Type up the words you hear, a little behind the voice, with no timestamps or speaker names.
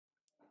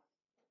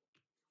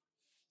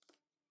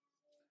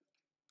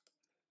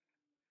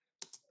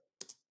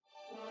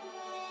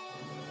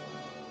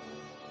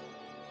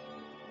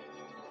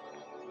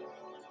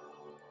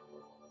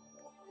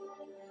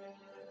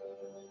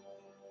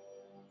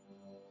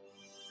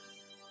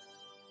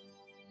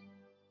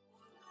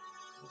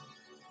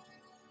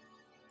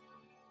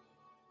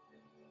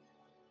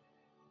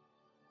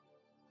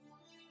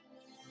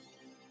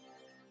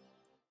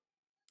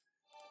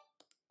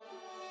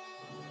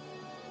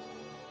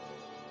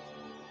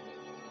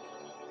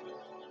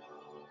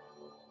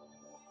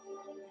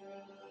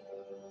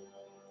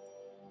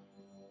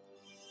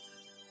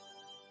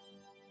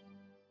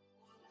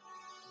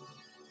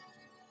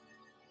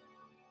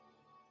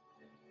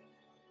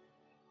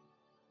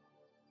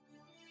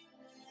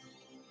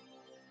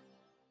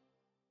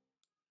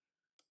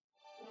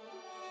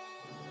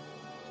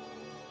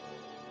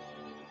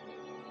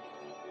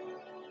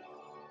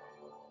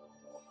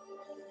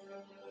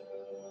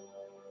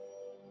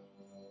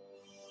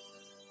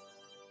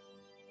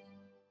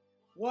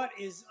What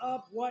is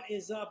up? What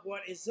is up?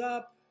 What is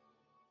up?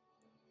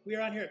 We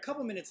are on here a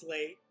couple minutes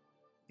late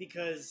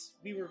because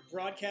we were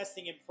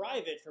broadcasting in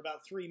private for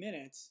about 3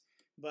 minutes,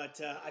 but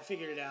I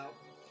figured it out.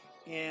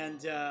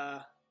 And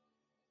but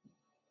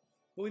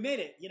we made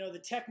it. You know, the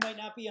tech might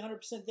not be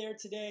 100% there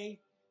today,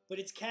 but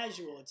it's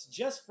casual. It's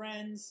just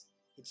friends.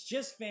 It's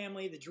just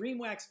family, the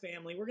Dreamwax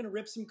family. We're going to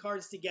rip some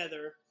cards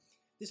together.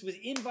 This was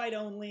invite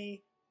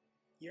only.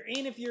 You're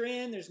in if you're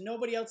in. There's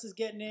nobody else is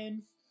getting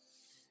in.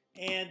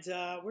 And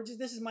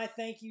this is my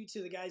thank you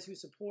to the guys who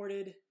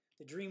supported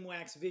the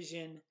Dreamwax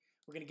vision.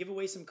 We're going to give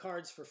away some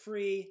cards for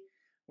free.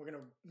 We're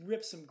going to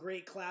rip some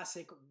great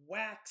classic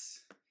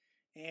wax.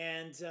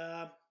 And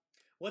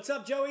what's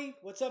up, Joey?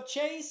 What's up,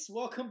 Chase?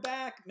 Welcome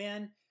back,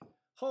 man.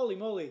 Holy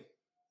moly.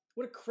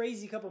 What a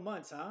crazy couple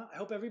months, huh? I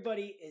hope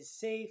everybody is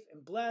safe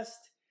and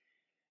blessed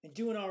and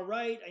doing all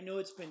right. I know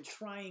it's been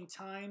trying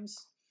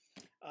times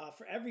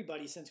for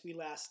everybody since we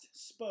last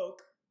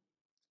spoke.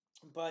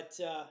 But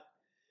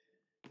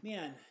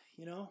man,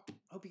 you know,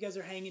 I hope you guys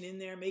are hanging in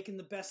there, making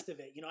the best of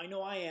it. You know, I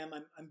know I am.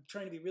 I'm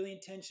trying to be really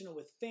intentional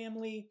with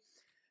family.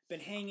 Been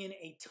hanging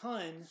a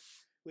ton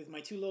with my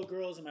 2 little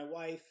girls and my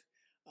wife,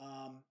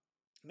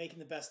 making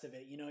the best of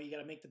it. You know, you got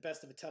to make the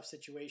best of a tough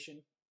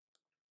situation.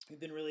 We've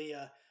been really,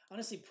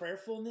 honestly,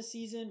 prayerful in this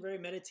season, very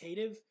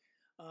meditative,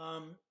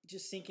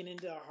 just sinking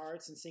into our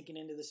hearts and sinking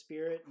into the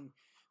Spirit and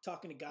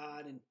talking to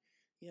God and,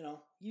 you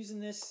know, using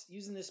this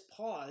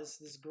pause,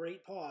 this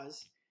great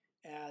pause,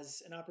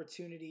 as an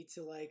opportunity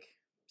to like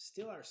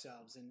still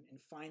ourselves and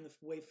find the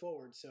way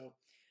forward. So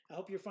I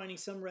hope you're finding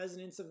some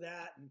resonance of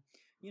that. And,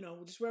 you know,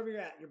 just wherever you're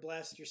at, you're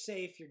blessed, you're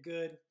safe, you're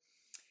good.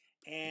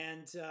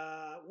 And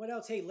what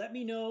else? Hey, let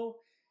me know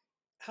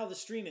how the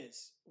stream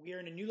is. We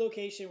are in a new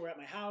location. We're at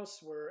my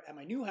house. We're at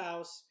my new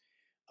house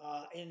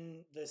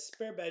in the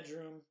spare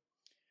bedroom.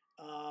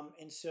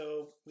 And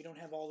so we don't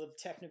have all the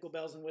technical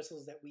bells and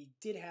whistles that we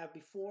did have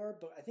before,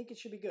 but I think it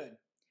should be good.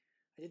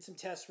 I did some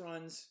test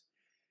runs.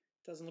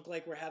 Doesn't look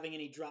like we're having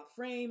any drop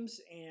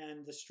frames,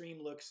 and the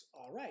stream looks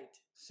all right.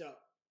 So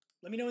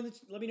let me know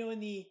in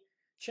the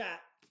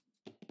chat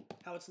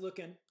how it's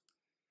looking.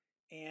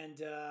 And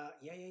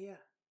yeah.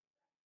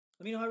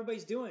 Let me know how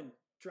everybody's doing.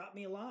 Drop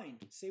me a line.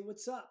 Say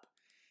what's up.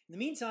 In the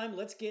meantime,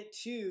 let's get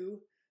to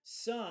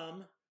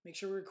make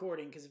sure we're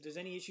recording, because if there's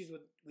any issues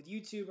with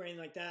YouTube or anything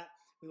like that,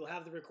 we will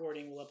have the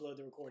recording. We'll upload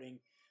the recording.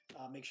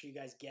 Make sure you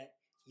guys get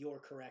your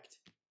correct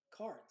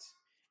cards.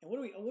 And what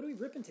are we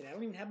ripping today? I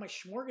don't even have my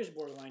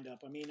smorgasbord lined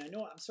up. I mean, I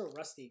know I'm so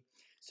rusty.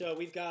 So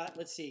we've got,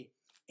 let's see,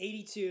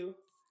 82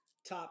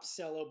 Topps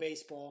Cello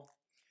baseball.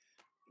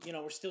 You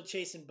know, we're still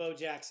chasing Bo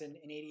Jackson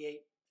in 88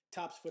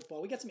 Topps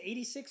football. We got some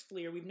 86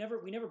 Fleer. We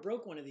never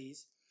broke one of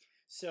these.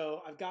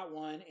 So I've got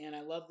one, and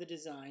I love the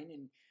design.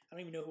 And I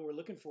don't even know who we're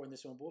looking for in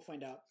this one, but we'll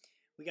find out.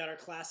 We got our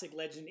classic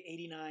legend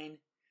 89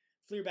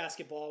 Fleer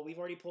basketball. We've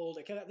already pulled,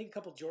 I think, a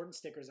couple Jordan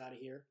stickers out of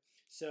here.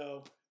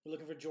 So we're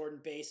looking for Jordan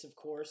base, of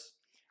course.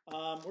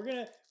 We're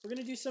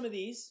gonna do some of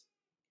these.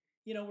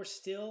 You know,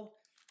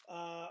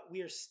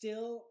 we are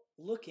still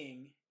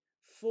looking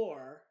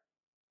for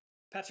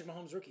Patrick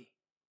Mahomes rookie.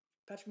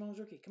 Patrick Mahomes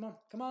rookie.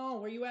 Come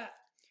on, where you at?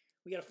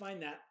 We gotta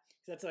find that.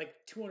 That's like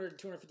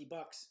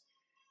 $250.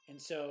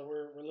 And so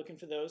we're looking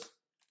for those.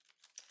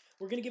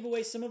 We're gonna give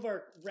away some of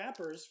our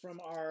wrappers from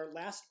our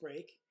last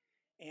break,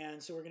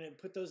 and so we're gonna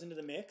put those into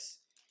the mix.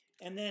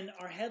 And then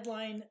our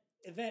headline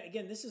event,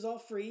 again, this is all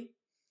free.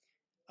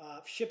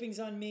 Shipping's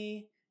on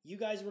me. You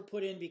guys were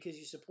put in because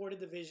you supported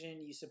the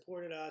vision, you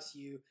supported us,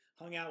 you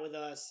hung out with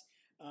us.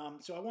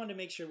 So I wanted to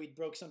make sure we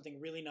broke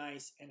something really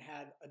nice and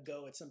had a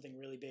go at something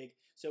really big.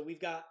 So we've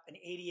got an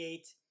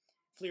 88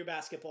 Fleer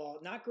basketball,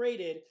 not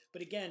graded,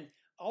 but again,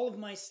 all of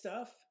my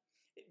stuff,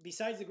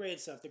 besides the graded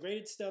stuff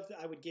that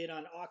I would get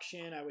on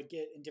auction, I would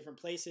get in different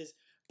places,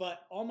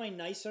 but all my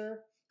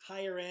nicer,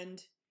 higher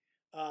end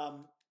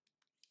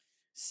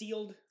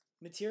sealed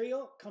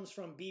material comes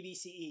from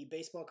BBCE,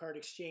 Baseball Card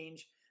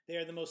Exchange. They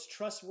are the most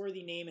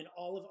trustworthy name in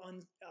all of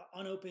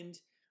unopened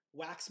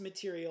wax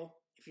material.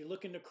 If you're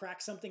looking to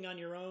crack something on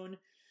your own,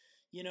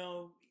 you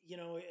know,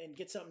 and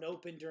get something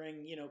open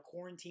during,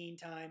 quarantine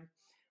time,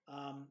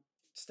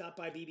 stop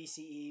by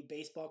BBCE,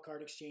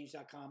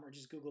 baseballcardexchange.com, or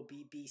just Google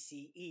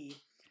BBCE,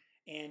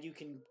 and you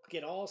can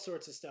get all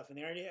sorts of stuff in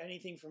there.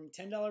 Anything from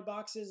 $10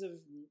 boxes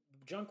of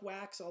junk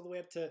wax all the way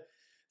up to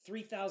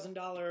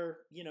 $3,000,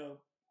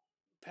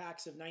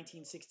 packs of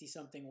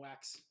 1960-something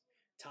wax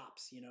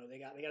tops. They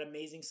got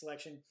amazing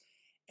selection.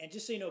 And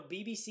just so you know,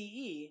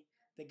 BBCE,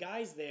 the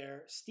guys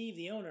there, Steve,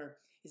 the owner,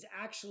 is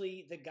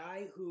actually the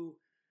guy who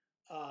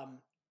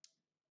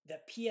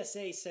that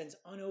PSA sends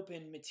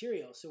unopened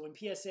material. So when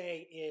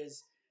PSA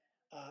is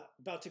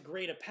about to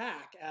grade a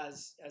pack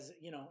as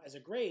a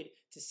grade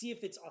to see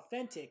if it's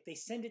authentic, they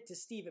send it to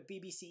Steve at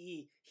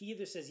BBCE. He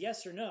either says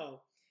yes or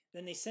no,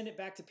 then they send it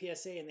back to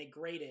PSA and they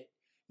grade it,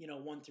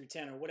 1 through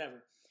 10 or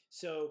whatever.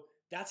 So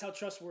that's how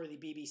trustworthy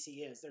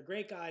BBC is. They're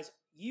great guys.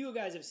 You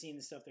guys have seen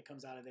the stuff that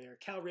comes out of there.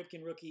 Cal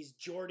Ripken rookies,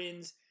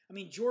 Jordans. I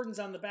mean,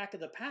 Jordans on the back of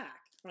the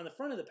pack, or on the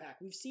front of the pack.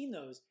 We've seen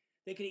those.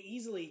 They could have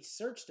easily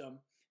searched them.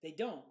 They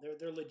don't.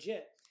 They're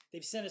legit.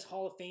 They've sent us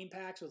Hall of Fame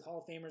packs with Hall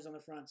of Famers on the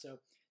front, so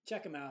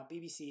check them out.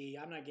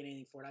 BBC. I'm not getting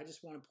anything for it. I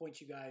just want to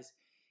point you guys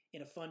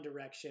in a fun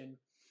direction.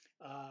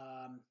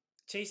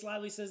 Chase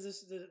Lively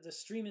says the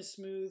stream is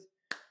smooth.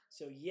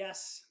 So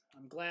yes,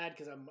 I'm glad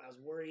because I was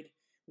worried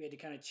we had to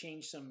kind of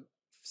change some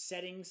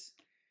settings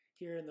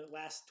here in the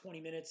last 20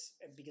 minutes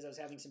because I was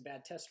having some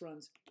bad test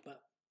runs,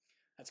 but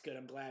that's good.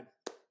 I'm glad.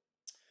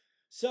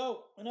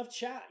 So enough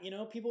chat. You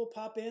know, people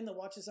pop in, they'll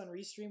watch us on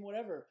Restream,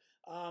 whatever.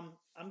 I'm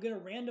going to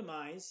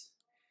randomize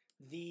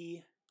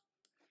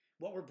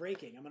what we're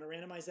breaking. I'm going to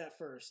randomize that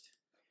first.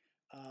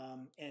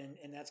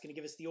 And that's going to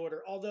give us the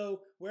order.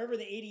 Although wherever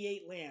the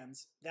 88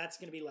 lands, that's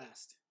going to be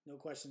last. No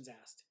questions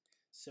asked.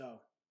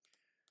 So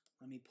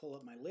let me pull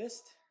up my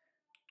list.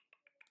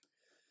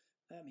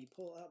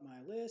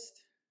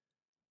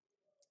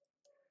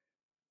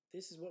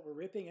 This is what we're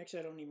ripping. Actually,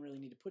 I don't even really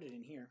need to put it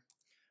in here.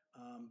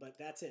 But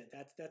that's it.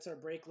 That's our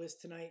break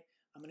list tonight.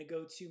 I'm going to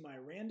go to my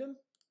random.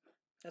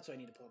 That's what I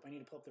need to pull up. I need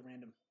to pull up the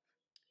random.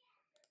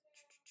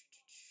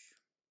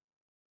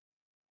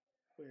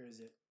 Where is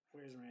it?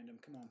 Where's random?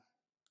 Come on.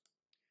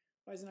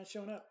 Why is it not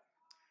showing up?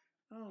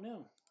 Oh,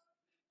 no.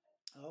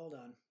 Hold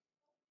on.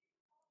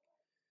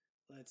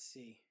 Let's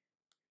see.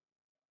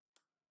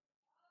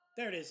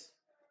 There it is.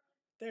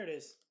 There it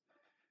is.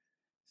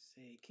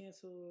 Say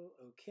cancel.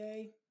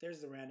 Okay.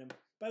 There's the random.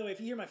 By the way, if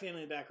you hear my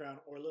family in the background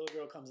or a little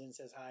girl comes in and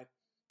says hi,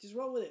 just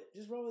roll with it.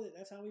 Just roll with it.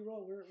 That's how we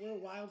roll. We're a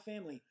wild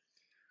family.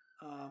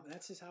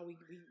 That's just how we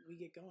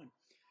get going.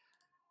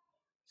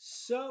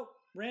 So,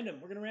 random.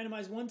 We're going to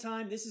randomize one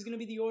time. This is going to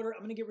be the order. I'm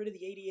going to get rid of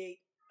the 88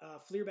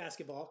 Fleer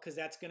basketball because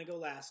that's going to go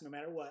last no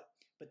matter what.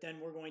 But then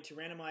we're going to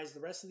randomize the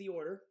rest of the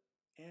order.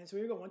 And so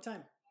here we go. One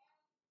time.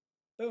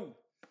 Boom.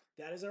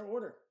 That is our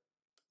order.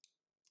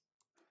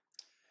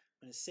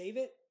 I'm going to save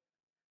it.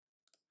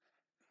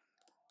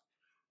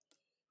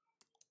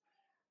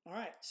 All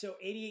right. So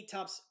 88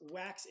 Topps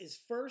Wax is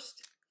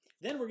first.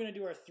 Then we're going to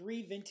do our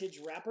 3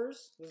 vintage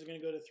wrappers. Those are going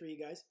to go to 3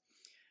 guys.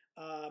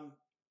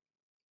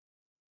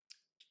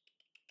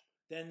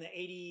 Then the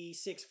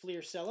 86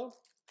 Fleer Cello.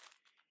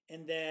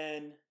 And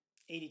then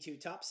 82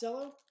 Topps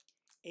Cello.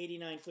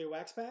 89 Fleer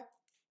Wax Pack.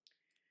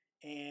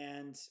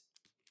 And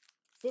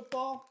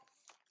football.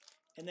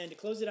 And then to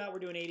close it out, we're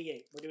doing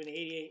 88. We're doing the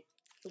 88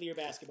 Fleer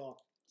basketball.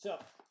 So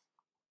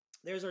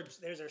there's our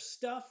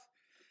stuff.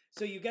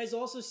 So you guys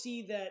also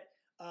see that,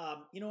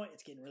 you know what?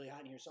 It's getting really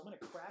hot in here. So I'm going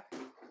to crack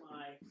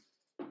my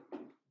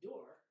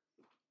door.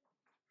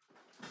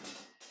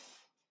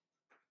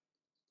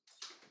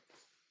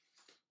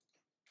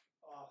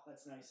 Oh,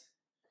 that's nice.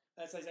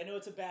 That's nice. I know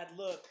it's a bad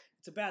look.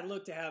 It's a bad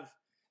look to have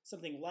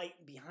something light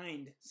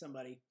behind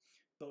somebody,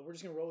 but we're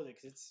just going to roll with it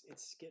because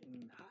it's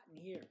getting hot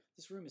in here.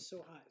 This room is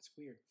so hot. It's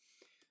weird.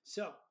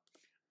 So,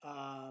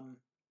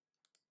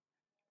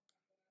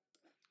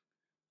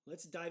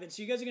 let's dive in.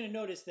 So you guys are going to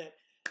notice that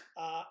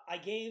I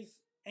gave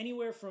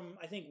anywhere from,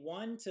 I think,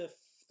 1 to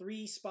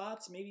 3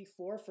 spots, maybe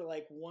 4 for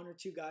like 1 or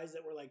 2 guys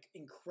that were like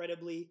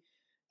incredibly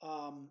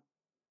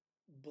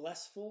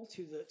blessful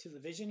to the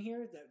vision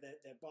here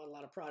that bought a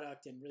lot of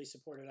product and really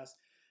supported us.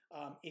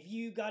 If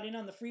you got in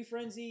on the free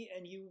frenzy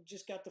and you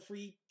just got the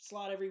free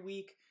slot every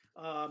week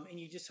and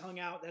you just hung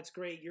out, that's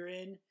great. You're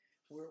in.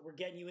 We're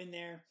getting you in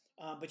there,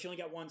 but you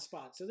only got 1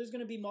 spot. So there's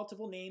going to be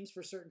multiple names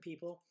for certain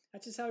people.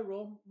 That's just how I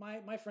roll.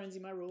 My frenzy,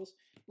 my rules.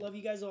 Love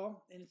you guys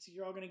all, and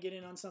you're all going to get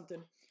in on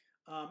something.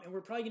 And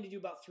we're probably going to do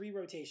about 3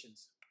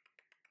 rotations.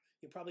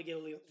 You'll probably get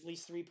at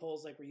least 3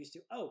 pulls like we're used to.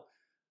 Oh,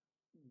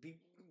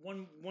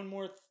 one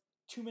more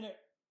 2-minute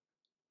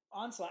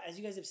onslaught. As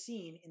you guys have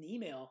seen in the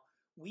email,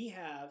 we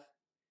have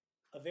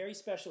a very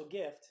special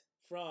gift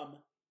from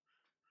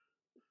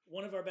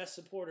one of our best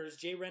supporters,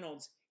 Jay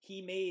Reynolds.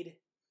 He made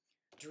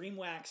Dream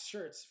Wax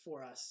shirts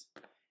for us.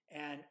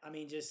 And I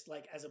mean, just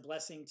like as a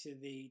blessing to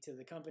the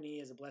company,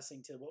 as a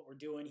blessing to what we're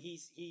doing.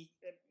 He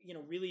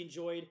really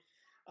enjoyed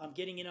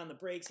getting in on the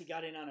breaks. He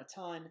got in on a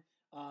ton.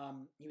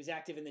 He was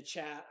active in the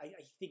chat.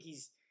 I think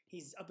he's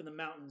up in the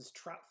mountains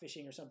trout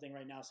fishing or something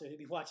right now, so he'll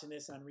be watching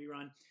this on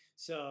rerun.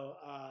 So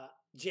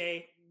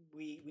Jay,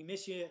 we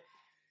miss you.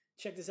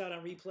 Check this out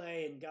on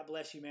replay, and God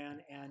bless you,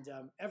 man. And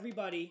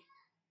everybody,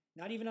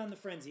 not even on the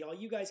frenzy, all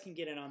you guys can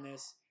get in on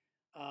this.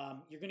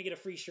 You're going to get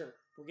a free shirt.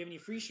 We're giving you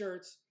free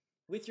shirts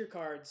with your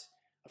cards,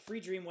 a free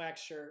Dream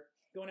Wax shirt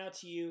going out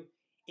to you.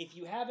 If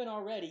you haven't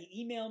already,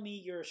 email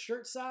me your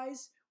shirt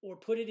size or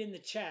put it in the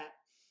chat,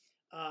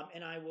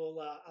 and I will.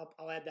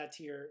 I'll add that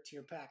to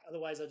your pack.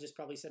 Otherwise, I'll just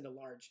probably send a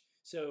large.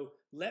 So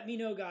let me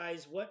know,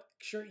 guys, what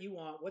shirt you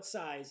want, what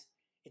size.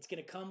 It's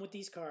going to come with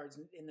these cards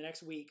in the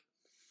next week,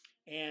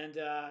 and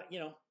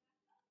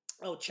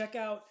check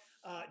out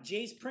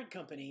Jay's print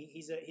company.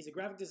 He's a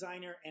graphic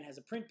designer and has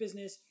a print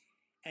business,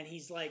 and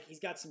he's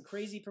got some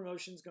crazy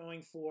promotions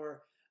going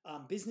for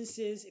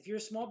businesses. If you're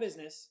a small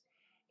business,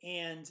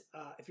 and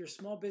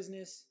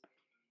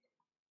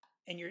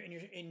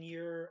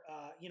you're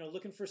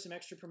looking for some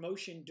extra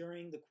promotion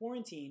during the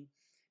quarantine,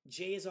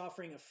 Jay is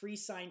offering a free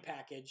sign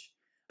package.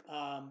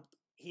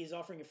 He is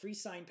offering a free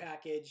sign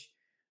package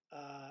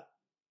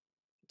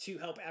to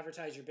help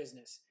advertise your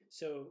business.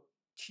 So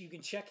you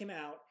can check him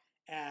out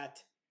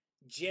at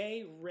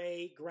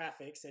JRay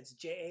Graphics. That's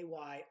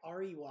JAYREY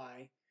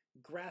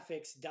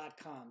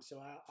graphics.com.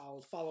 So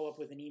I'll follow up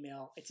with an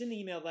email. It's in the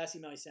email, last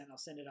email I sent. I'll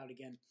send it out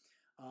again.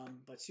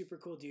 But super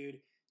cool dude.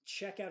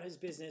 Check out his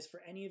business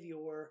for any of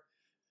your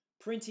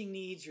printing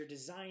needs, your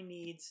design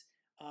needs.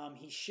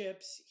 He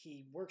ships.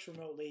 He works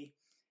remotely.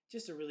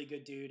 Just a really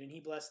good dude. And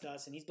he blessed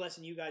us. And he's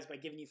blessing you guys by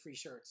giving you free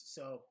shirts.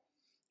 So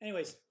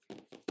anyways,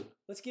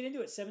 let's get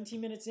into it. 17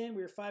 minutes in.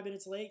 We were 5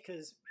 minutes late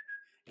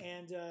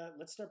and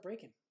let's start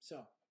breaking.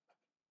 So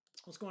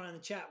what's going on in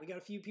the chat? We got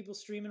a few people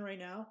streaming right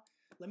now.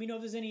 Let me know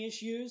if there's any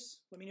issues.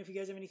 Let me know if you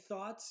guys have any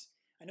thoughts.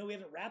 I know we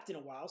haven't wrapped in a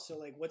while, so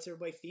like, what's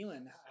everybody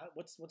feeling?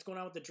 What's going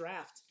on with the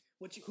draft?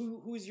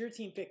 Who's your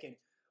team picking?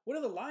 What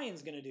are the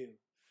Lions gonna do?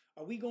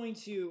 Are we going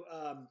to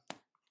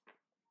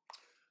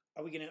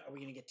are we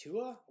gonna get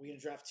Tua? Are we gonna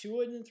draft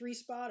Tua in the 3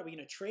 spot? Are we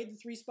gonna trade the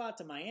 3 spot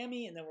to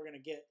Miami and then we're gonna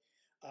get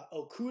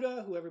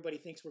Okuda, who everybody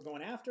thinks we're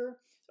going after?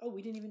 Oh,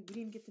 we didn't even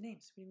get the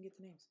names. We didn't get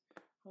the names.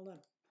 Hold on,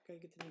 gotta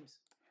get the names.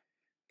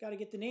 Gotta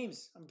get the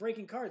names. I'm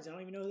breaking cards. I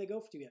don't even know who they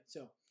go to yet.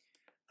 So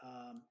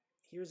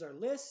here's our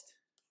list.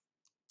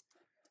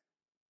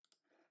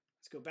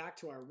 Let's go back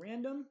to our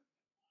random.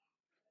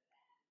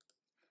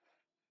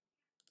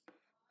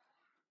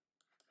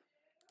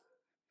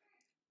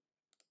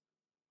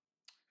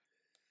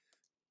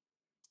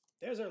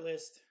 There's our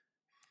list.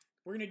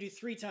 We're going to do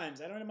 3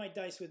 times. I don't have my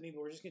dice with me,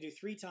 but we're just going to do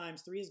 3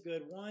 times. 3 is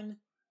good. 1,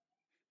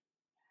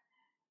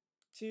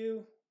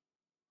 2,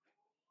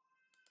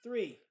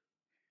 3.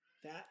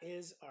 That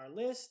is our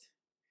list.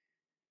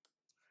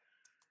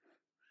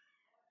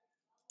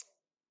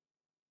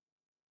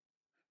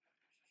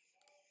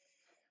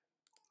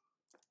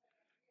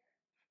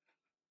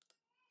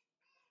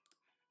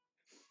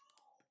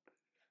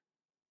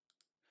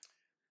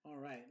 All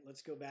right,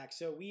 let's go back.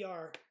 So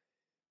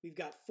we've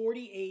got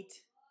 48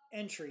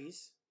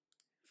 entries,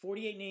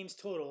 48 names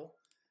total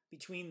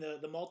between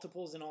the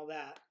multiples and all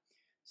that.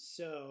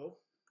 So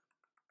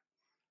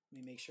let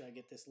me make sure I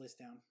get this list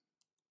down.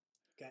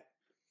 Okay.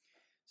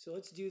 So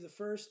let's do the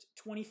first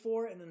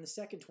 24 and then the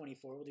second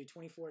 24. We'll do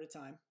 24 at a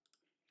time.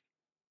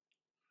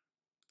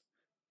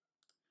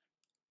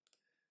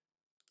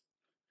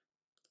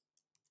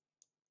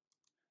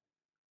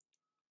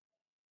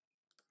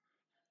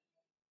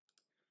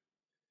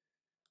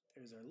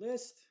 There's our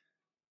list.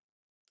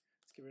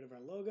 Let's get rid of our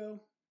logo.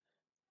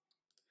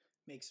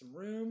 Make some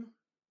room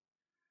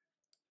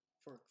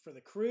for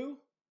the crew.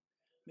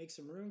 Make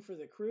some room for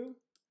the crew.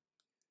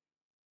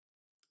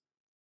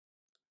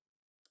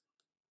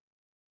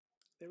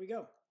 There we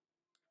go.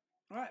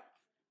 All right.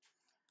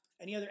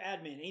 Any other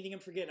admin? Anything I'm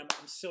forgetting?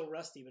 I'm so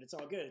rusty, but it's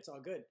all good. It's all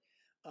good.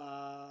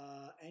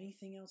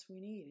 Anything else we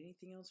need?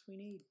 Anything else we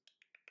need?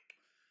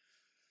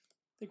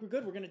 I think we're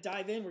good. We're going to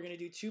dive in. We're going to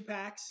do 2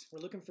 packs. We're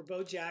looking for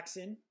Bo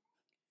Jackson.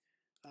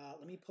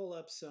 Let me pull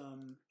up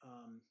some.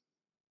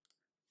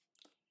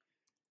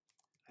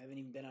 I haven't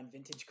even been on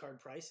vintage card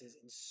prices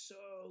in so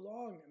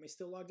long. Am I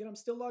still logged in? I'm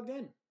still logged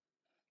in.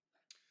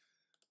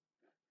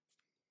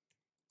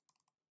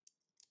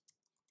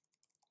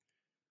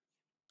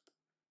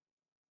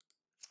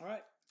 All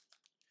right.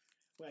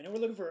 Well, I know we're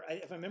looking for,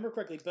 if I remember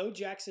correctly, Bo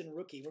Jackson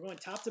rookie. We're going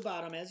top to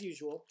bottom as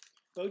usual.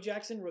 Bo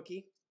Jackson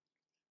rookie.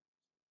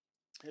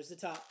 Here's the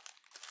top.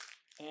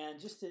 And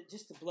just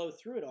to blow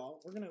through it all,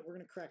 we're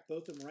gonna crack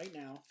both of them right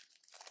now,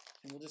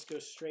 and we'll just go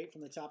straight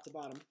from the top to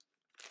bottom.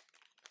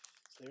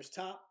 So there's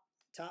top,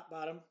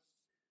 bottom,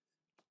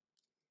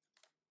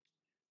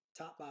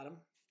 top, bottom.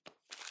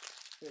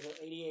 There's our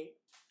 88.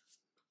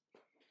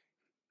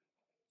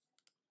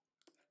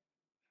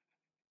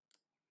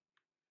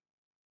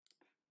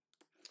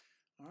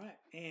 All right,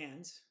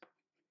 and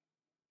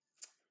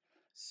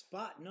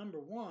spot number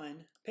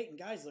 1, Peyton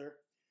Geisler,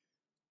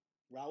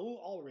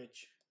 Raul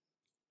Ulrich.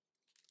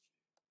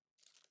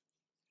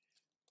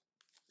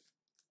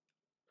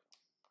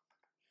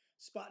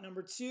 Spot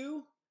number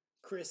 2,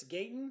 Chris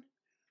Gayton,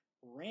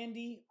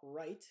 Randy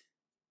Wright.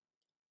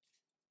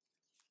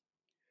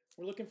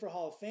 We're looking for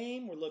Hall of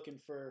Fame. We're looking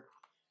for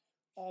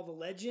all the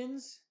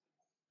legends.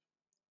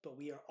 But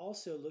we are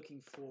also looking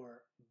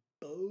for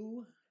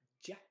Bo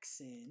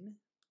Jackson.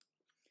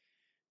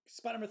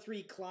 Spot number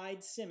 3,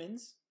 Clyde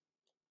Simmons.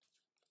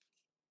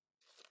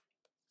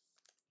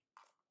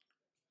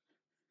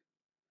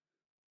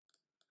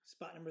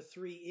 Spot number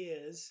 3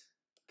 is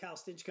Kyle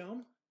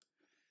Stinchcomb.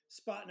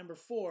 Spot number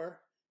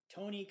 4,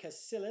 Tony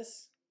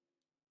Casillas.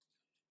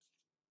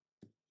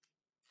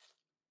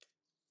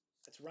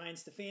 That's Ryan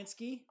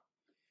Stefanski.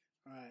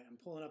 All right, I'm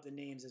pulling up the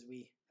names as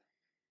we...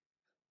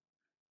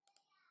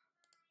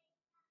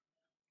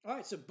 All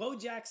right, so Bo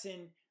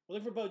Jackson, we're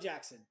looking for Bo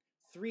Jackson.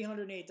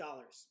 $308,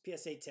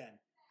 PSA 10.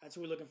 That's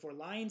what we're looking for.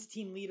 Lions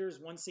team leaders,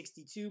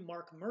 162.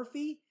 Mark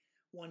Murphy,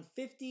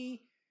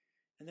 150.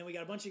 And then we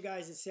got a bunch of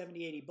guys at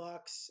 70, 80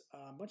 bucks.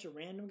 A bunch of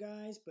random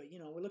guys, but you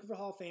know, we're looking for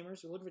Hall of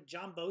Famers. We're looking for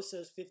John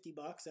Bosa's 50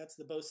 bucks. That's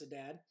the Bosa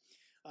dad.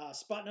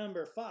 Spot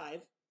number 5,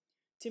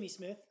 Timmy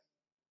Smith,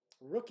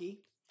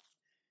 rookie,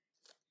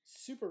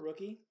 super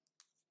rookie.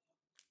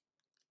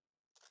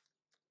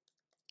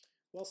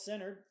 Well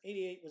centered.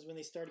 88 was when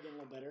they started getting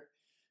a little better.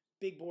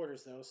 Big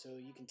borders, though, so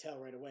you can tell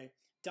right away.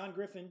 Don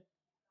Griffin,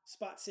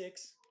 spot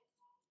 6.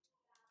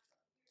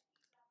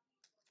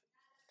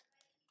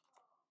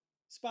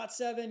 Spot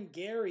 7,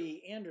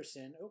 Gary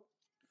Anderson.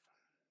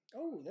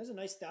 Oh, there's a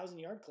nice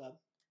 1,000-yard club.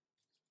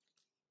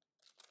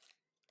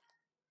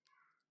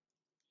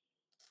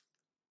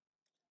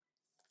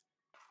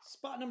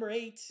 Spot number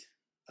 8,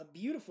 a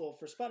beautiful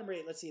for spot number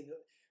 8. Let's see,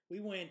 we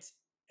went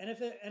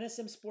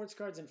NSM Sports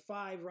Cards in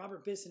 5,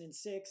 Robert Bisson in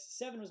 6,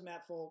 7 was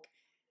Matt Folk,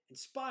 and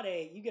spot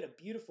 8, you get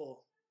a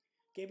beautiful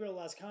Gabriel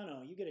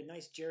Lazcano. You get a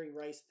nice Jerry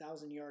Rice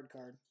 1,000-yard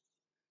card.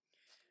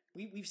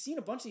 We've seen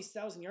a bunch of these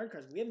 1,000-yard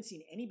cards. We haven't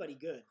seen anybody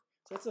good.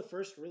 So that's the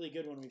first really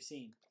good one we've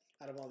seen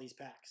out of all these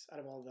packs, out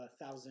of all the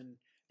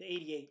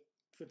 88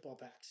 football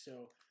packs.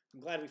 So I'm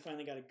glad we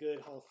finally got a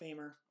good Hall of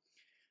Famer.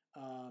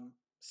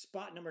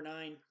 Spot number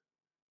 9,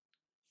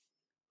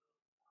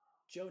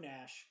 Joe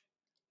Nash.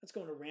 Let's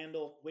go to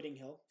Randall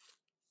Whittinghill.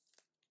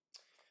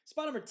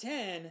 Spot number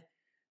 10,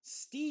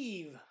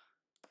 Steve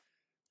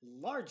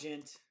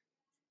Largent.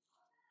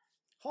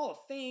 Hall of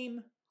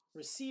Fame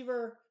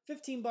receiver,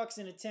 $15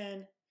 in a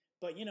 10.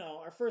 But you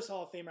know, our first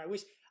Hall of Famer.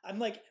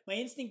 My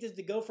instinct is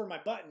to go for my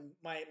button,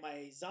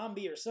 my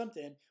zombie or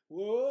something.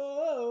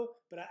 Whoa!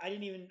 But I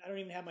don't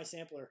even have my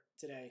sampler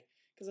today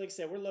because, like I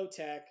said, we're low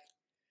tech.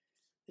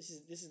 This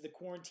is the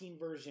quarantine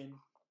version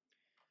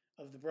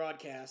of the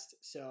broadcast.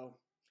 So,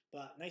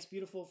 but nice,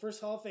 beautiful first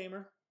Hall of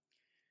Famer.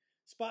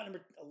 Spot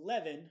number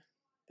 11.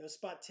 That was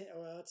spot 10.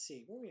 Let's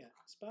see, where are we at?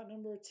 Spot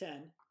number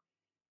 10.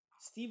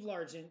 Steve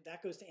Largent.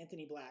 That goes to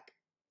Anthony Black.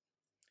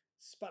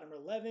 Spot number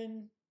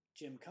 11.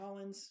 Jim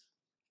Collins.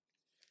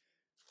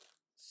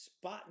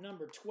 Spot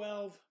number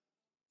 12,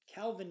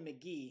 Calvin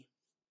McGee.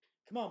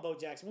 Come on, Bo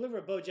Jackson. We're looking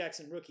for a Bo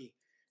Jackson rookie.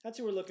 That's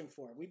who we're looking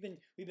for. We've been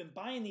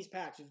buying these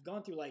packs. We've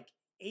gone through like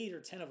 8 or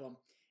 10 of them,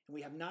 and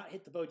we have not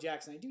hit the Bo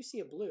Jackson. I do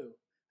see a blue.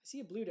 I see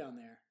a blue down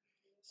there.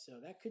 So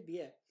that could be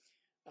it.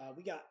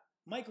 We got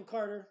Michael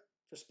Carter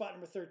for spot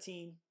number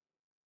 13.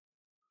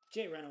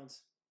 Jay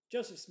Reynolds.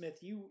 Joseph Smith.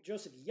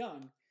 Joseph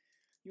Young.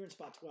 You're in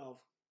spot 12.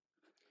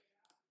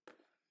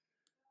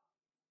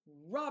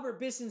 Robert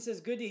Bisson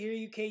says, good to hear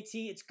you, KT.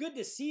 It's good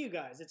to see you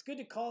guys. It's good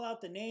to call out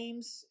the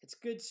names. It's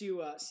good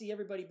to see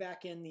everybody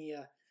back in the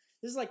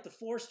this is like the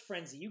forced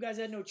frenzy. You guys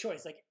had no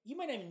choice. Like, you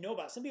might not even know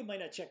about it. Some people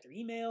might not check their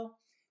email.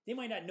 They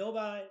might not know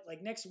about it.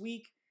 Like, next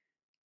week,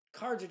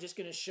 cards are just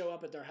going to show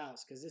up at their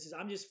house because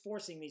I'm just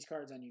forcing these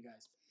cards on you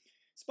guys.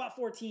 Spot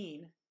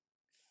 14,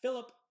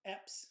 Philip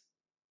Epps.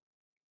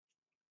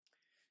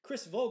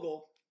 Chris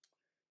Vogel.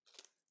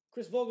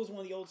 Chris Vogel's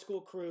one of the old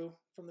school crew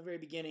from the very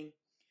beginning.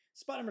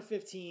 Spot number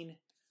 15,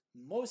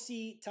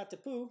 Mosi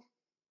Tatupu.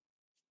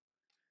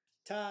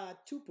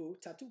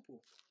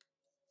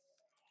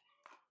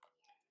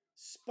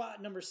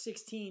 Spot number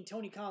 16,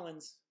 Tony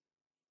Collins.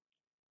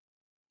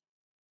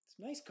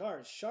 Some nice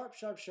cards. Sharp,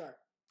 sharp, sharp.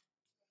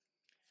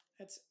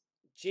 That's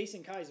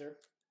Jason Kaiser.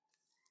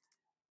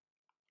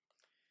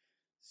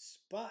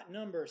 Spot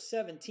number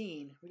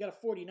 17, we got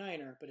a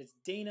 49er, but it's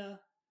Dana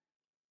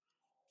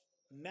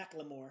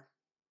McLemore.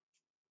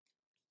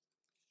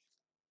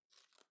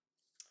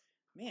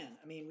 Man,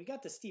 I mean, we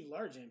got the Steve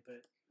Largent,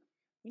 but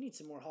we need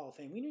some more Hall of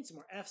Fame. We need some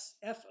more HOF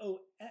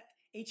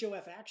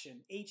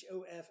action.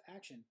 HOF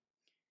action.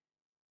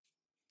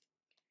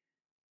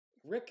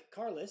 Rick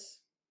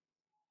Carlos,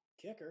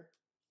 kicker.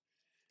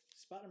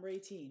 Spot number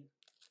 18.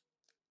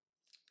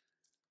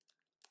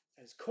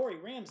 As Corey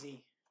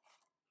Ramsey.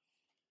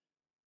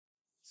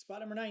 Spot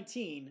number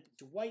 19,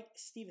 Dwight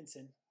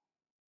Stevenson.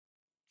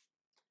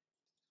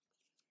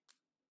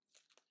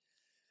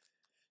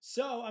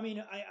 So, I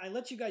mean, I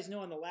let you guys know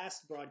on the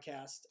last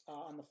broadcast,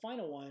 on the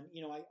final one,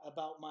 you know,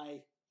 about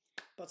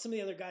some of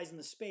the other guys in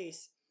the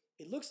space.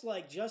 It looks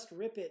like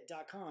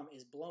JustRipIt.com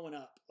is blowing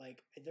up.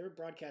 Like, they're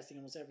broadcasting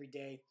almost every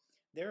day.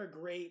 They're a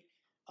great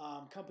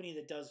company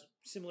that does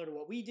similar to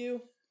what we do.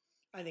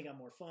 I think I'm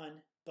more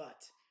fun,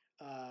 but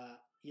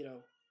you know,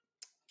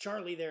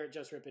 Charlie there at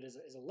Just Rip It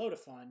is a load of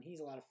fun. He's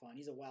a lot of fun.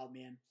 He's a wild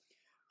man.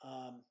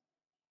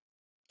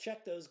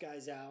 Check those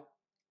guys out.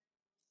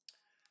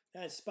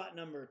 That is spot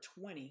number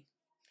 20.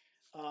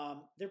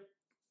 I'm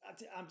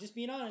just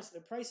being honest.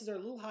 Their prices are a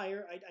little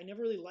higher. I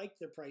never really liked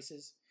their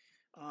prices.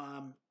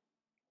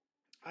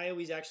 I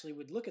always actually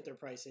would look at their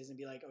prices and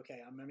be like,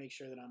 okay, I'm gonna make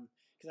sure that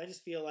because I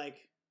just feel like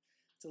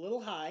it's a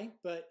little high.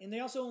 And they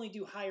also only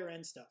do higher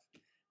end stuff,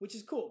 which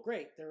is cool,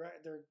 great.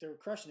 They're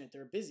crushing it.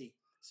 They're busy,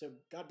 so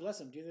God bless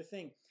them. Do their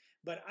thing.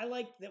 But I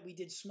like that we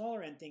did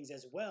smaller end things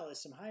as well as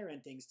some higher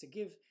end things to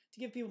give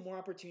people more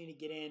opportunity to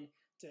get in.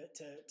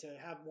 To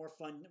have more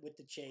fun with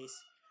the chase.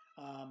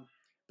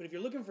 But if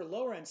you're looking for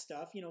lower end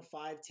stuff, you know,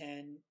 $5,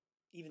 $10,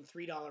 even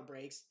 $3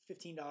 breaks,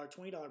 $15,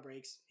 $20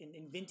 breaks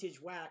in vintage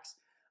wax,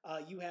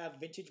 you have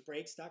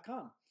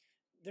vintagebreaks.com.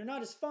 They're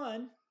not as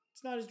fun.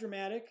 It's not as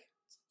dramatic.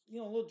 It's, you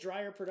know, a little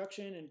drier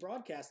production and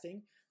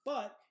broadcasting,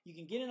 but you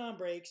can get in on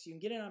breaks. You can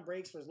get in on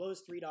breaks for as low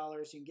as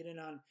 $3. You can get in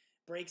on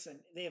breaks, and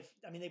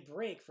they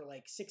break for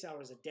like 6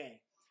 hours a day.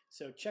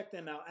 So check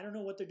them out. I don't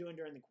know what they're doing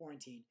during the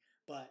quarantine,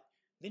 but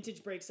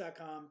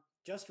VintageBreaks.com,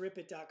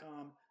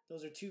 JustRipIt.com.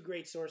 Those are two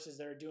great sources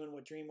that are doing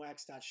what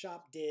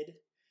DreamWax.shop did.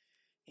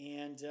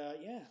 And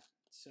yeah,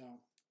 so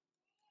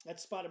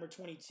that's spot number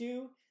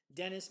 22,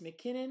 Dennis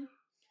McKinnon.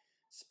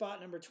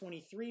 Spot number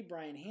 23,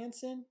 Brian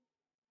Hansen.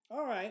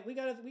 All right, we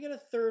got a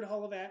third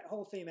Hall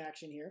of Fame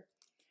action here.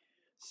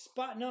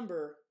 Spot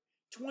number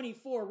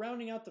 24,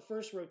 rounding out the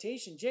first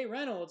rotation, Jay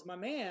Reynolds, my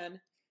man.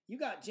 You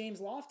got James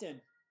Lofton,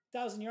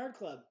 1,000-yard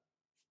club.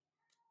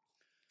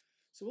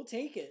 So we'll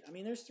take it. I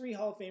mean, there's 3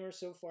 Hall of Famers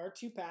so far,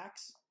 2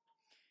 packs.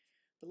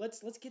 But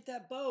let's get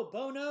that Bo.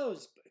 Bo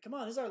knows. Come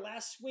on, this is our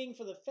last swing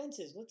for the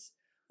fences.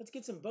 Let's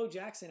get some Bo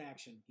Jackson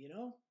action, you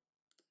know?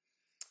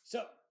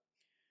 So,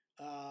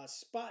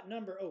 spot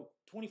number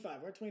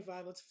 25. We're at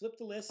 25. Let's flip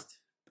the list.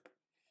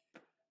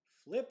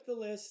 Flip the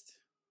list.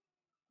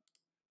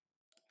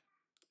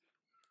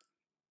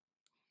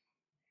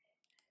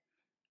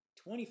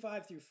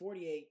 $25 through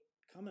 $48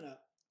 coming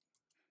up.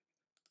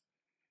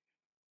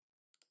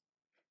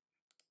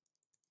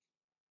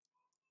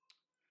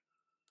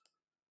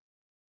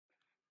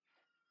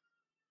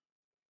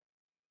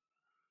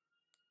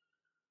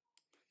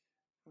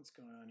 What's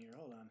going on here?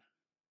 Hold on.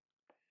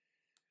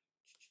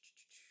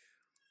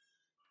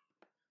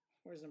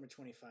 Where's number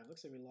 25?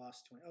 Looks like we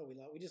lost 20.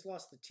 Oh, we just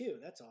lost the 2.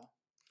 That's all.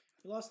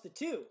 We lost the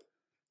 2.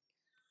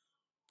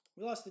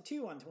 We lost the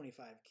 2 on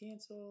 25.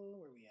 Cancel.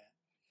 Where are we at?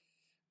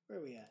 Where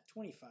are we at?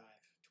 25,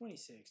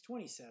 26,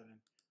 27.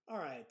 All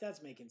right,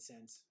 that's making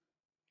sense.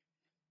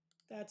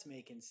 That's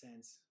making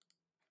sense.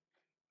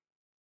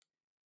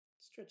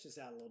 Stretch this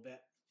out a little bit.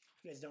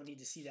 You guys don't need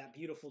to see that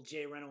beautiful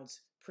Jay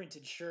Reynolds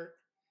printed shirt.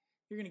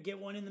 You're going to get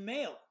one in the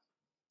mail.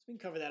 So we can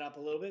cover that up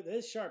a little bit. It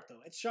is sharp,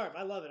 though. It's sharp.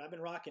 I love it. I've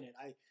been rocking it.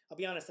 I'll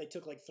be honest, I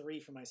took like 3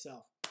 for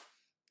myself.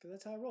 Because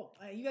that's how I roll.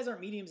 You guys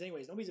aren't mediums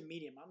anyways. Nobody's a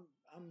medium.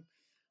 I'm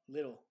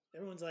little.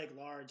 Everyone's like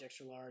large,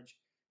 extra large.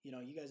 You know,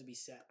 you guys would be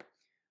set.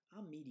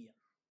 I'm medium.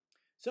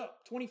 So,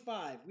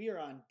 25. We are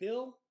on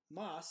Bill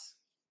Moss.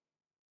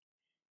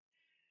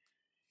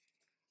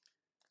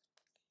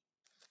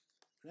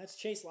 And that's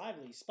Chase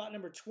Lively. Spot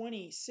number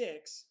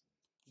 26,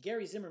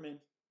 Gary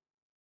Zimmerman.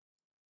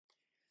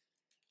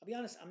 I'll be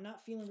honest, I'm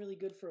not feeling really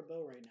good for a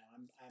Bo right now.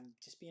 I'm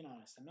just being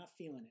honest. I'm not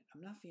feeling it.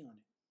 I'm not feeling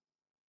it.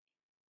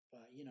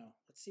 But, you know,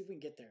 let's see if we can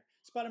get there.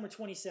 Spot number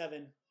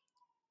 27,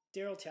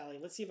 Daryl Talley.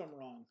 Let's see if I'm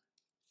wrong.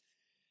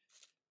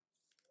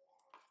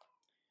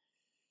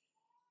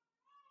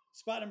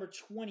 Spot number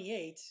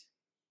 28,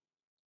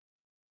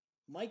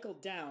 Michael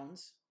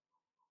Downs.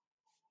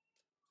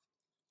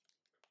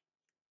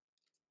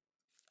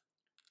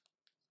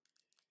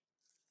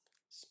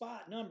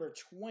 Spot number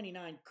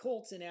 29,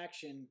 Colts in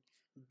action.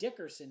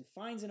 Dickerson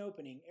finds an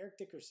opening. Eric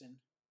Dickerson.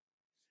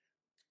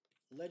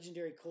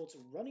 Legendary Colts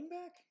running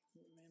back.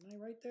 Am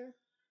I right there?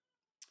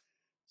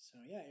 So,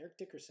 yeah, Eric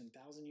Dickerson,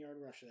 1,000-yard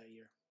rusher that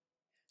year.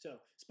 So,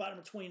 spot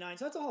number 29.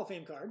 So, that's a Hall of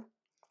Fame card.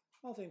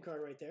 Hall of Fame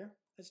card right there.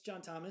 That's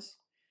John Thomas.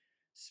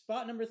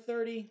 Spot number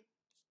 30,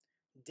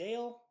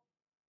 Dale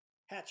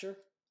Hatcher.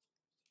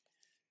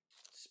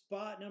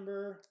 Spot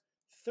number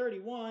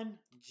 31,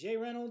 Jay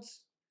Reynolds,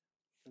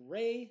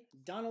 Ray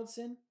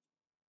Donaldson.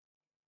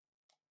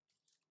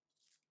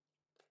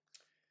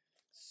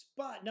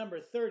 Spot number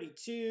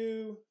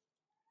 32,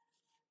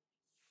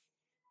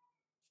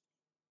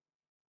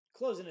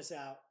 closing us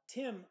out,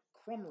 Tim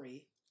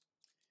Crumry.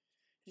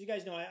 As you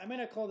guys know, I might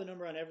not call the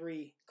number on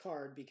every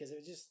card because if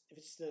it's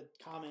just a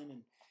common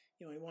and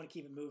you know you want to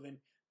keep it moving.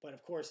 But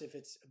of course, if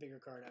it's a bigger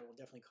card, I will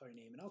definitely call your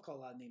name, and I'll call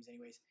a lot of names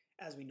anyways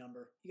as we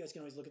number. You guys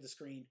can always look at the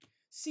screen,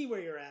 see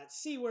where you're at,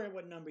 see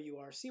what number you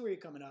are, see where you're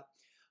coming up.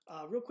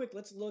 Real quick,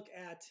 let's look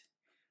at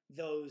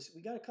those.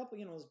 We got a couple,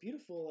 you know, those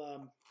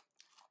beautiful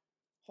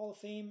Hall of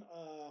Fame.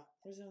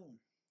 Where's that one?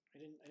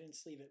 I didn't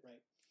sleeve it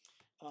right.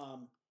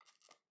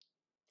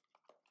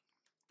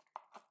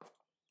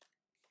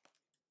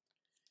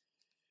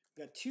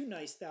 We got 2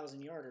 nice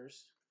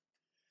 1,000-yarders,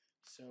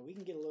 so we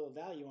can get a little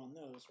value on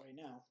those right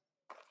now.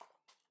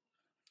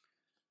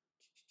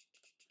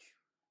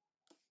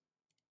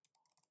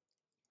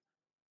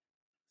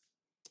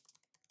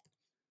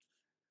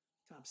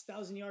 Topps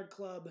 1,000-yard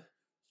club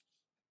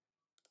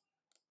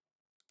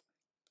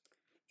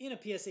in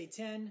a PSA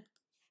 10.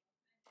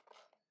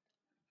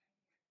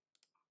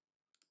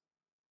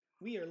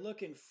 We are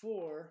looking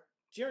for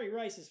Jerry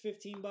Rice is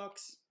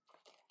 $15,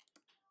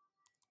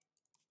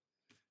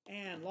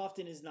 and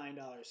Lofton is $9.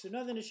 So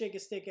nothing to shake a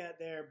stick at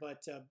there,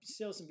 but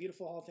still some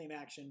beautiful Hall of Fame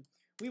action.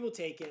 We will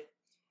take it,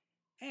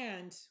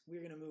 and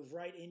we're going to move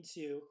right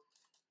into.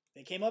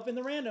 They came up in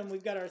the random.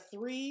 We've got our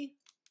 3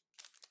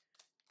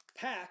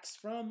 packs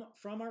from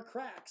our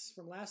cracks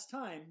from last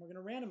time. We're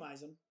going to randomize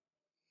them.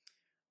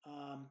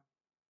 No,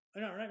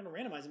 we're not going to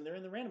randomize them. They're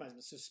in the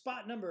randomizement. So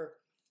spot number,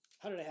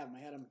 how did I have them?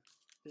 I had them.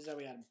 This is how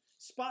we had them.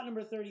 Spot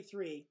number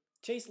 33,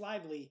 Chase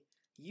Lively.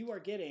 You are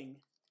getting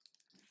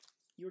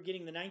the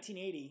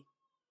 1980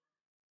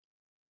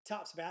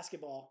 Topps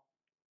basketball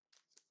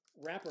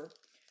wrapper.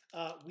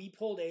 We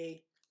pulled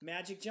a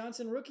Magic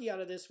Johnson rookie out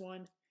of this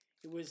one.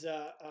 It was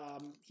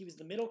he was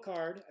the middle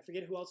card. I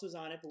forget who else was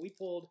on it, but we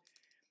pulled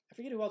I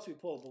forget who else we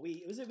pulled, but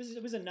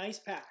it was a nice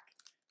pack.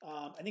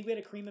 I think we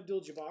had a Kareem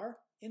Abdul-Jabbar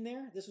in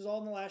there. This was all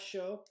in the last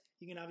show.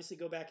 You can obviously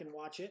go back and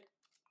watch it.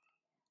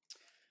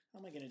 How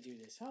am I going to do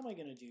this? How am I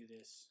going to do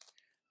this?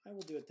 I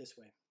will do it this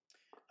way.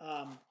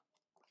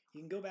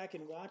 You can go back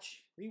and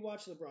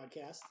rewatch the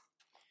broadcast.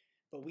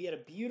 But we had a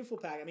beautiful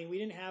pack. I mean, we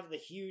didn't have the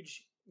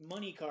huge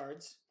money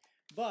cards,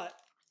 but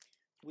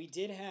we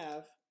did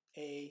have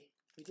a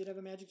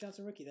Magic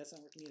Johnson rookie. That's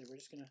not working either. I'm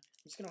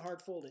just gonna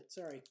hard fold it.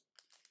 Sorry,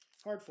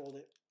 hard fold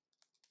it,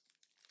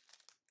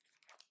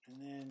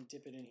 and then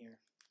dip it in here.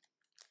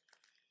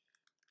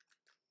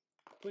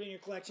 Put it in your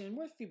collection.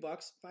 Worth a few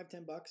bucks,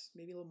 $5-10,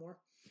 maybe a little more.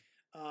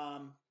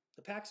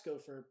 The packs go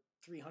for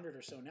 $300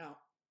 or so now.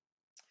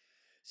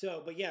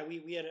 So, but yeah,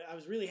 we had. I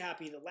was really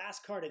happy. The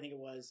last card, I think it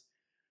was.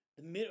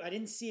 I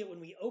didn't see it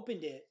when we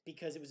opened it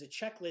because it was a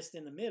checklist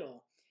in the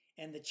middle,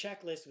 and the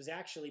checklist was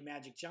actually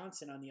Magic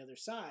Johnson on the other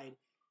side,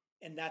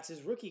 and that's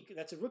his rookie.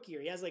 That's a rookie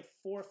year. He has like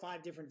 4 or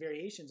 5 different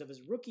variations of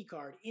his rookie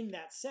card in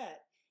that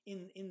set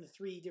in the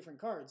 3 different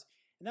cards,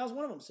 and that was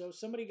one of them. So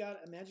somebody got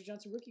a Magic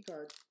Johnson rookie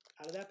card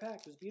out of that pack.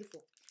 It was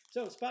beautiful.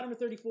 So spot number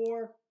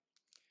 34,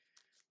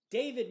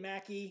 David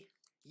Mackey.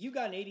 You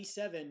got an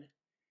 87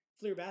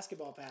 Fleer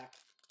basketball pack.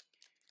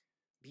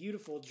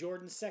 Beautiful.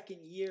 Jordan's second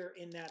year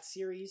in that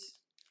series.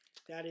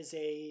 That is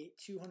a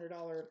 $200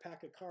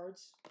 pack of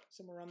cards,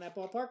 somewhere around that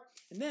ballpark.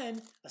 And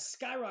then a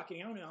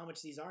skyrocketing. I don't know how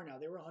much these are now.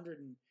 They were 100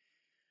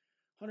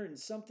 and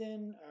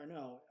something, or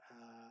no,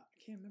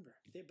 I can't remember.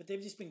 But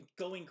they've just been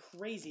going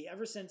crazy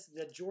ever since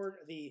the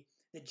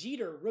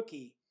Jeter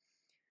rookie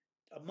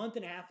a month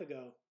and a half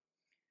ago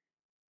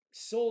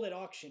sold at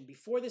auction.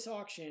 Before this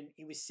auction,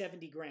 it was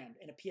 70 grand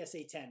in a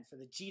PSA 10 for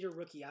the Jeter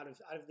rookie out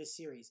of this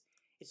series.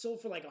 It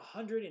sold for like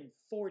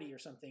 140 or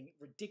something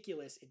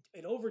ridiculous.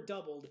 It over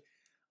doubled.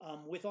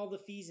 With all the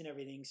fees and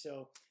everything.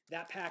 So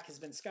that pack has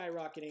been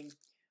skyrocketing.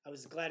 I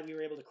was glad we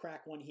were able to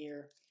crack one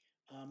here.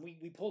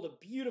 We pulled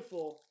a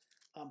beautiful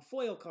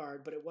foil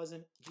card, but it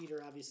wasn't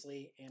Jeter,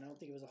 obviously, and I don't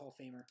think it was a Hall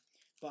of Famer.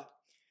 But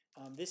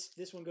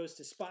this one goes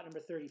to spot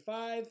number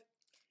 35,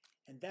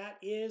 and that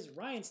is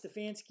Ryan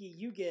Stefanski.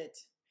 You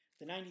get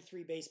the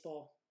 93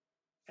 baseball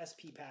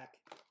SP pack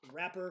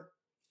wrapper.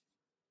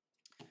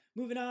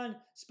 Moving on,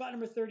 spot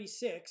number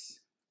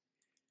 36.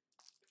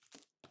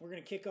 We're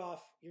going to kick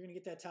off. You're going to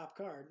get that top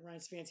card. Ryan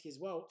Stefanski as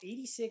well.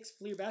 86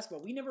 Fleer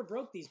basketball. We never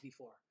broke these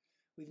before.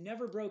 We've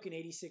never broken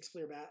 86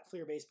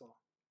 Fleer baseball.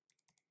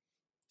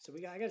 So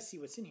I got to see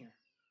what's in here.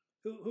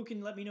 Who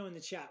can let me know in the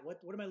chat?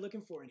 What am I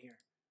looking for in here?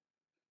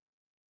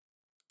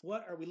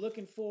 What are we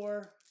looking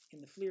for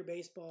in the Fleer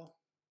baseball?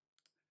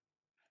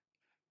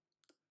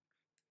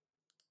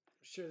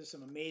 I'm sure there's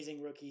some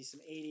amazing rookies,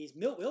 some 80s.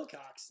 Milt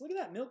Wilcox. Look at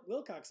that. Milt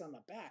Wilcox on the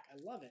back. I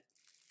love it.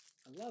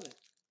 I love it.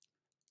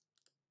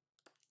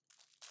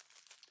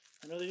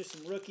 I know there's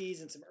some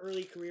rookies and some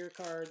early career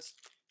cards.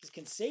 Is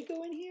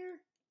Canseco in here?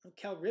 Oh,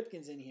 Cal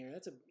Ripken's in here.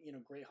 That's a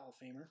great Hall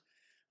of Famer,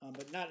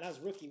 but not his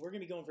rookie. We're gonna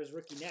be going for his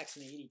rookie next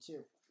in the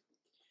 82.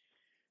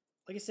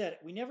 Like I said,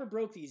 we never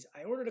broke these.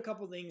 I ordered a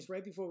couple things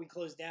right before we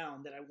closed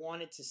down that I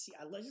wanted to see.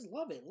 I just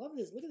love it. Love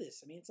this. Look at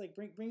this. I mean, it's like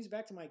brings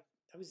back to I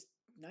was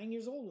 9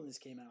 years old when this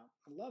came out.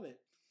 I love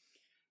it.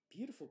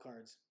 Beautiful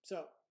cards.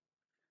 So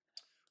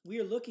we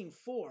are looking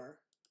for.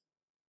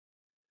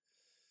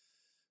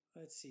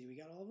 Let's see. We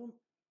got all of them.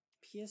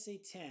 PSA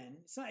 10.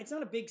 It's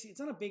not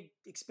a big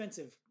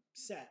expensive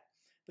set,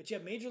 but you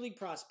have Major League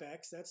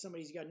Prospects. That's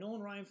somebody's. You got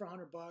Nolan Ryan for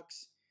 $100.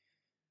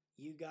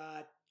 You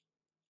got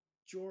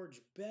George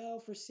Bell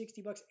for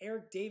 $60.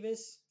 Eric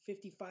Davis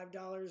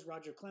 $55.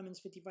 Roger Clemens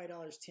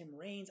 $55. Tim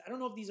Raines. I don't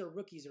know if these are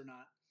rookies or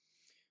not,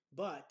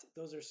 but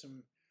those are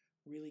some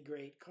really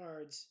great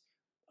cards.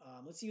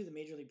 Let's see who the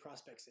Major League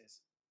Prospects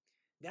is.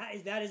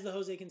 That is the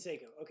Jose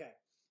Canseco. Okay,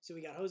 so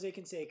we got Jose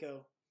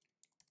Canseco.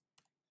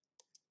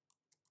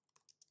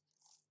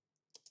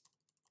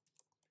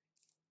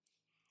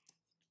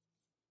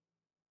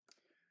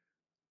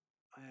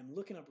 I'm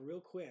looking up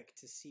real quick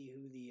to see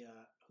who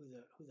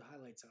the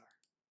highlights are.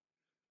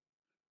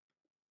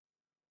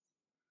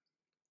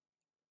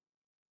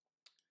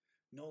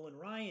 Nolan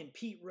Ryan,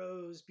 Pete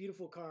Rose,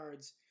 beautiful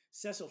cards.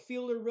 Cecil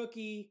Fielder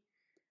rookie,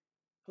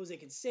 Jose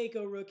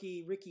Canseco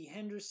rookie, Ricky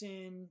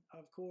Henderson,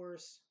 of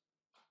course.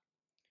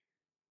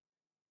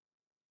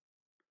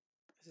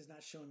 This is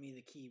not showing me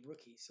the key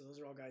rookies, so those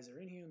are all guys that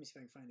are in here. Let me see if I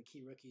can find the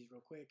key rookies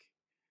real quick.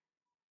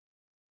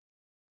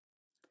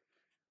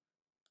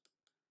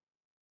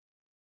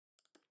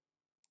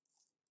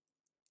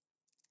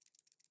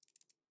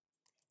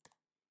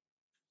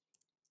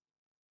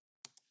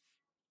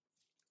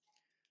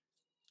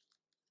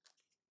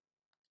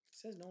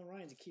 It says Nolan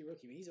Ryan's a key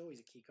rookie, but he's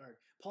always a key card.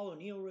 Paul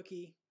O'Neill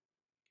rookie.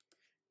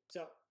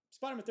 So,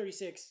 spot number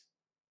 36.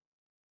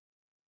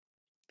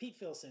 Pete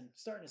Filson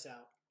starting us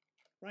out.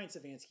 Ryan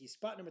Stefanski,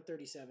 spot number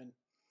 37.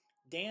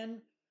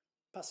 Dan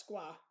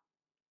Pasqua.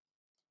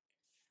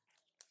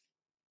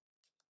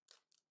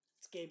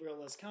 It's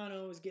Gabriel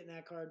Lescano is getting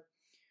that card.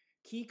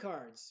 Key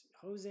cards.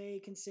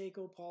 Jose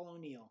Canseco, Paul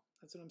O'Neill.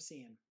 That's what I'm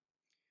seeing.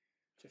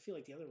 Which I feel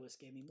like the other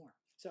list gave me more.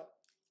 So,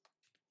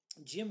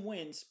 Jim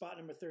Wynn, spot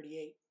number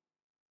 38.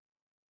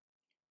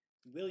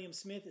 William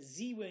Smith,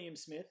 Z. William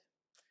Smith,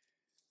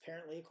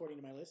 apparently, according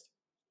to my list.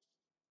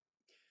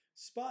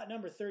 Spot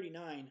number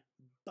 39,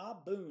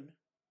 Bob Boone.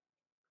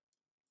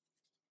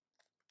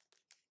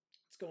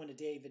 Let's go into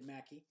David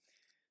Mackey.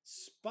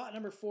 Spot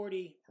number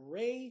 40,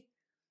 Ray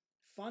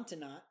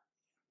Fontenot.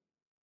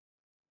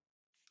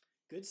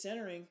 Good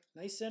centering.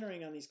 Nice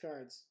centering on these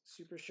cards.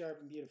 Super sharp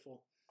and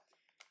beautiful.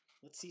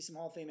 Let's see some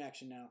Hall of Fame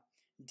action now.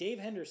 Dave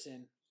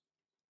Henderson.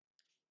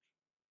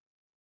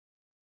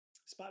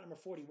 Spot number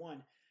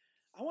 41.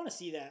 I want to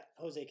see that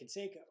Jose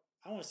Canseco.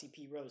 I want to see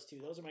Pete Rose too.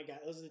 Those are my guys.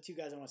 Those are the two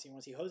guys I want to see. I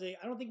want to see Jose.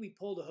 I don't think we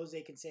pulled a Jose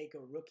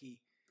Canseco rookie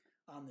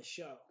on the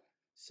show.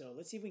 So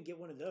let's see if we can get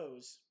one of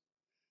those.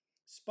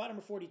 Spot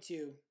number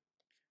 42.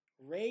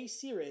 Ray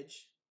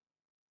Searage.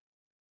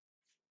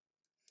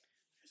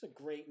 There's a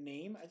great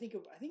name. I think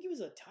he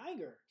was a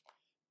Tiger.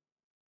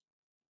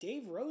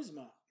 Dave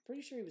Rozema.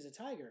 Pretty sure he was a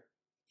Tiger.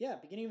 Yeah,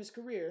 beginning of his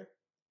career.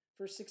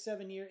 First 6,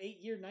 7 year, 8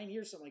 year, 9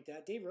 years, something like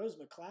that. Dave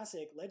Rozema,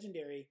 classic,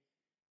 legendary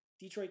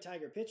Detroit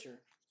Tiger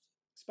pitcher.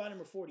 Spot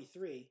number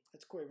 43.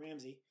 That's Corey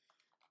Ramsey.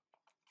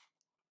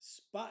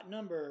 Spot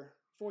number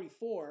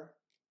 44.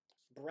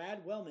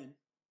 Brad Wellman.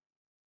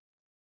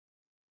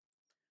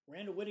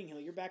 Randall Whittinghill,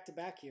 you're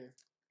back-to-back here.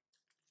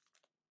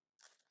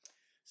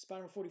 Spot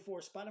number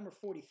 44. Spot number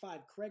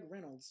 45. Craig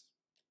Reynolds.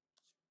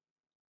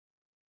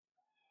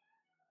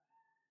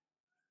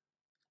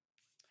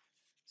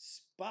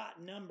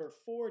 Spot number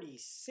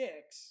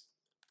 46.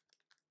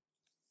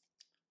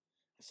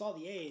 I saw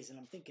the A's and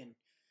I'm thinking,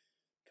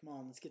 come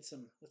on, let's get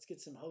some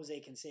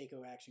Jose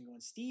Canseco action going.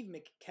 Steve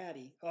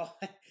McCaddy. Oh,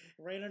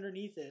 right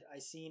underneath it, I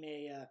seen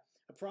a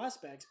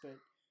prospects, but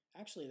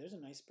actually there's a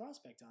nice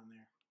prospect on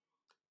there.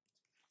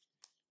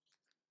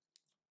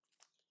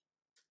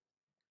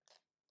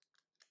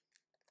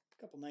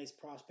 A couple nice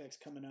prospects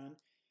coming on.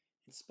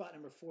 In spot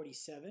number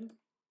 47.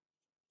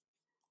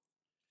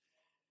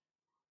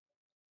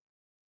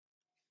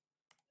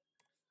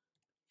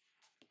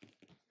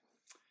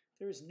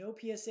 There is no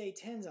PSA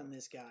 10s on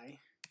this guy,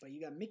 but you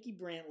got Mickey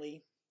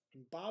Brantley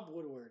and Bob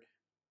Woodward.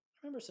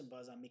 I remember some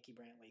buzz on Mickey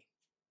Brantley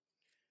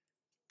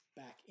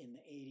back in the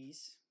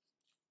 80s.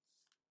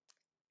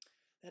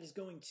 That is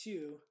going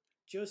to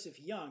Joseph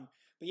Young.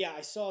 But yeah, I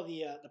saw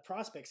the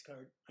prospects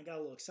card. I got a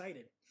little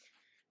excited.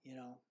 You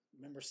know,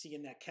 remember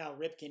seeing that Cal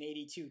Ripken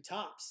 82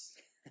 tops.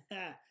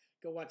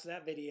 Go watch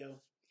that video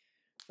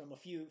from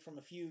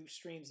a few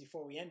streams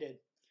before we ended.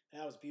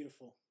 That was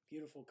beautiful.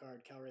 Beautiful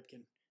card, Cal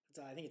Ripken.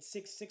 I think it's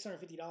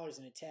 $650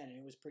 in a 10, and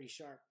it was pretty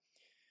sharp.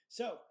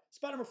 So,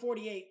 spot number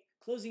 48,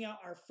 closing out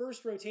our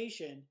first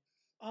rotation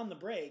on the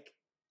break.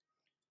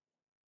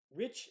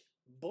 Rich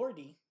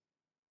Bordy.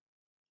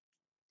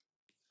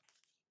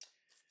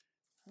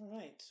 All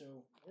right,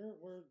 so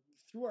we're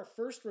through our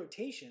first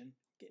rotation,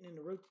 getting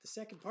into the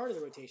second part of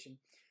the rotation.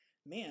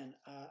 Man,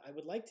 I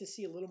would like to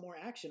see a little more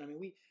action. I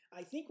mean,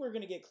 I think we're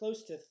going to get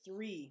close to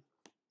three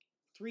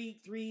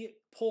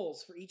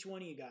pulls for each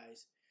one of you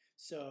guys.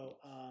 So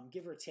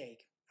give or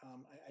take.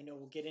 I know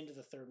we'll get into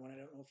the third one. I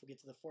don't know if we'll get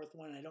to the fourth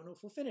one. And I don't know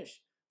if we'll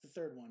finish the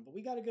third one. But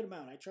we got a good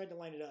amount. I tried to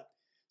line it up.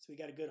 So we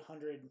got a good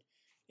 100,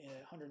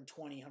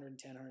 120,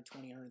 110,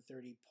 120,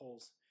 130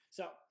 pulls.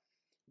 So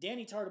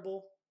Danny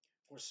Tartable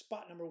for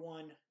spot number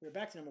 1. We're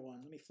back to number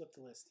 1. Let me flip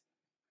the list.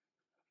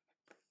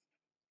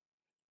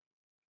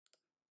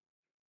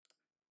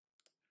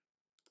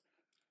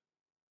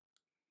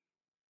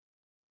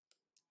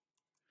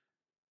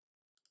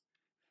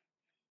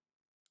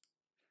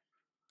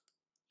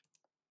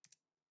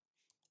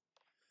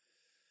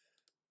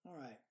 All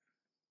right.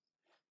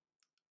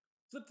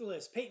 Flip the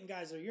list. Peyton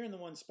Geisler, you're in the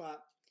 1 spot.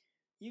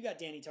 You got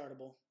Danny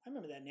Tartable. I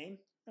remember that name.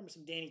 Remember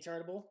some Danny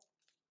Tartable.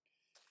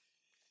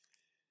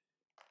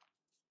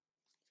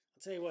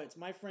 I'll tell you what, it's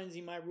my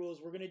frenzy, my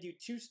rules. We're going to do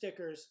 2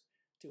 stickers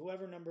to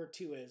whoever number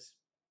 2 is.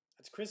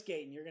 That's Chris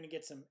Gayton. You're going to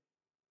get some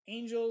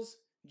Angels,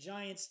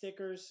 Giants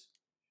stickers.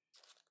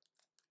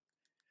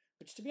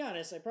 Which, to be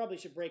honest, I probably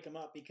should break them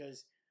up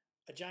because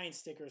a Giant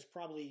sticker is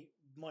probably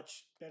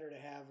much better to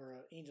have, or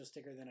an Angel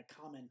sticker, than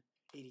a common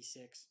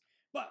 86.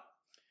 But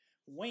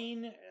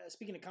Wayne,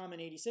 speaking of common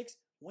 86,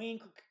 Wayne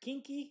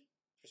Kinky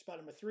for spot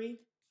number 3.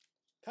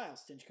 Kyle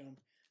Stinchcomb.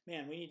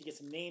 Man, we need to get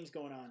some names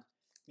going on.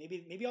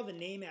 Maybe all the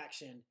name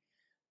action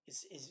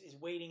is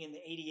waiting in the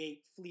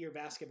 88 Fleer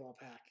basketball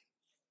pack.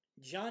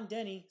 John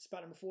Denny,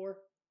 spot number 4.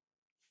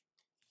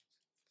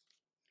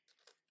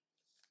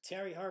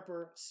 Terry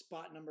Harper,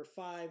 spot number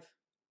 5.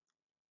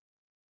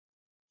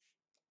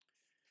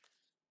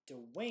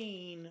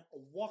 Dwayne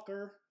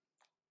Walker,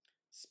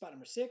 spot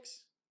number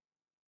 6.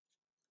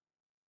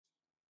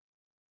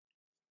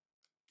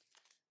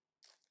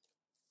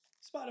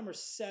 Spot number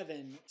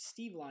 7,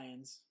 Steve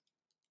Lyons.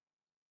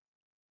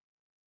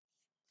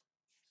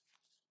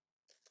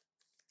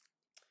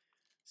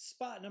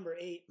 Spot number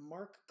 8,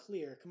 Mark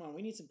Clear. Come on,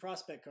 we need some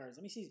prospect cards.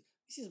 Let me see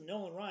some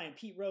Nolan Ryan,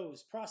 Pete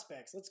Rose,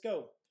 prospects. Let's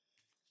go.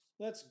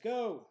 Let's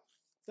go.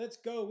 Let's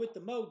go with the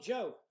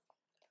mojo.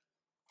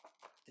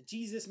 The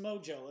Jesus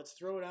mojo. Let's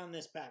throw it on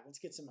this pack. Let's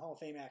get some Hall of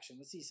Fame action.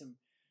 Let's see some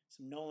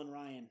Some Nolan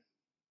Ryan.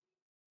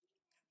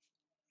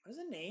 What is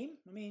a name?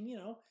 I mean, you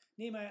know,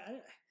 name I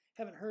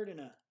haven't heard in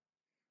a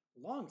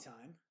long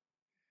time,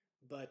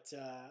 but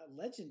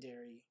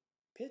legendary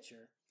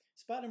pitcher.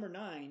 Spot number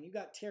 9, you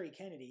got Terry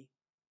Kennedy.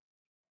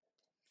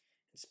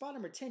 And spot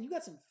number 10, you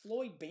got some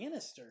Floyd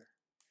Bannister.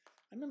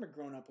 I remember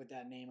growing up with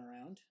that name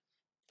around.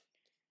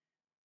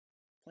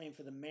 Playing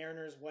for the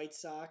Mariners, White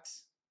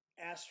Sox,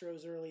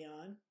 Astros early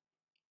on.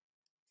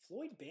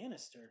 Floyd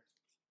Bannister.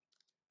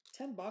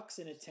 $10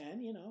 in a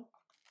 10, you know.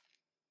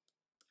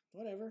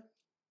 Whatever.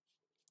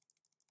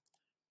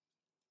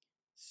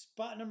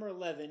 Spot number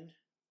 11,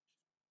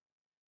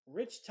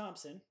 Rich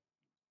Thompson.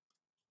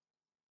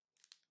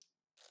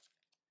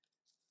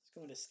 Let's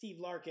go into Steve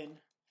Larkin.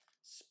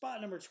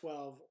 Spot number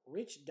 12,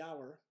 Rich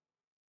Dower.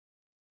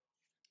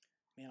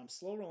 Man, I'm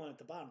slow rolling at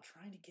the bottom,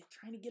 trying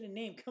to get a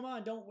name. Come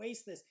on, don't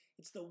waste this.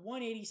 It's the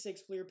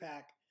 186 Fleer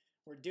pack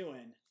we're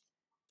doing.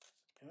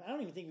 I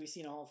don't even think we've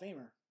seen a Hall of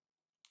Famer.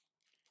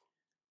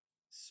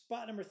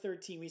 Spot number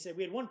 13, we said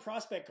we had one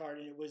prospect card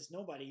and it was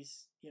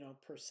nobody's, you know,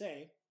 per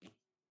se.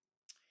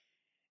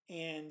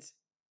 And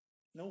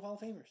no Hall of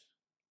Famers.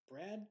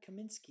 Brad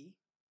Kaminsky.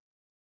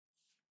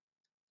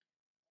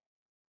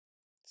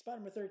 Spot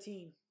number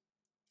 13,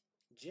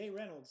 Jay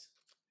Reynolds.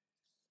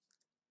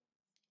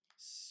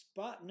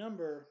 Spot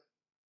number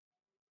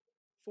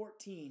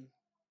 14,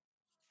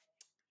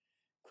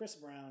 Chris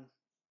Brown.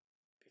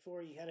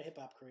 Before he had a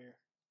hip-hop career.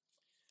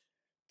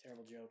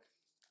 Terrible joke.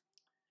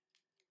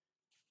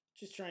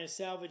 Just trying to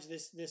salvage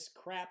this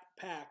crap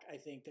pack, I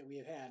think, that we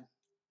have had.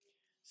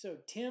 So,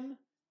 Tim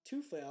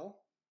Tufel.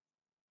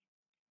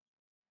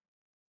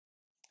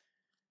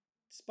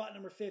 Spot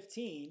number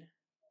 15,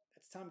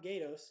 that's Tom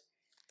Gatos.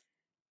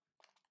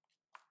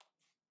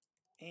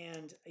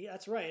 And yeah,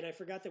 that's right, I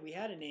forgot that we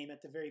had a name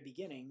at the very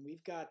beginning.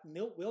 We've got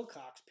Milt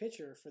Wilcox,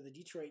 pitcher for the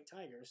Detroit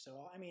Tigers.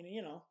 So, I mean,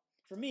 you know,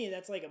 for me,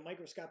 that's like a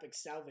microscopic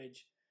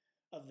salvage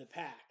of the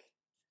pack.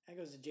 That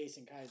goes to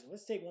Jason Kaiser.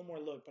 Let's take one more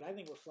look, but I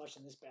think we're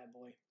flushing this bad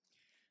boy.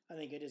 I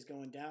think it is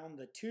going down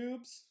the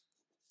tubes.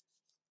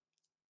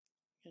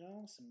 You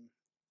know,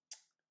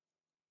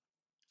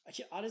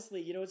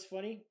 honestly, you know what's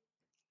funny?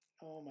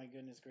 Oh my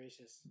goodness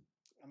gracious.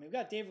 I mean, we've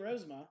got Dave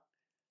Rozema.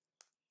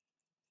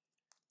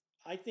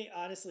 I think,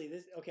 honestly,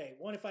 this, okay,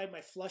 one, if I had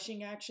my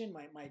flushing action,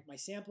 my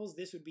samples,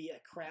 this would be a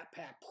crap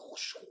pack.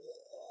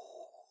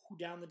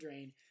 Down the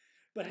drain.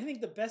 But I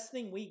think the best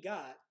thing we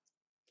got,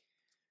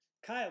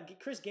 Kyle,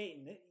 Chris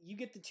Gayton, you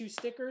get the 2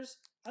 stickers.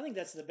 I think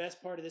that's the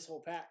best part of this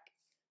whole pack.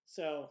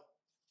 So,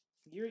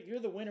 you're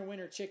the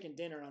winner chicken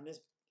dinner on this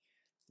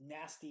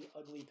nasty,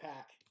 ugly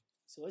pack.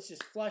 So let's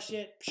just flush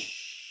it.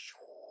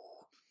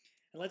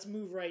 And let's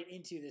move right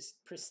into this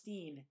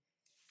pristine,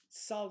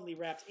 solidly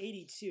wrapped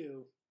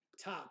 82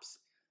 tops.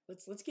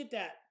 Let's get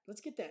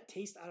that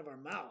taste out of our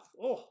mouth.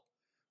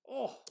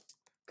 Oh,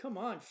 come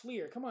on,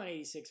 Fleer. Come on,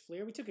 86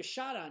 Fleer. We took a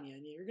shot on you,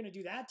 and you're gonna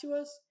do that to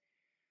us?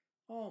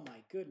 Oh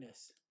my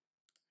goodness.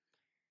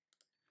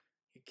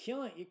 You're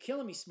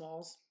killing me,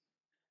 Smalls.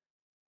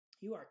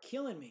 You are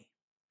killing me.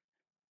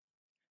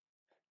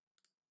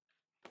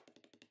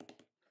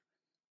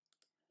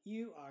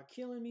 You are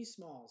killing me,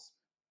 Smalls.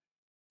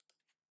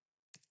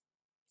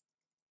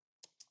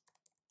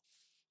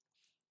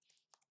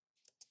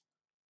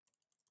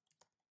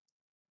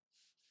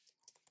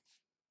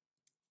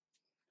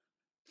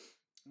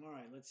 All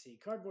right, let's see.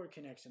 Cardboard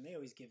Connection. They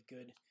always give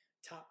good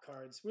top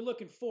cards. We're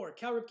looking for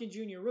Cal Ripken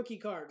Jr. rookie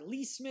card,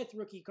 Lee Smith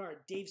rookie card,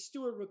 Dave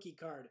Stewart rookie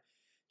card,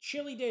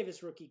 Chili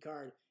Davis rookie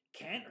card,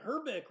 Kent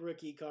Herbeck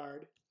rookie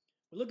card.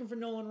 We're looking for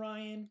Nolan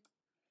Ryan.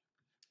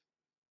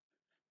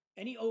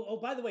 Oh,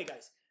 by the way,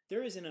 guys,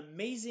 there is an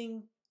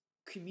amazing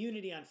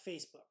community on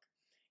Facebook.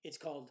 It's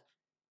called,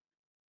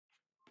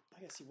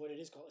 I gotta see what it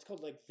is called. It's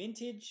called like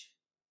Vintage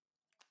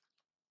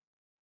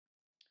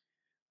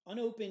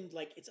Unopened,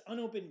 like it's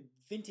unopened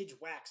vintage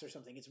wax or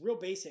something. It's real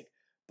basic,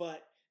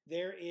 but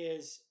there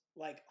is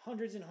like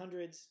hundreds and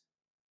hundreds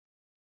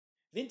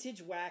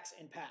vintage wax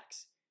and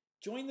packs.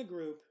 Join the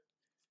group.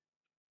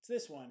 It's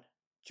this one.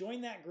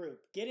 Join that group.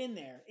 Get in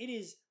there. It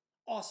is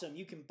awesome.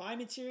 You can buy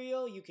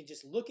material. You can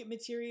just look at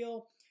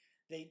material.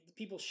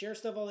 People share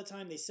stuff all the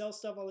time. They sell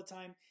stuff all the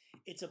time.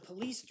 It's a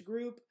policed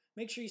group.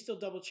 Make sure you still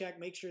double check.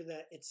 Make sure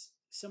that it's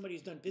somebody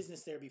who's done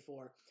business there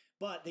before.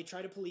 But they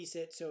try to police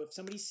it. So if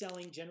somebody's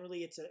selling,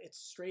 generally it's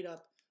straight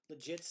up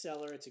legit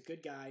seller. It's a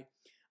good guy.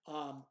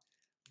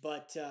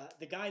 But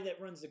the guy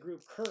that runs the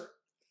group, Kurt,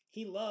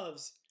 he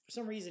loves, for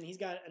some reason, he's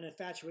got an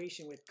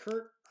infatuation with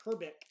Kurt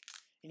Herbeck.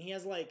 And he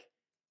has like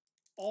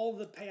all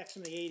the packs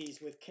from the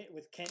 80s with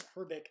Kent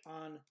Herbeck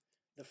on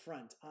the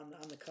front, on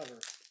the cover.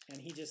 And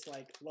he just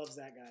like loves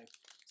that guy.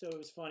 So it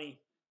was funny.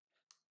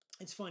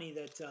 It's funny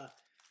that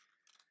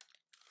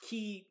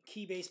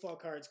key baseball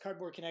cards,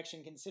 Cardboard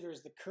Connection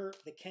considers the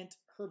Kent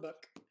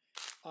Herbeck.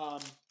 I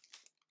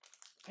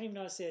don't even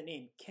know how to say that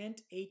name.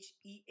 Kent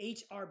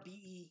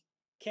Herbek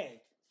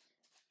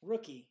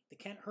rookie, the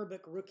Kent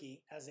Herbeck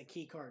rookie, as a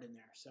key card in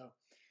there. So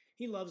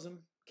he loves him.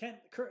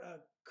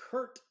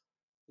 Kurt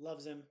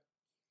loves him.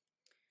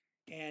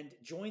 And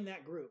join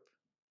that group.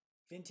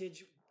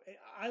 Vintage.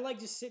 I like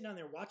just sitting on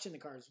there watching the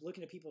cards,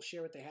 looking at people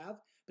share what they have.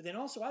 But then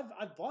also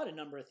I've bought a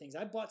number of things.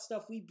 I bought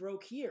stuff we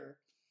broke here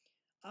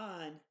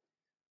on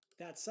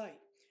that site.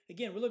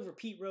 Again, we're looking for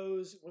Pete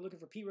Rose. We're looking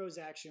for Pete Rose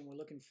action. We're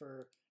looking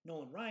for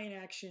Nolan Ryan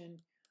action.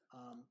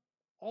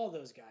 All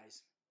those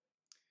guys.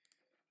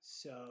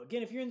 So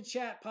again, if you're in the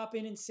chat, pop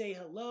in and say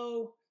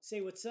hello.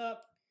 Say what's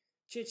up.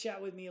 Chit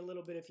chat with me a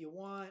little bit if you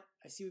want.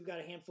 I see we've got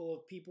a handful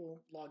of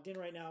people logged in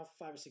right now,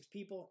 5 or 6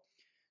 people.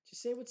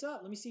 Just say what's up.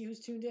 Let me see who's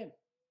tuned in.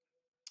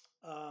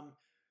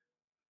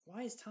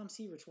 Why is Tom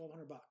Seaver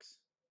 $1,200?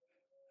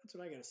 That's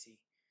what I got to see.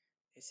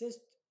 It says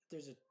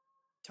there's a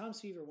Tom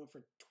Seaver went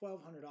for $1,200.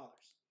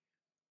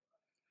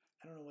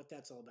 I don't know what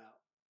that's all about.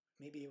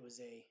 Maybe it was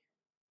a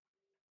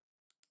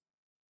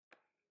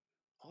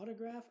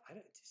autograph.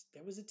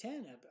 That was a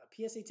 10,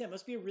 a PSA 10.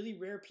 Must be a really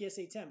rare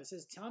PSA 10. It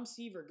says Tom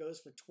Seaver goes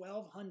for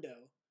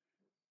 $1,200.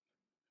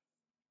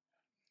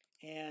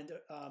 And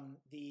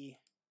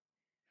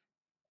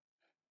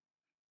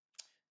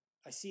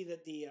I see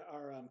that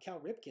our Cal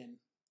Ripken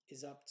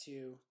is up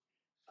to,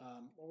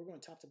 well, we're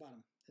going top to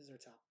bottom. This is our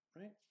top,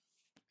 right?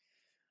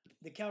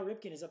 The Cal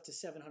Ripken is up to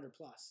 700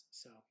 plus,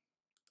 so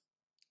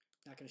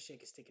not going to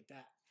shake a stick at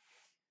that.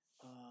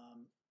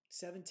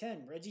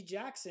 710, Reggie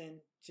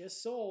Jackson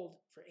just sold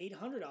for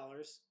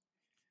 $800.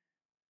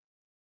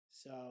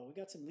 So we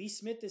got some Lee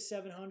Smith is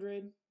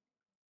 700.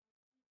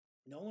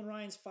 Nolan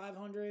Ryan's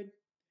 500.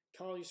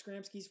 Carl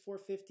Yastrzemski's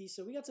 450.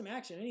 So we got some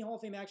action. Any Hall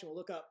of Fame action we'll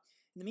look up.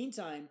 In the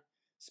meantime,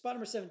 spot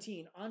number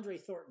 17, Andre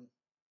Thornton.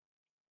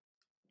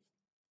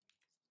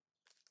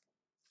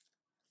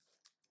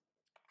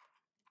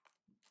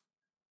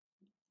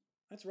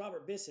 That's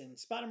Robert Bisson.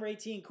 Spot number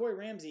 18, Corey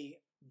Ramsey,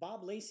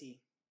 Bob Lacey.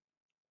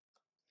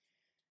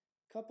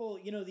 Couple,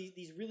 you know,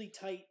 these really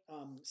tight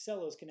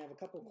cellos can have a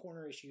couple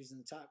corner issues in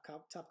the top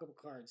couple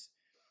cards.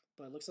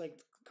 But it looks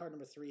like card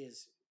number 3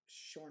 is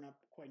shorn up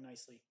quite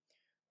nicely.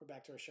 We're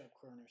back to our sharp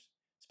corners.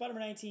 Spot number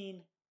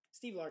 19,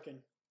 Steve Larkin.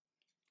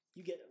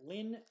 You get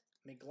Lynn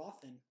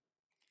McLaughlin.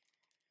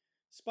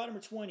 Spot number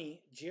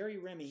 20, Jerry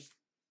Remy.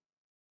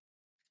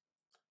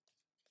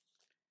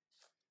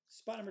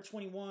 Spot number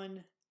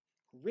 21,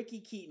 Ricky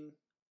Keaton.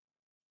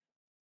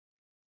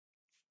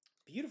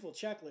 Beautiful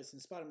checklist in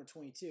spot number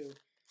 22.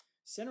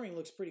 Centering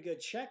looks pretty good.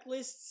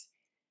 Checklists,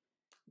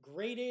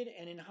 graded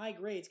and in high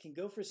grades, can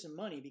go for some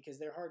money because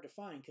they're hard to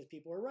find because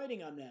people are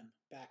writing on them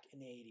back in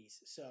the 80s.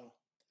 So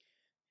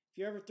if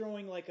you're ever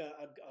throwing like a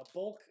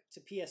bulk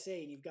to PSA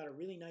and you've got a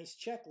really nice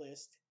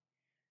checklist,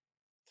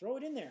 throw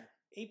it in there.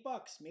 $8.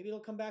 Maybe it'll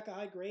come back a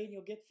high grade and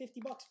you'll get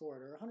 $50 for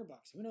it or $100.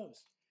 Who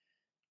knows?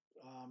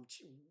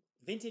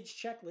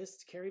 Vintage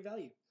checklists carry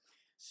value.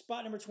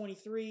 Spot number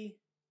 23.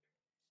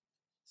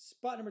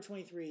 Spot number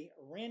 23,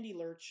 Randy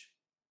Lurch.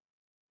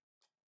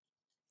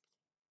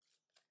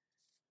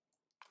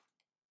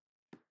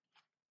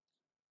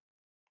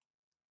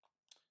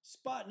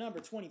 Spot number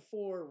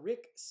 24,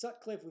 Rick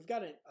Sutcliffe. We've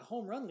got a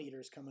home run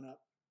leaders coming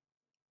up.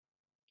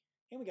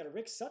 And we got a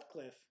Rick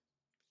Sutcliffe.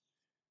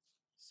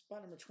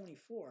 Spot number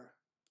 24.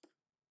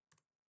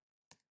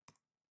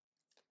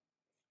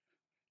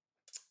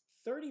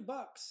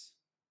 $30.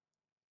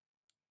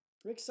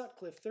 Rick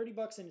Sutcliffe,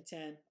 $30 into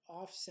 10,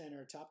 off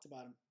center, top to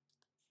bottom.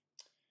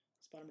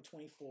 Spot number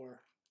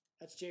 24.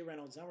 That's Jay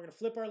Reynolds. Now we're going to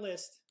flip our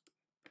list.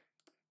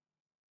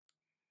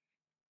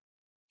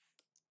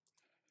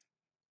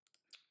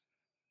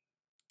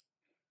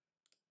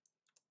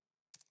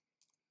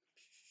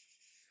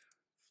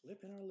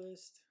 Flipping our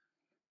list.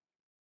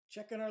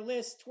 Checking our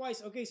list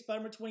twice. Okay, spot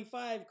number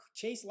 25,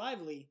 Chase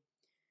Lively.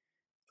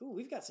 Ooh,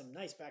 we've got some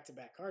nice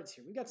back-to-back cards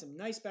here. We've got some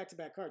nice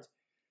back-to-back cards.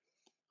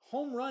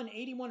 Home run,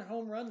 81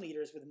 home run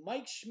leaders with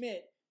Mike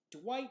Schmidt,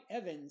 Dwight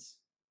Evans,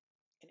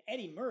 and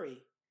Eddie Murray.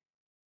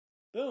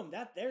 Boom,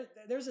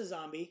 there's a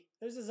zombie.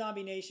 There's a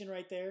zombie nation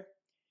right there.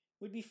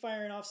 We'd be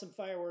firing off some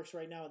fireworks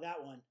right now with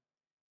that one.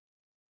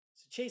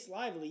 So Chase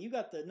Lively, you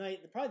got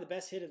probably the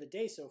best hit of the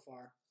day so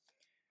far.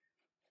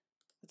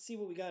 Let's see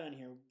what we got on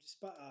here.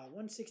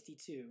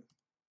 162.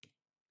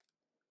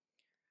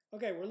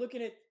 Okay, we're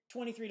looking at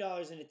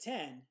 $23 into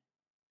 10.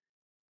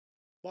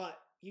 But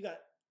you got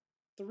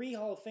 3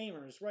 Hall of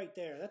Famers right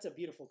there. That's a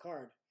beautiful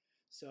card.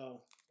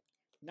 So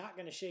not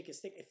going to shake a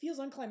stick. It feels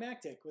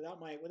unclimactic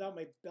without my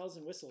bells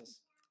and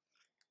whistles.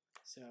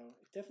 So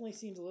it definitely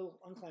seems a little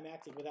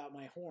unclimactic without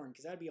my horn,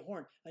 because that'd be a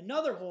horn.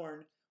 Another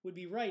horn would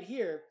be right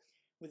here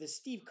with a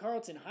Steve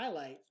Carlton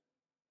highlight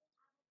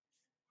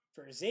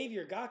for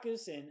Xavier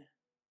Gacus, and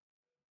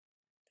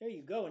there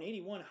you go, an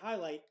 81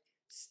 highlight,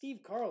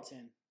 Steve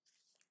Carlton.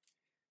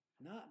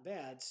 Not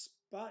bad.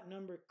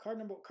 Card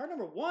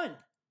number 1.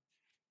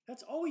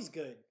 That's always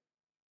good.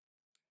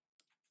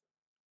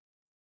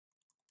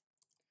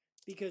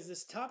 Because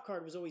this top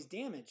card was always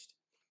damaged.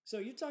 So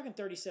you're talking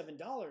 $37.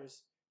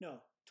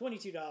 No,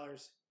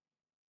 $22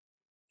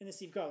 in the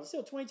Steve Carlton.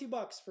 Still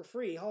 $22 for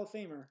free, Hall of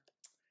Famer.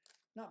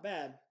 Not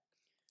bad.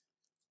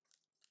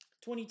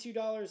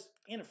 $22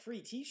 and a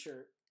free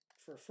t-shirt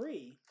for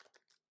free.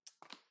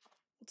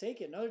 We'll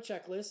take it. Another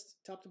checklist,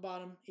 top to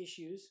bottom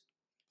issues.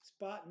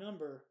 Spot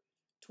number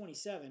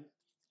 27.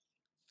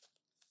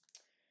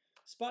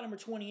 Spot number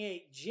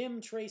 28,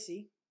 Jim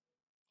Tracy.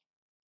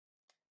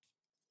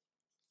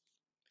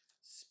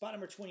 Spot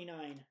number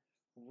 29,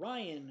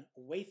 Ryan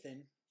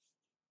Wathan.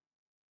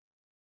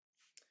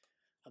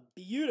 A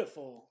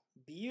beautiful,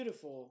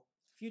 beautiful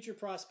Future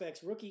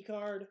Prospects rookie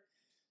card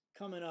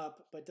coming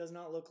up, but does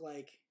not look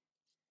like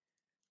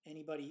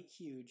anybody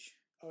huge.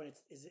 Oh, and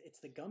it's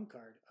the gum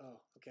card.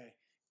 Oh, okay.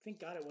 Thank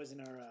God it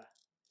wasn't our.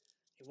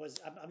 It was.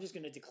 I'm just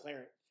going to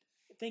declare it.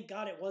 Thank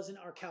God it wasn't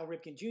our Cal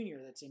Ripken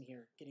Jr. that's in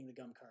here getting the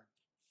gum card.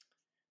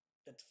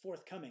 That's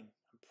forthcoming.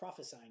 I'm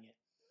prophesying it.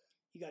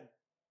 You got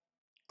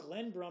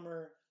Glenn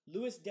Brummer,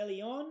 Louis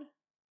DeLeon,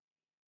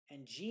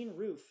 and Gene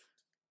Roof.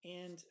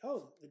 And,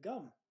 oh, the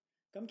gum.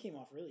 Gum came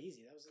off really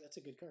easy. That's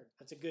a good card.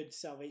 That's a good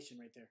salvation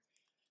right there.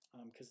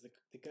 Because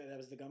that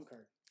was the gum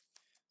card.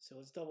 So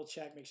let's double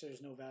check, make sure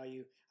there's no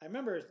value. I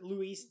remember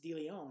Luis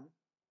DeLeon.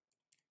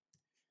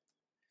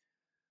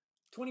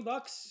 $20,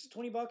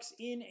 $20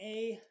 in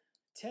a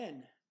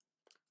 10.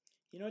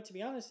 You know, to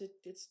be honest,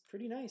 it's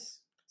pretty nice.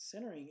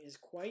 Centering is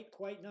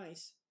quite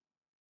nice.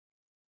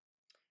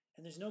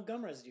 And there's no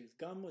gum residue.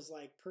 The gum was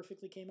like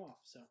perfectly came off.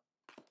 So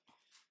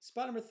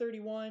spot number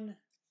 31.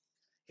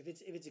 If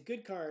it's a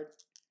good card,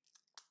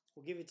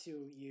 we'll give it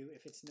to you.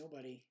 If it's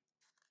nobody,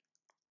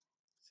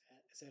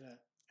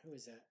 who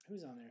is that?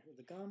 Who's on there?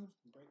 The gum?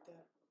 Break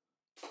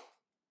that.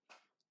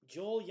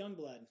 Joel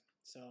Youngblood.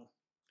 So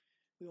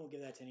we won't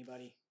give that to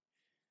anybody.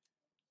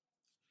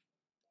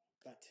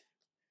 But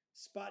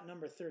spot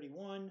number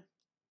 31,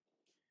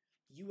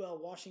 UL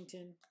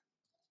Washington,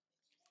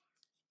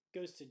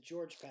 goes to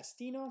George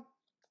Pastino.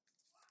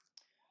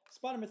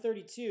 Spot number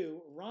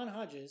 32, Ron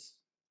Hodges.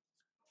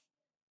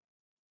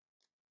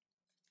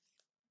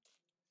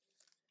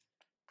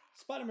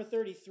 Spot number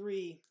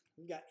 33,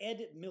 we've got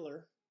Ed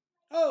Miller.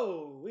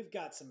 Oh, we've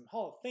got some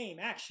Hall of Fame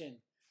action.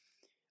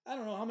 I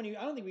don't know how many,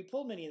 I don't think we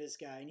pulled many of this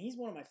guy, and he's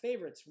one of my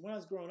favorites from when I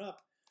was growing up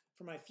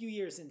for my few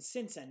years in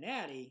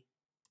Cincinnati.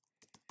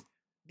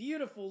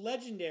 Beautiful,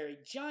 legendary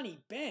Johnny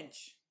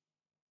Bench.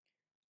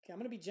 Okay, I'm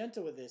going to be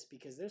gentle with this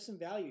because there's some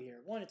value here.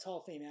 One, it's Hall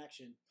of Fame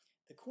action.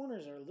 The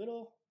corners are they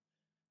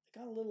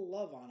got a little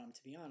love on them,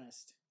 to be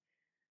honest.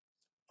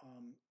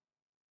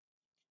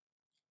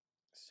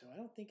 So I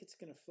don't think it's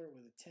going to flirt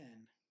with a 10.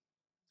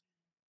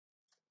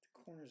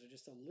 The corners are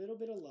just a little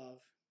bit of love.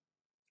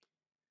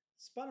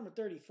 Spot number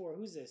 34,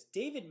 who's this?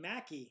 David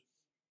Mackey.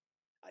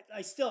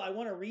 I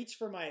want to reach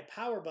for my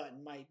power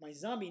button, my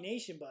Zombie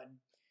Nation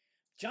button.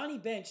 Johnny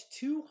Bench,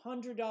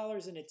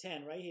 $200 in a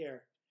 10 right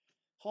here.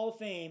 Hall of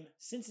Fame,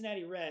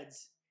 Cincinnati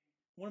Reds.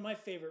 One of my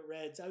favorite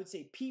Reds. I would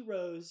say Pete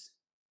Rose.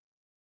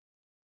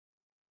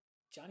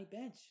 Johnny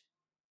Bench.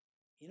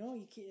 You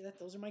know,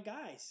 those are my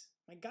guys.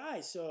 My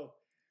guys. So,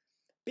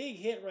 big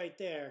hit right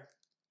there.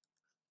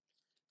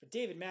 For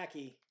David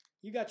Mackey,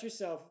 you got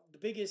yourself the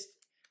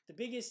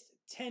biggest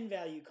 10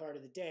 value card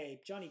of the day.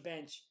 Johnny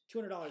Bench,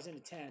 $200 in a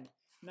 10.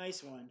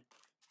 Nice one.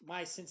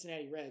 My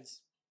Cincinnati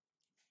Reds.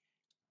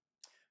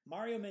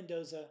 Mario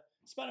Mendoza,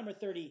 spot number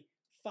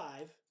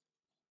 35.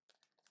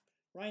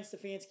 Ryan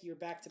Stefanski, you're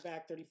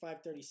back-to-back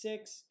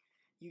 35-36.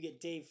 You get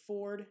Dave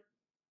Ford.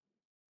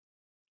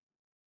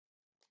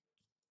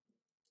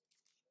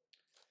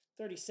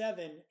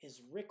 37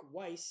 is Rick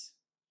Weiss.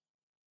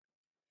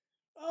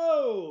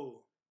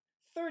 Oh,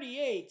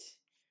 38,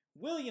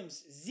 William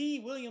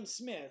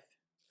Smith.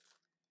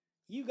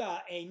 You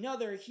got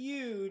another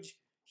huge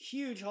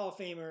Hall of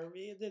Famer.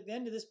 The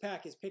end of this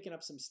pack is picking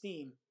up some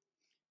steam.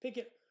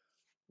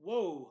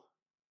 Whoa,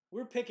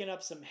 we're picking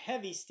up some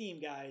heavy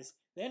steam, guys.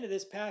 The end of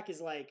this pack is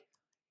like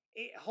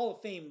Hall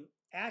of Fame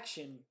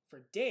action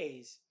for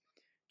days.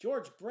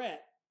 George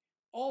Brett,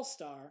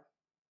 All-Star.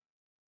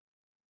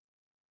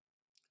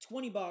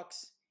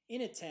 $20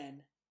 in a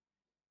 10.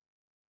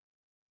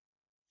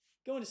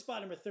 Going to spot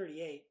number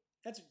 38.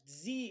 That's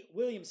Z.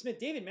 William Smith.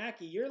 David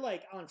Mackey, you're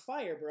like on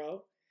fire,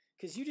 bro.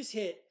 Because you just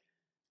hit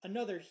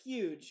another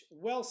huge,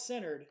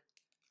 well-centered,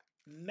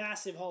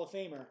 massive Hall of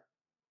Famer.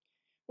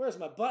 Where's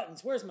my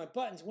buttons? Where's my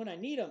buttons when I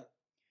need them?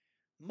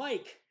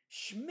 Mike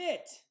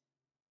Schmidt.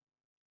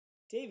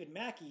 David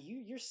Mackey,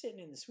 you're sitting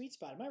in the sweet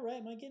spot. Am I right?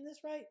 Am I getting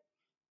this right?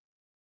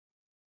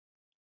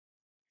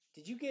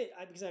 Did you get,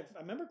 because I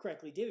remember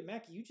correctly, David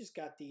Mackey, you just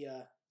got the,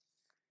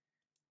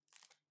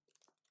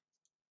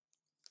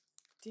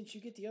 didn't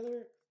you get the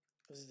other,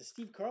 was it the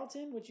Steve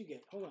Carlton? What'd you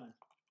get? Hold on.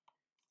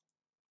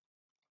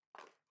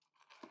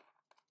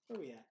 Where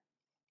are we at?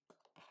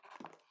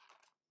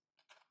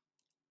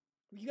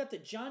 You got the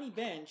Johnny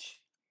Bench,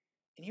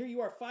 and here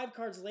you are 5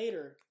 cards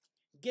later,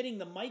 getting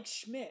the Mike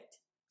Schmidt.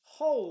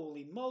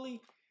 Holy moly.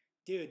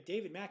 Dude,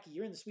 David Mackey,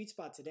 you're in the sweet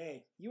spot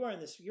today. You are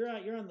in this, you're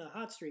on the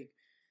hot streak.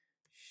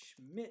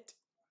 Schmidt.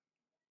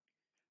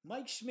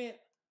 Mike Schmidt.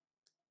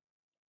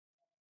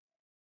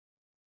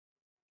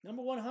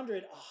 Number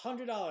 100,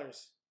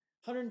 $100.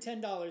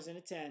 $110 in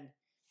a 10.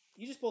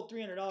 You just pulled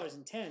 $300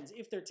 in 10s,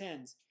 if they're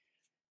 10s.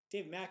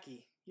 Dave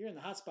Mackey, you're in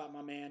the hot spot,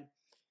 my man.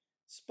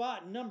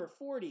 Spot number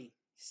 40,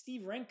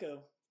 Steve Renko.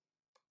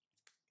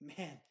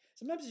 Man,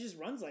 sometimes it just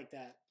runs like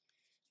that.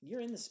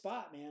 you're in the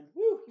spot, man.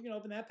 Woo! You're going to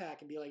open that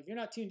pack and be like, if you're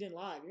not tuned in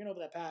live, you're going to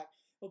open that pack,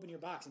 open your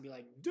box and be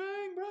like,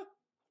 dang, bro.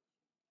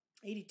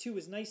 82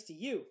 is nice to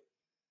you.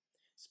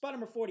 Spot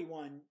number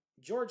 41,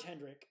 George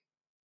Hendrick.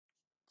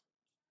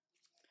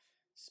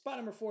 Spot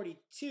number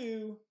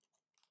 42,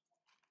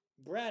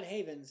 Brad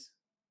Havens.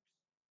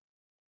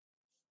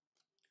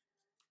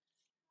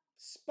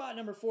 Spot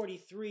number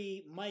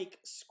 43, Mike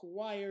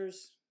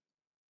Squires.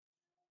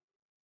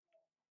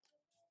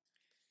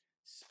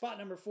 Spot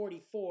number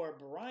 44,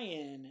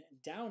 Brian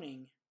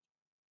Downing.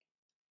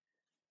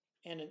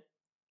 And a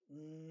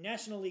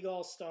National League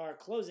All-Star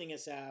closing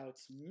us out.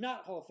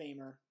 Not Hall of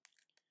Famer,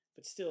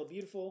 but still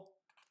beautiful.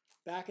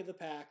 Back of the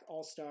pack,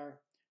 All-Star,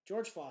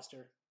 George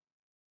Foster.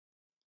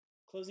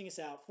 Closing us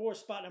out for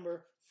spot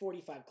number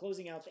 45.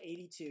 Closing out the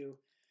 82.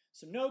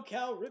 So no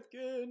Cal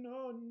Ripken.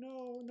 Oh,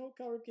 no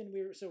Cal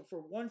Ripken. So for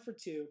 1 for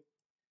 2.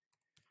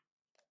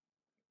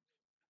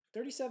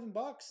 $37.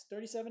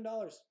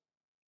 $37.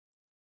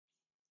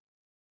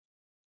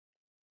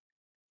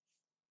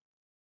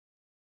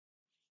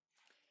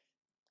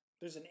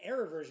 There's an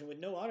error version with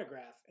no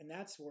autograph, and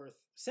that's worth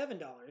 $7.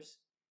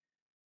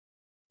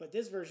 But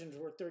this version is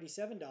worth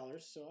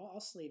 $37, so I'll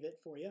sleeve it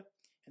for you.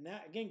 And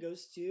that, again,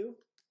 goes to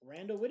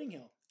Randall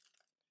Whittingham.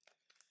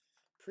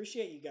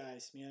 Appreciate you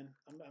guys, man.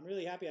 I'm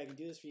really happy I can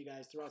do this for you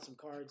guys. Throw out some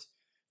cards.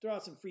 Throw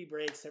out some free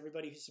breaks to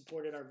everybody who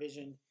supported our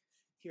vision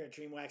here at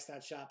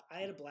DreamWax.shop. I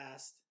had a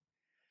blast.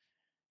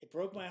 It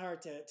broke my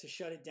heart to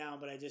shut it down,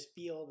 but I just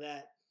feel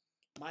that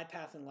my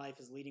path in life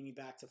is leading me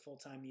back to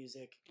full-time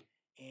music.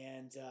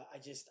 And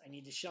I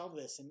need to shelve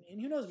this.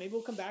 And who knows, maybe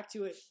we'll come back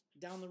to it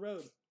down the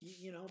road.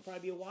 You know, probably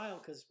be a while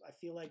because I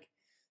feel like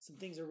some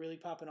things are really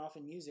popping off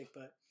in music.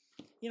 But,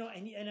 you know,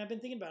 and I've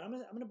been thinking about it.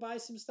 I'm gonna buy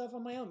some stuff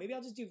on my own. Maybe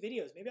I'll just do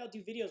videos. Maybe I'll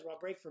do videos where I'll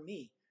break for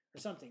me or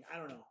something. I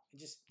don't know. And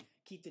just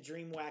keep the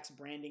Dream Wax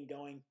branding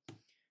going.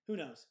 Who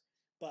knows?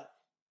 But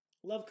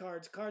love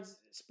cards.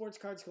 Sports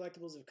cards,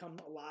 collectibles have come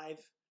alive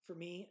for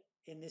me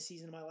in this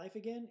season of my life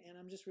again. And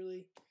I'm just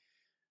really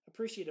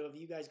appreciative of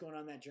you guys going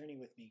on that journey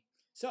with me.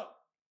 So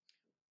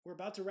we're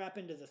about to wrap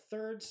into the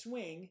third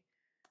swing.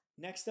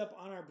 Next up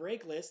on our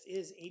break list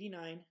is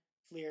 89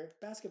 Fleer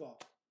Basketball.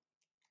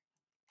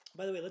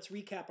 By the way, let's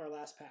recap our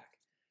last pack.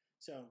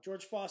 So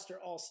George Foster,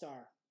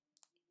 All-Star.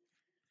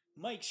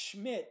 Mike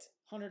Schmidt,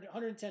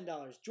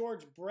 $110.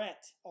 George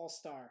Brett,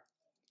 All-Star.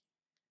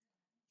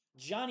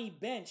 Johnny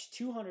Bench,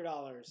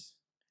 $200.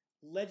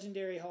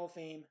 Legendary Hall of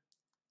Fame,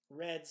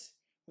 Reds.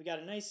 We got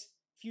a nice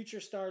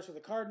future stars for the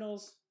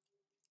Cardinals.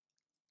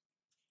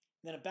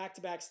 Then a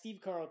back-to-back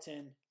Steve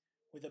Carlton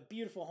with a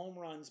beautiful home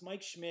runs.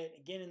 Mike Schmidt,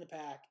 again in the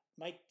pack.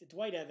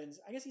 Dwight Evans.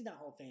 I guess he's not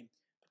Hall of Fame,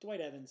 but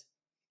Dwight Evans.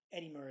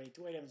 Eddie Murray.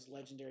 Dwight Evans,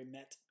 legendary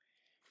Met,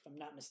 if I'm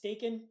not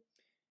mistaken.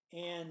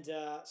 And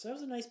so that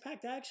was a nice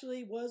pack. That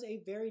actually was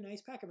a very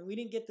nice pack. I mean, we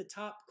didn't get the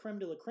top creme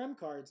de la creme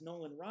cards.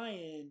 Nolan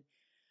Ryan,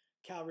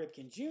 Cal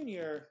Ripken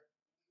Jr.,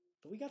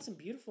 but we got some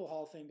beautiful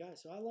Hall of Fame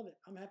guys, so I love it.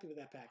 I'm happy with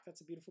that pack.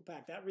 That's a beautiful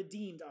pack. That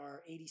redeemed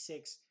our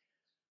 86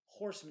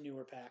 horse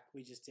manure pack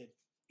we just did.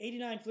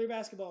 89 Fleer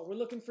Basketball. We're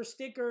looking for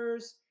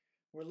stickers.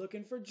 We're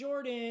looking for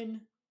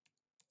Jordan.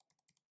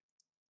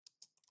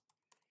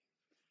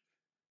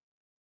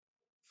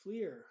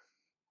 Fleer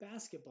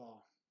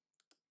Basketball.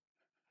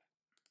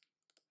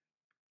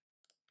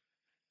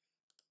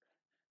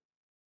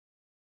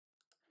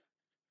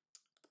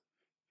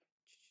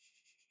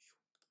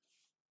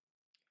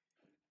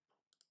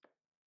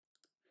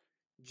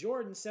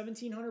 Jordan,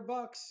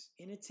 $1,700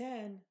 in a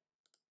 10.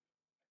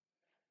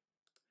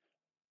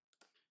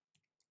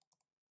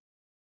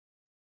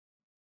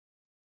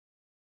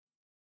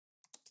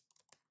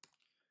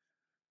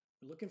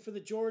 We're looking for the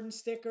Jordan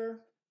sticker.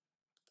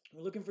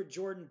 We're looking for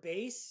Jordan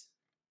base.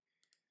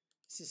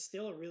 This is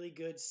still a really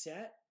good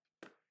set.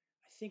 I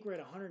think we're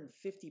at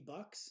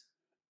 $150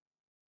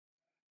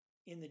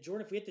 in the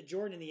Jordan. If we hit the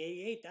Jordan in the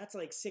 88, that's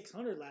like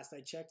 $600 last I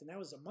checked, and that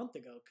was a month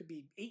ago. It could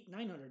be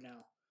 $800-900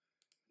 now.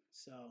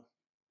 So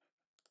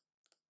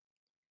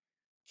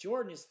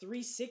Jordan is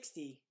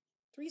 $360.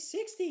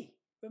 $360.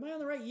 Am I on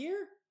the right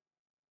year?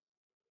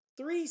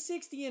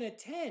 $360 in a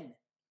 10.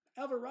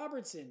 Albert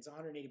Robertson's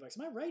 $180.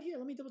 Am I right here?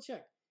 Let me double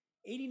check.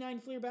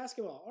 89 Fleer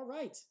Basketball. All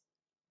right.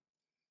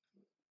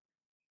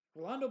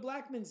 Rolando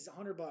Blackman's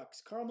 $100.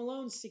 Karl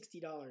Malone's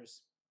 $60.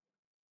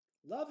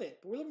 Love it.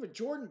 But we're looking for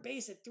Jordan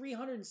base at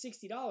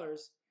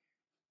 $360.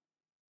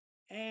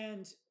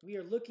 And we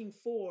are looking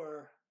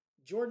for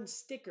Jordan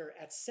sticker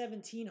at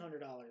 $1,700.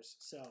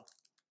 So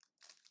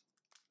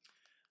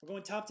we're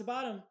going top to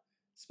bottom.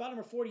 Spot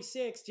number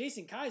 46,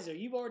 Jason Kaiser.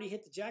 You've already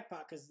hit the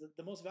jackpot because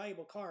the most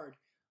valuable card,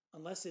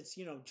 unless it's,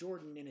 you know,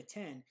 Jordan in a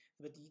 10.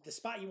 But the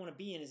spot you want to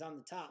be in is on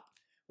the top,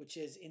 which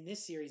is, in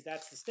this series,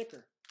 that's the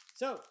sticker.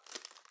 So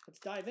let's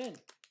dive in.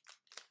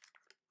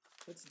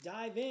 Let's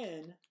dive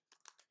in.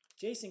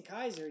 Jason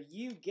Kaiser,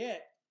 you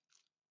get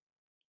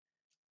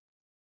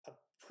a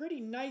pretty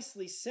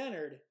nicely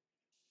centered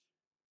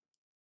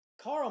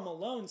Karl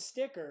Malone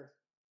sticker.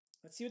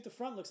 Let's see what the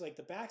front looks like.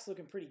 The back's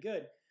looking pretty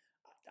good.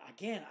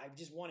 Again, I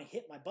just want to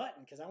hit my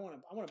button because I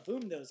want to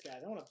boom those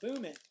guys. I want to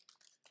boom it.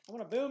 I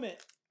want to boom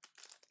it.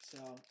 So,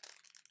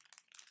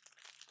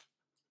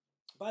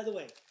 by the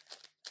way,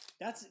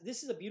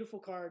 this is a beautiful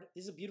card.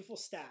 This is a beautiful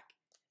stack.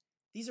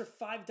 These are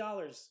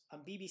 $5 on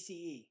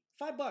BBCE.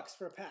 $5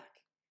 for a pack.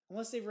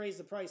 Unless they've raised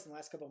the price in the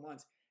last couple of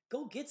months.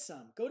 Go get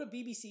some. Go to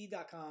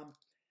bbce.com,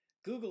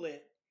 Google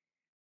it,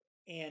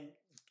 and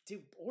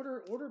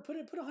order. Put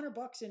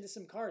 $100 into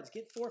some cards.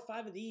 Get 4 or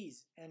 5 of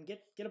these, and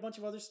get a bunch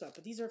of other stuff.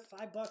 But these are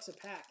 $5 a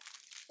pack,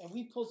 and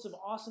we've pulled some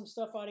awesome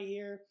stuff out of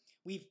here.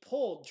 We've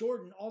pulled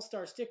Jordan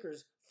All-Star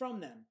stickers from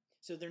them,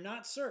 so they're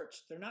not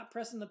searched. They're not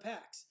pressing the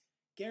packs.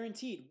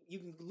 Guaranteed. You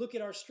can look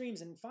at our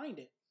streams and find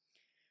it.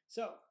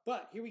 So,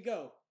 but here we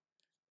go.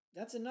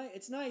 That's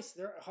it's nice.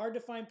 They're hard to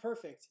find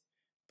perfect,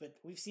 but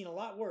we've seen a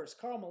lot worse.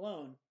 Karl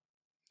Malone,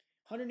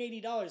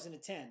 $180 in a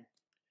 10.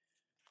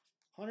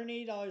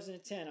 $180 in a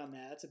 10 on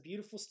that. That's a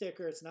beautiful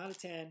sticker. It's not a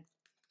 10.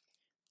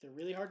 They're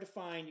really hard to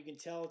find. You can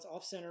tell it's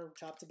off center,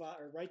 top to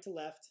bottom, or right to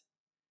left,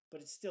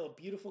 but it's still a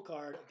beautiful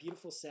card, a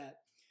beautiful set.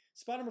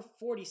 Spot number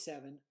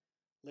 47,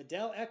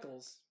 Liddell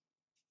Eccles.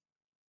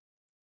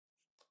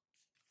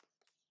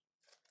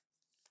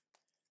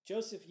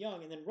 Joseph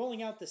Young, and then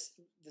rolling out the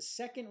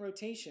second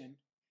rotation,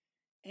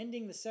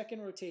 ending the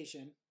second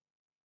rotation,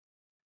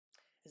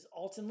 is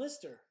Alton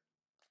Lister.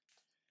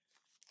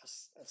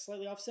 A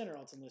slightly off-center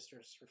Alton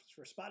Lister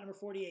for spot number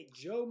 48,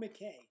 Joe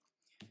McKay.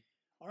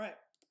 All right,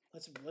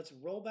 let's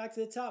roll back to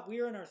the top. We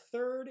are in our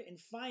third and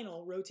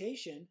final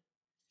rotation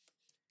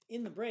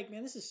in the break.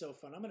 Man, this is so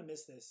fun. I'm going to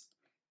miss this.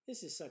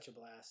 This is such a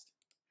blast.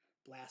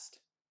 Blast.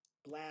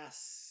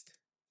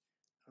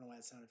 I don't know why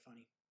that sounded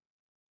funny.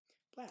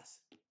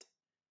 Blast.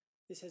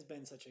 This has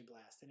been such a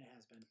blast, and it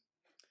has been.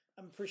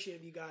 I'm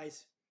appreciative of you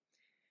guys.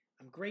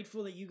 I'm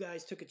grateful that you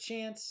guys took a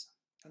chance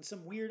on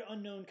some weird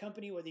unknown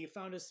company, whether you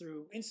found us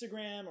through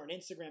Instagram or an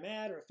Instagram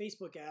ad or a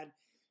Facebook ad.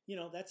 You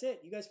know, that's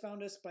it. You guys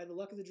found us by the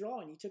luck of the draw,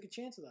 and you took a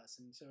chance with us.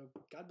 And so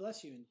God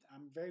bless you, and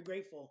I'm very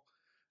grateful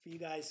for you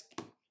guys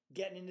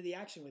getting into the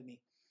action with me.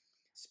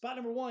 Spot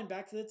number 1,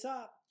 back to the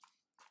top.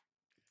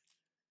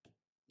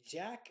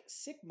 Jack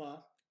Sikma,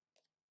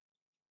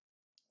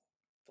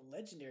 the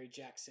legendary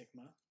Jack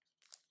Sikma.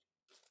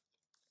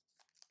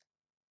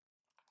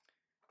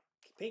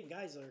 Peyton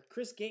Geisler,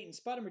 Chris Gayton.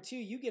 Spot number 2,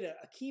 you get a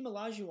Akeem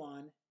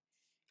Olajuwon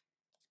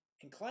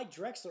and Clyde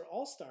Drexler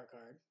All-Star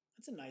card.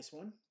 That's a nice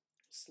one.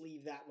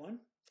 Sleeve that one.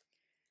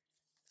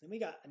 Then we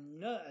got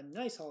a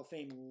nice Hall of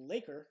Fame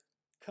Laker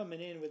coming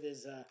in with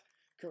his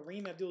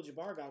Kareem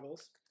Abdul-Jabbar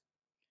goggles.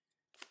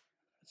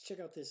 Let's check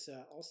out this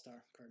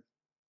All-Star card.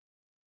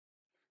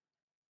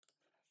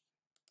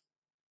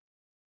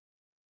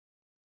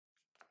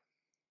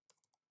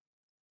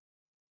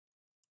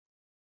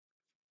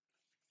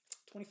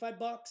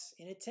 $25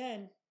 in a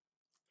 10.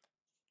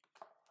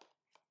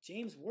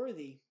 James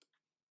Worthy.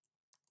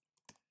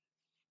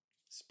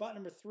 Spot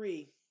number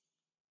 3.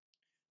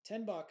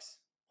 $10.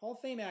 Hall of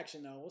Fame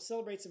action, though. We'll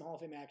celebrate some Hall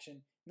of Fame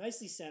action.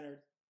 Nicely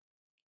centered.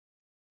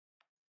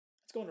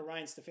 That's going to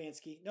Ryan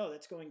Stefanski. No,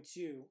 that's going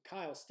to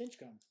Kyle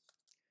Stinchcomb.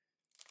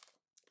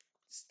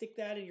 Stick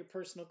that in your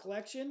personal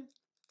collection.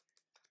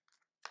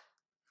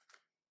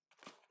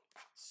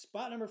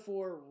 Spot number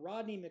 4,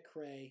 Rodney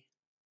McRae.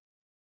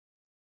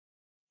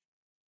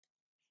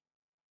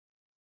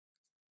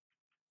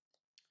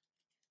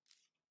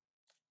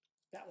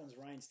 That one's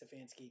Ryan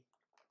Stefanski.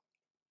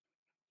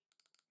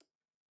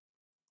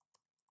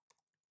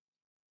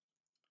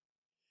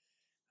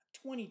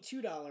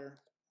 $22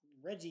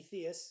 Reggie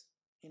Theus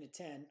in a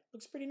 10.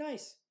 Looks pretty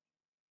nice.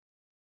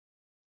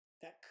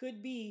 That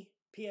could be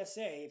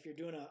PSA if you're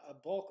doing a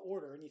bulk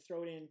order and you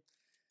throw it in,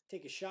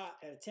 take a shot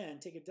at a 10.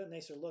 Take a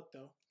nicer look,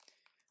 though.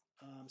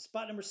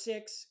 Spot number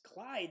 6,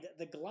 Clyde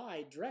the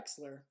Glide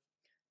Drexler.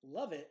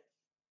 Love it.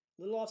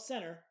 Little off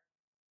center.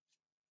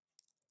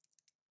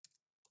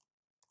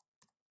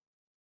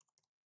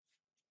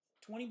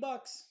 $20.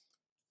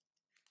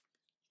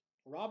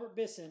 Robert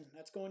Bisson,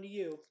 that's going to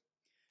you.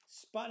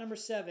 Spot number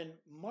 7,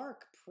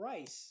 Mark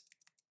Price.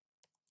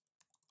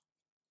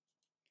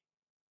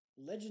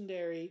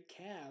 Legendary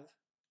Cav.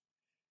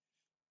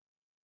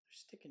 They're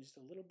sticking just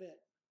a little bit.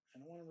 I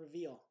don't want to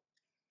reveal.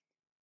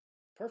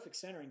 Perfect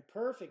centering,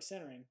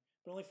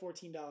 but only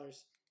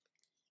 $14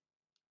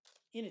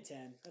 in a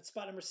 10. That's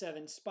spot number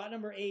 7. Spot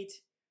number 8,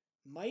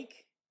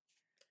 Mike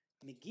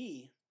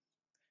McGee.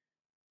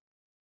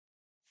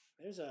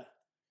 There's a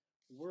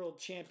world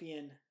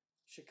champion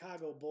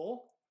Chicago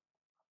Bull.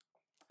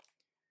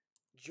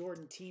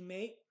 Jordan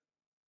teammate.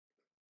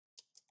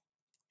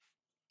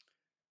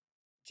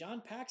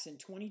 John Paxson,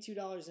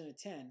 $22 in a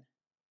 10.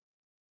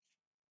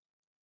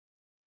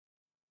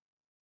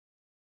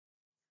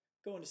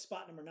 Going to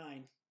spot number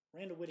 9,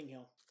 Randall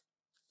Whittinghill.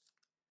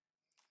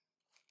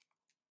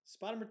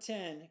 Spot number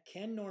 10,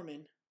 Ken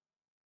Norman.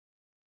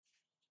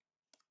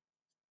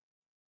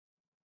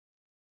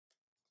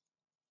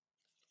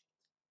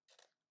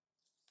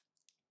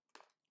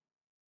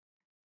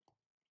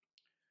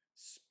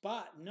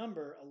 Spot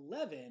number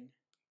 11,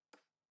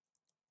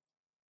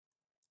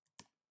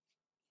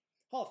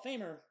 Hall of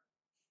Famer.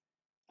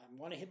 I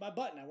want to hit my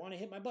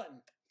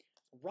button.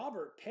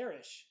 Robert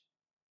Parrish.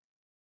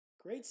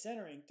 Great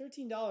centering.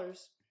 $13.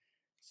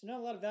 So not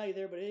a lot of value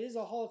there, but it is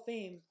a Hall of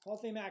Fame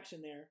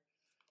action there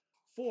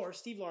for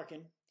Steve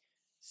Larkin.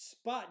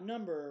 Spot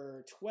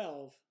number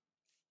 12,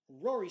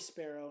 Rory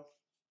Sparrow.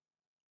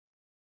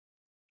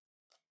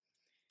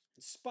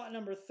 And spot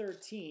number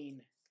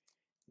 13,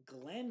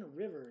 Glenn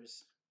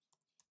Rivers.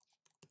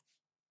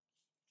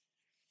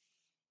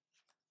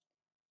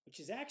 Which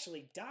is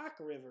actually Doc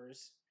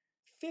Rivers,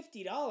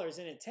 $50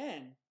 in a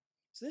 10.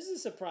 So this is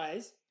a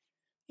surprise.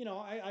 You know,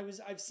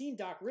 I've seen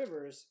Doc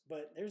Rivers,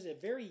 but there's a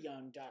very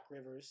young Doc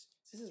Rivers.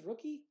 Is this his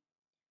rookie?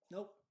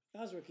 Nope,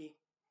 that was rookie.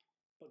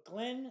 But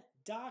Glenn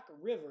Doc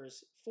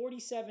Rivers,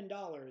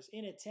 $47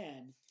 in a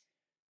 10.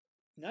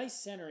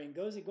 Nice centering.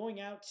 Going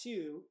out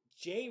to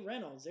Jay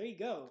Reynolds. There you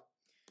go.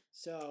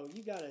 So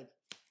you got a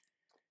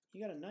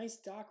nice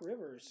Doc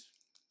Rivers.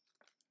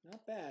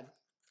 Not bad.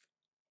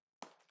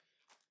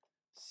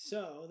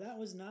 So that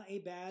was not a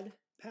bad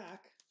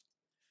pack.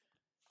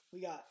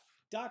 We got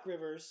Doc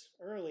Rivers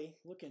early,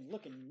 looking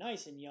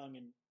nice and young,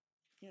 and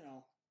you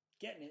know,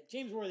 getting it.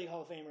 James Worthy,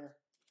 Hall of Famer.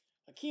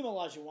 Akeem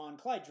Olajuwon,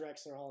 Clyde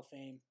Drexler, Hall of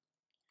Fame,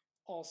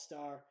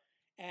 All-Star,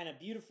 and a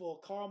beautiful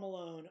Karl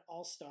Malone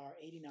All-Star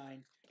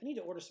 89. I need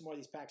to order some more of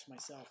these packs for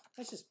myself.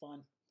 That's just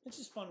fun. It's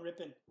just fun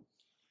ripping.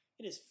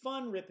 It is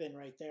fun ripping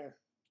right there.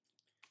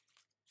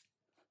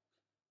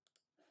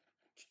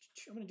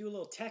 I'm going to do a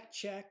little tech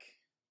check.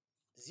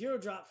 0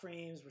 drop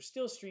frames. We're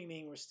still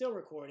streaming. We're still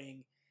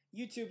recording.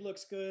 YouTube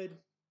looks good.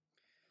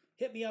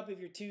 Hit me up if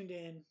you're tuned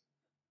in.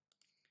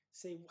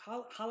 Say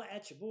holla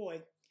at your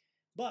boy.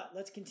 But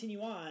let's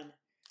continue on.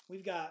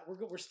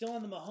 We're still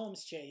on the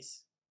Mahomes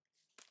chase.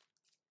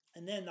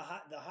 And then the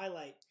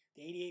highlight,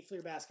 the 88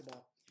 Fleer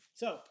basketball.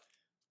 So,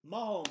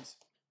 Mahomes.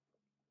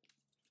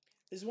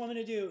 This is what I'm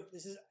going to do.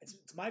 It's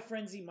my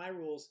frenzy, my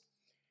rules.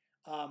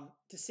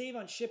 To save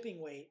on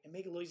shipping weight and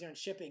make it a little easier on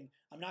shipping,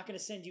 I'm not going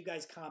to send you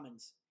guys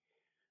commons.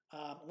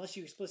 Unless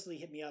you explicitly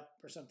hit me up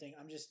or something.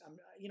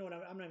 You know what?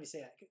 I'm not going to say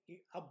that.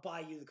 I'll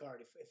buy you the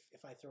card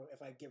if I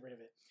get rid of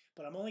it.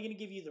 But I'm only going to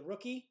give you the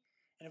rookie,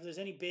 and if there's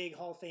any big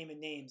Hall of Fame and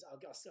names, I'll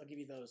give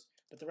you those.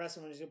 But the rest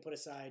of them I'm just going to put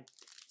aside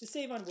to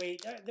save on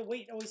weight. The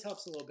weight always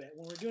helps a little bit.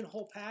 When we're doing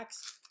whole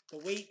packs, the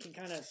weight can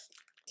kind of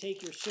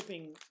take your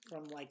shipping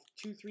from like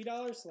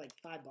 $2-3 to like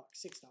 $5,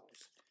 $6.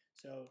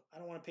 So I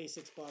don't want to pay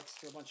 $6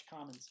 for a bunch of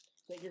commons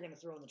that you're going to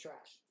throw in the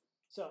trash.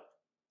 So.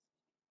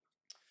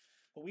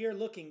 What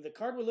the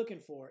card we're looking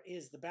for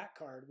is the back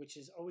card, which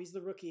is always the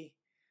rookie.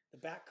 The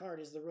back card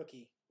is the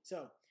rookie.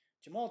 So,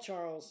 Jamal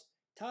Charles,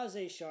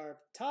 Tajay Sharp,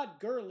 Todd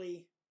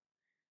Gurley.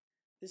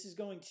 This is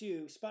going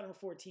to spot number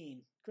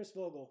 14, Chris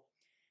Vogel.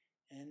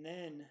 And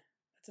then,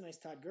 that's a nice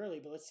Todd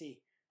Gurley, but let's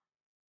see.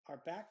 Our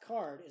back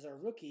card is our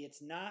rookie.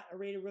 It's not a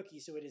rated rookie,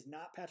 so it is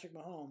not Patrick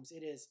Mahomes.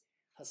 It is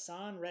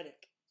Hassan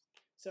Reddick.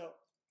 So,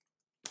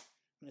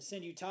 I'm going to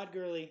send you Todd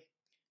Gurley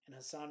and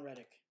Hassan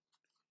Reddick.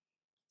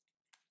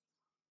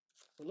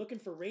 We're looking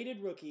for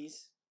rated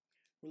rookies.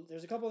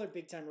 There's a couple other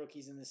big-time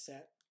rookies in this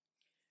set.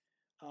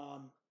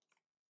 And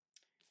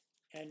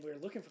we're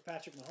looking for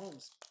Patrick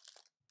Mahomes.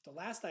 The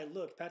last I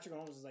looked, Patrick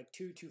Mahomes was like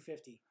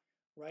 $250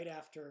 right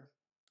after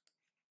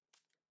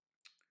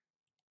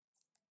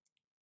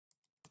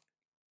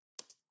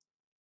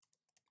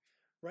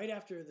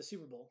the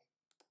Super Bowl.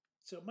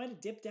 So it might have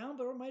dipped down,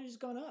 but it might have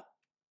just gone up.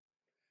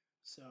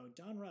 So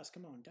Donruss,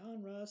 come on,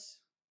 Donruss.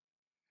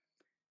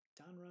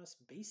 Donruss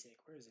Basic.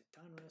 Where is it?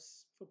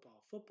 Donruss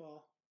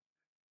Football.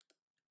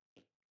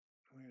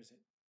 Where is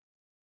it?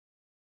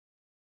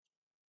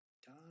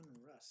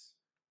 Donruss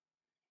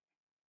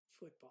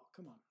Football.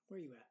 Come on. Where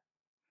are you at?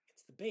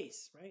 It's the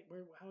base, right?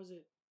 How is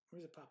it?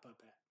 Where's it pop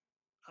up at?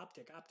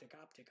 Optic. I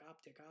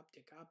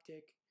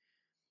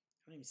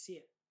don't even see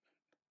it.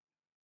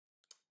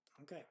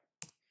 Okay.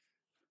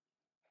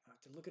 I'll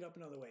have to look it up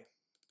another way.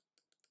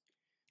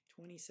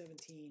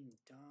 2017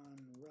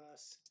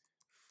 Donruss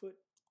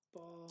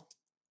Football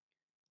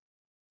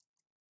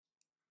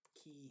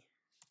key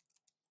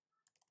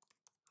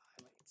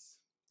highlights.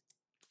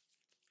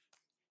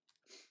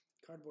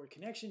 Cardboard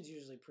connections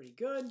usually pretty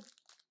good. They're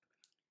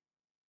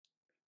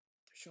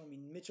showing me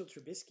Mitchell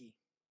Trubisky.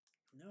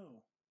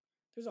 No.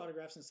 There's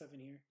autographs and stuff in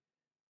here.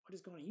 What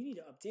is going on? You need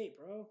to update,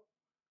 bro.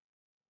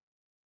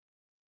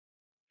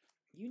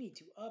 You need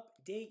to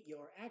update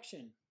your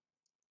action.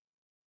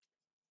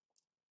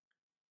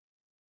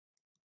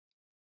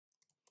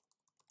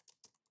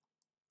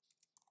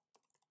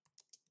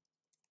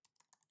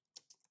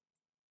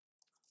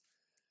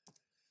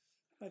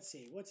 Let's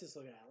see. What's this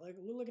looking at? Like,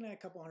 we're looking at a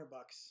couple $100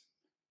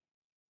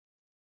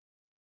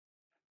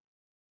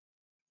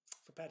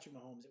 for Patrick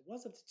Mahomes. It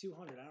was up to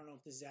 200. I don't know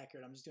if this is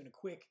accurate. I'm just doing a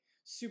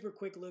super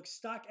quick look.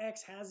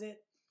 StockX has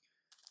it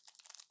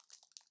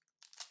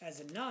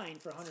as a 9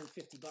 for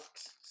 $150.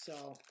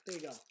 So there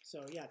you go.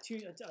 So yeah,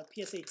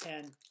 a PSA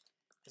 10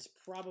 is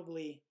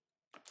probably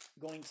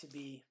going to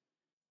be.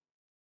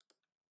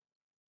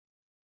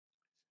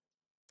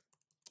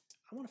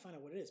 I want to find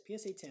out what it is.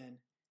 PSA 10.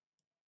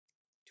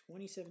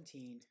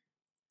 2017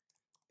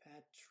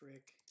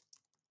 Patrick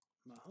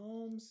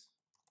Mahomes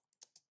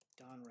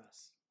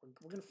Donruss.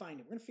 We're going to find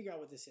it. We're going to figure out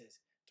what this is.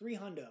 3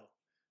 hundo.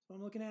 So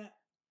I'm looking at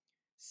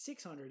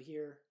 600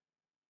 here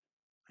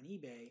on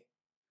eBay.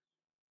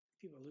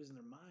 People are losing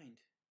their mind.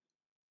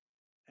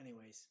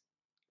 Anyways,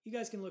 you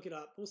guys can look it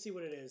up. We'll see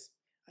what it is.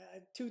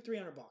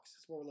 $200-300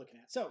 is what we're looking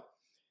at. So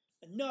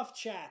enough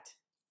chat.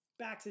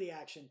 Back to the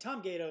action.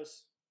 Tom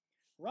Gatos,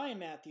 Ryan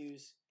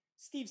Matthews,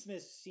 Steve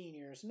Smith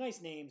Sr. Some nice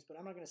names, but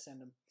I'm not going to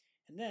send them.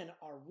 And then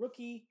our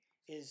rookie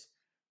is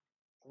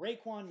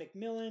Raekwon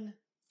McMillan.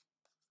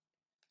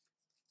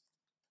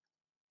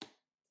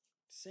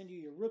 Send you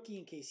your rookie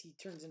in case he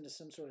turns into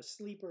some sort of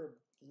sleeper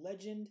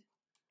legend.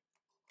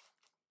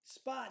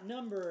 Spot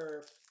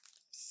number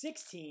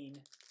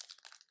 16,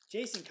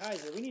 Jason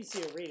Kaiser. We need to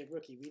see a rated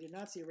rookie. We did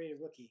not see a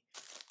rated rookie.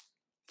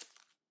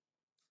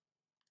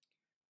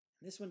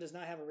 And this one does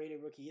not have a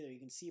rated rookie either. You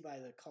can see by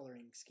the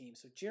coloring scheme.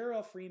 So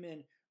Jarrell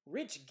Freeman,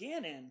 Rich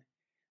Gannon.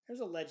 There's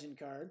a legend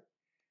card.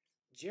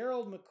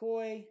 Gerald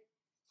McCoy,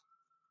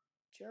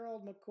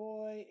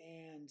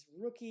 and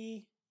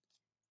rookie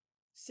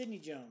Sidney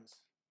Jones.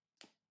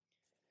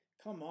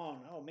 Come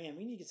on. Oh, man,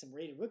 we need to get some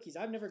rated rookies.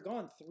 I've never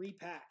gone 3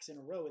 packs in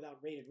a row without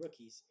rated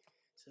rookies.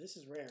 So this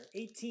is rare.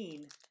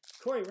 18,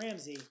 Corey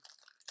Ramsey.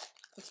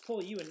 Let's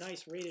pull you a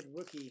nice rated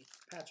rookie,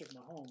 Patrick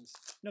Mahomes.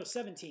 No,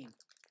 17.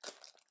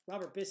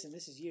 Robert Bisson,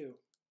 this is you.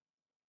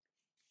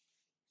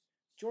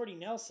 Jordy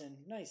Nelson,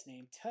 nice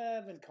name.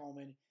 Tevin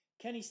Coleman,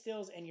 Kenny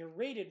Stills, and your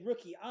rated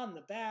rookie on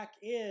the back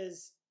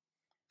is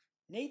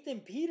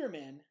Nathan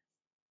Peterman.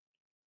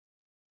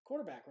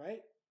 Quarterback, right?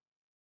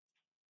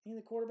 Ain't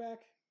the quarterback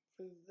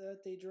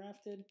that they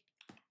drafted?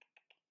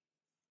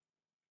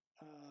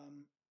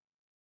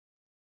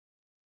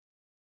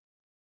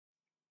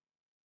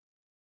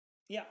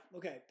 Yeah,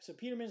 okay. So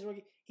Peterman's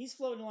rookie. He's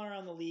floating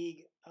around the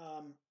league.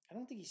 I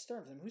don't think he's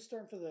starting for them. Who's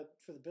starting for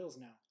the Bills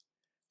now?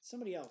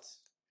 Somebody else.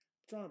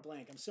 I'm drawing a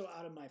blank. I'm so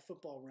out of my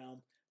football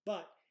realm.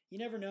 But you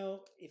never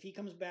know if he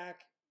comes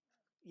back,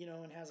 you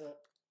know, and has a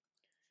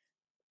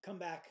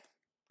comeback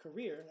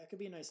career. That could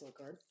be a nice little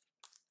card.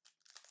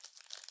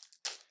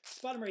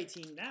 Spot number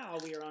 18. Now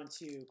we are on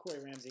to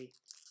Corey Ramsey.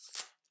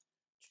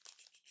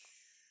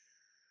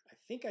 I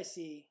think I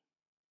see.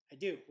 I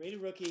do. Rated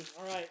rookie.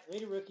 All right,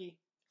 rated rookie.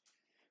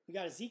 We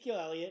got Ezekiel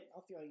Elliott.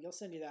 I'll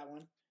send you that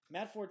one.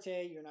 Matt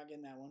Forte, you're not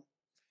getting that one.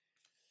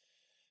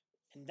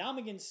 And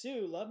Ndamukong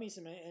Suh, love me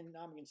some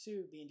Ndamukong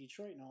Suh being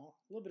Detroit and all.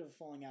 A little bit of a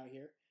falling out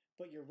here.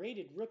 But your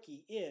rated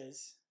rookie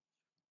is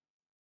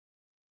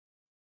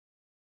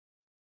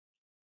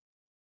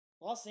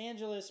Los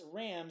Angeles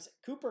Rams,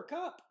 Cooper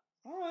Kupp.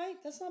 All right,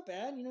 that's not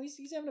bad. You know,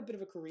 he's having a bit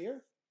of a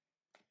career.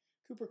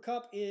 Cooper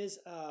Kupp is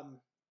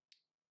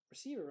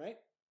receiver, right?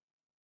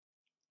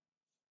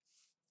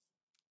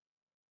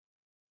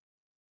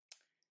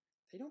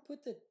 They don't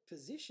put the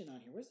position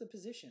on here. Where's the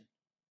position?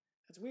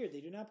 That's weird. They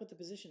do not put the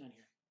position on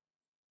here.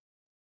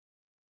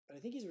 But I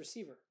think he's a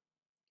receiver.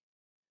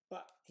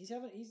 But he's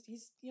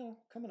you know,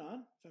 coming on,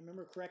 if I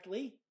remember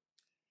correctly.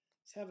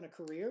 He's having a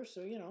career,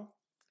 so you know,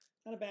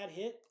 not a bad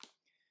hit.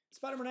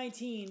 Spot number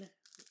 19,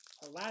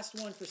 our last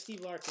one for Steve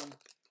Larkin.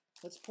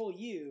 Let's pull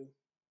you.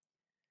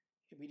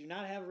 If we do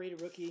not have a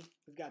rated rookie,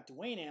 we've got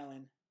Dwayne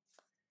Allen,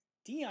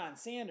 Deion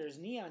Sanders,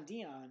 Neon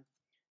Deion,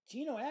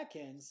 Geno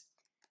Atkins,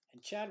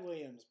 and Chad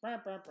Williams.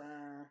 Burr, burr,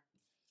 burr.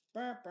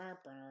 Burr, burr,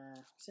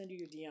 burr. Send you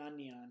your Deion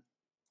Neon.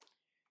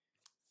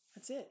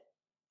 That's it.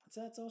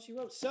 That's all she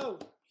wrote. So,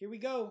 here we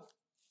go.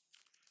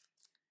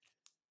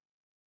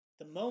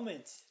 The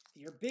moment.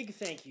 Your big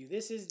thank you.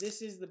 This is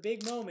the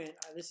big moment.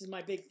 This is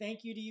my big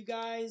thank you to you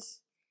guys.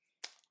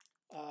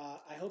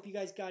 I hope you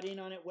guys got in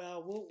on it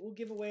well. We'll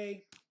give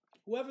away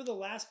whoever the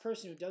last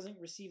person who doesn't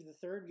receive the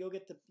third, you'll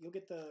get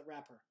the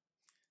wrapper.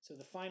 So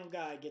the final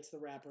guy gets the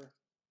wrapper.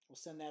 We'll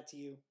send that to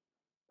you.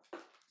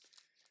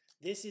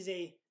 This is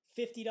a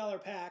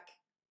 $50 pack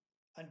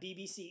on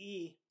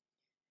BBCE.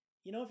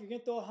 You know, if you're going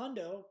to throw a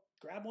hundo,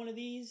 grab one of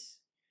these.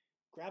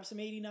 Grab some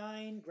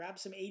 89. Grab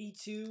some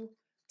 82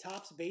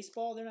 Topps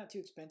baseball. They're not too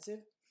expensive.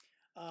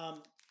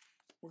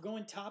 We're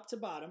going top to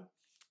bottom.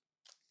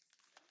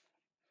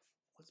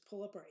 Let's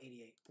pull up our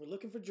 88. We're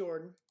looking for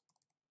Jordan.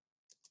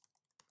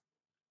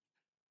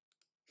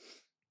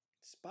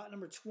 Spot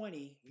number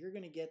 20, you're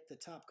going to get the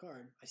top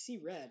card. I see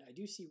red. I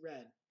do see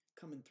red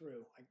coming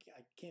through. I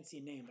can't see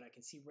a name, but I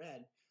can see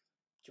red.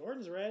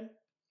 Jordan's red.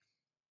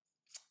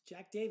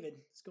 Jack David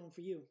is going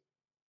for you.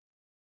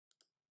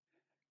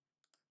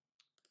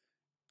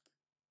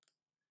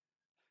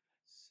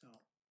 So,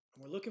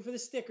 we're looking for the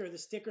sticker. The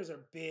stickers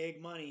are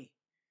big money.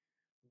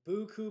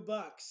 Buku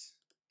bucks.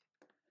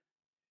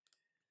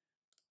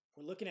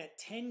 We're looking at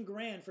 10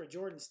 grand for a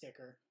Jordan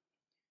sticker.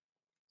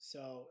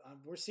 So,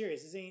 we're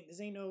serious. This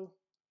ain't no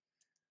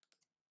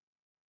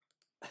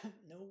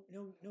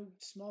no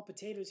small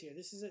potatoes here.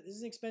 This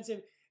is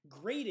expensive.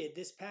 Graded,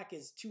 this pack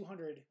is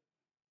 $200+.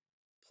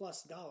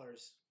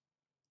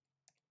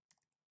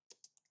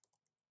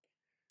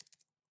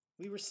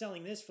 We were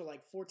selling this for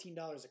like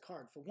 $14 a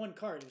card. For one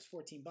card, it was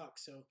 $14.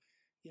 So,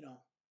 you know.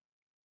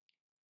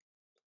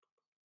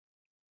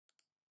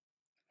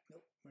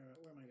 Nope.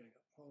 Where am I going to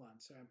go? Hold on.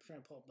 Sorry, I'm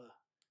trying to pull up the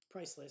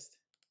price list.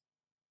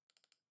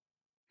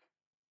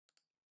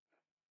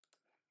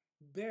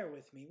 Bear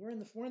with me. We're in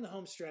the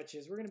home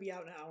stretches. We're going to be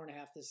out an hour and a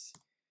half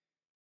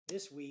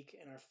this week,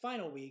 and our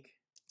final week.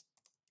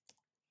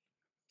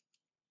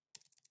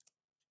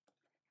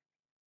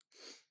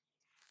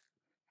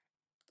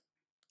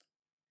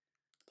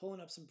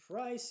 Pulling up some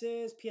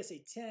prices. PSA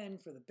 10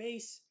 for the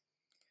base.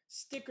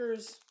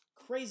 Stickers,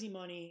 crazy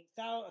money,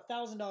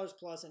 $1,000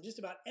 plus, and just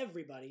about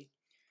everybody.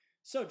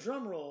 So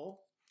drum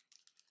roll.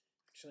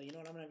 Actually, you know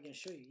what? I'm not even going to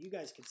show you. You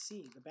guys can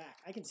see the back.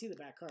 I can see the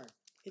back card.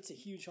 It's a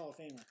huge Hall of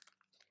Famer.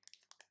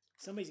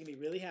 Somebody's going to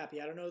be really happy.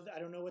 I don't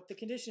know what the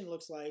condition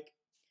looks like,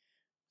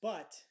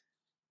 but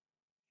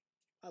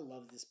I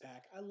love this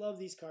pack. I love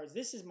these cards.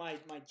 This is my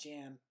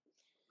jam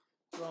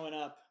growing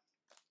up.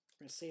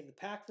 We're going to save the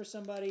pack for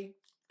somebody.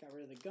 Got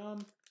rid of the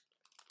gum.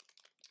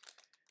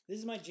 This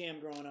is my jam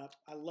growing up.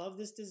 I love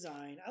this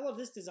design. I love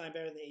this design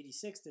better than the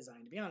 86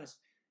 design, to be honest.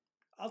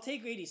 I'll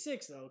take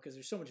 86, though, because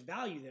there's so much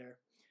value there.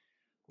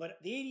 But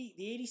the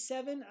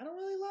 87, I don't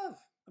really love.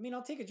 I mean,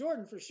 I'll take a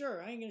Jordan for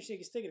sure. I ain't going to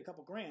shake a stick at a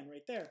couple grand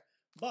right there.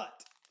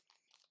 But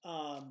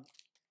I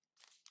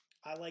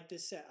like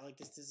this set. I like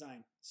this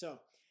design. So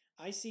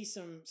I see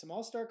some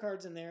all-star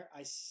cards in there.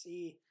 I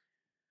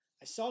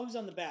saw who's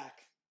on the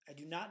back. I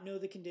do not know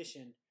the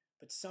condition,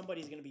 but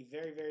somebody's going to be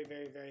very, very,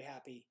 very, very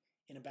happy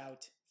in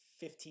about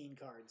 15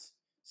 cards.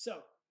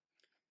 So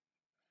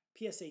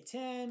PSA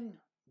 10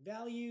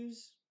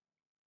 values.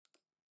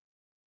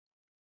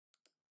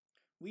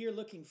 We are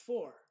looking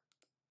for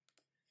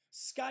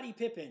Scottie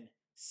Pippen,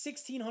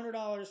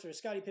 $1,600 for a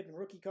Scottie Pippen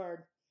rookie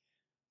card.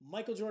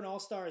 Michael Jordan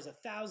All-Star is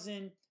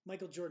 $1,000.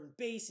 Michael Jordan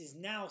base is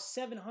now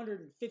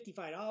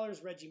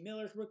 $755. Reggie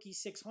Miller's rookie,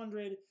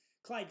 $600.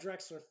 Clyde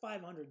Drexler,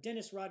 $500.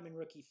 Dennis Rodman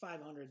rookie,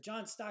 $500.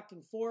 John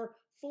Stockton,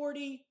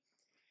 $440.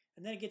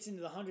 And then it gets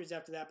into the hundreds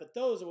after that. But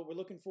those are what we're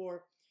looking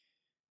for.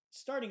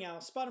 Starting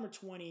out, spot number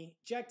 20,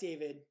 Jack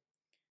David,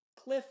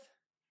 Cliff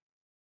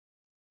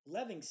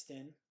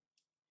Livingston.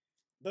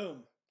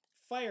 Boom.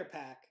 Fire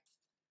pack.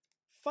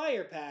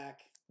 Fire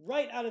pack.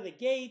 Right out of the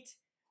gate.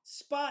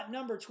 Spot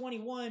number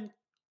 21.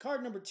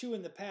 Card number 2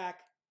 in the pack.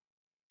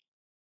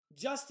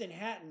 Justin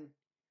Hatton.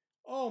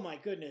 Oh my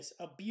goodness.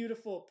 A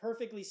beautiful,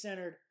 perfectly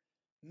centered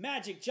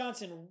Magic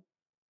Johnson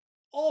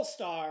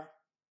All-Star.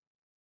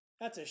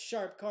 That's a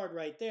sharp card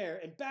right there.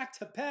 And back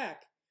to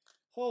pack.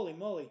 Holy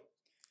moly.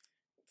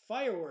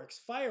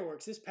 Fireworks.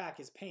 Fireworks. This pack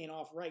is paying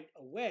off right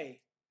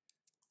away.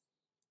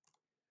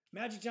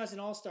 Magic Johnson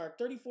All-Star.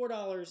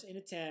 $34 in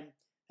a 10.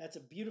 That's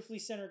a beautifully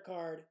centered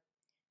card.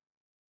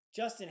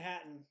 Justin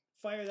Hatton.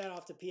 Fire that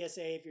off to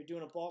PSA if you're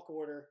doing a bulk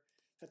order.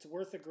 That's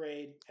worth a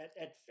grade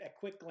at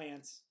quick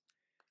glance.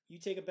 You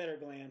take a better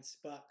glance.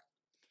 But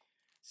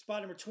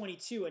spot number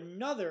 22,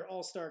 another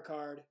all-star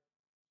card.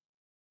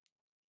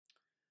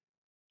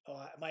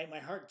 Oh, my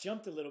heart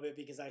jumped a little bit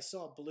because I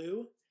saw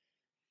blue.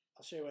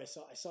 I'll show you what I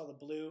saw. I saw the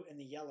blue and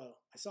the yellow.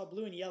 I saw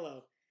blue and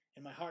yellow,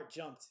 and my heart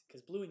jumped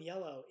because blue and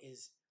yellow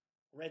is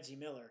Reggie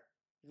Miller,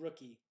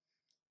 rookie.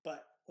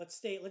 But let's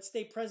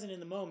stay present in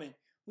the moment.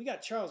 We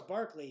got Charles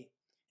Barkley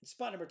in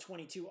spot number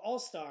 22,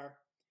 all-star,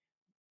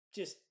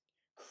 just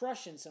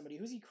crushing somebody.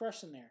 Who's he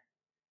crushing there?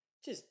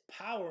 Just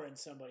powering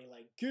somebody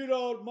like, get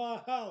out my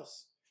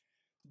house.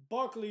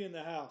 Barkley in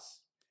the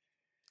house.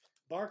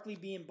 Barkley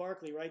being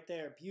Barkley right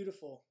there.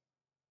 Beautiful.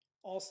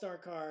 All-star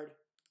card.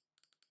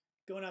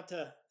 Going out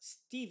to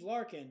Steve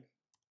Larkin.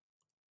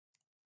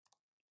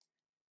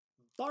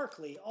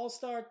 Barkley,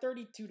 all-star,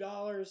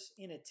 $32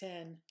 in a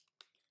 10.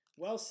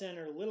 Well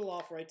centered, a little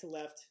off right to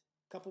left.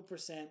 Couple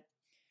percent.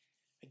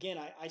 Again,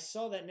 I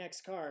saw that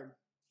next card.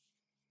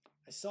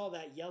 I saw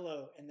that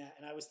yellow and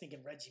I was thinking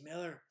Reggie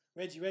Miller.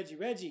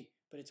 Reggie.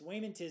 But it's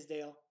Wayman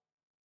Tisdale.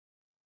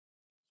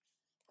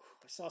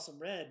 I saw some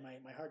red.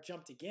 My heart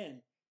jumped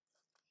again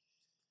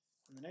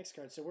on the next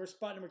card. So we're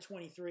spot number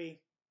 23.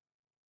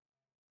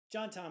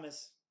 John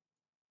Thomas.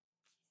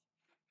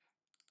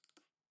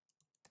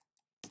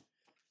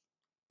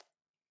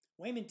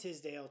 Wayman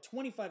Tisdale,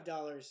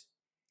 $25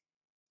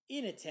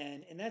 in a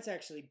 10. And that's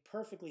actually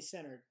perfectly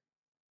centered.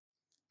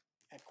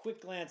 At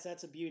quick glance,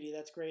 that's a beauty.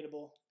 That's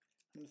gradable.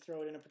 I'm going to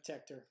throw it in a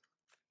protector.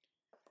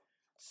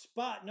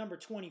 Spot number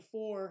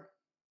 24.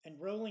 And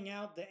rolling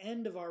out the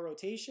end of our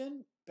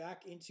rotation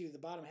back into the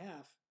bottom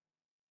half.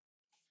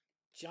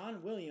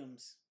 John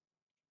Williams.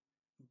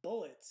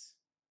 Bullets.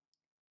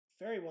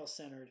 Very well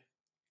centered.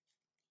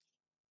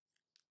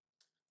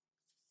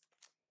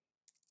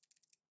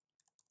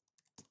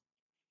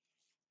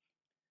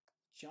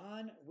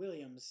 John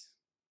Williams.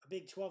 A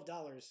big $12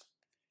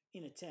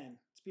 in a 10.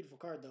 It's a beautiful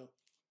card, though.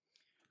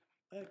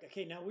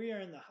 Okay, now we are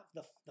in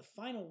the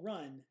final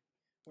run.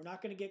 We're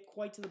not going to get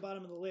quite to the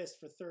bottom of the list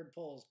for third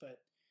pulls, but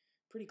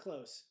pretty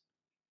close.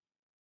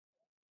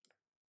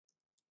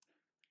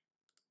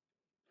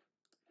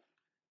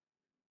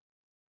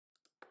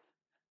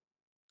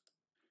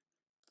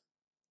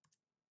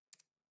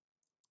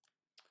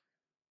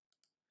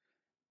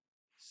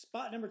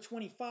 Spot number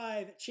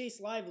 25,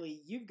 Chase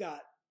Lively. You've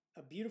got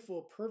a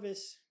beautiful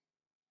Purvis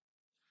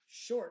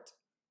short.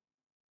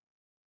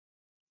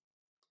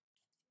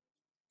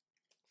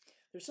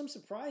 There's some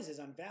surprises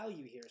on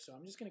value here, so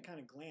I'm just going to kind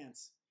of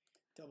glance,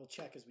 double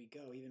check as we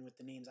go, even with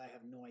the names I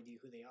have no idea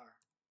who they are.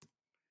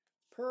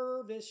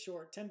 Purvis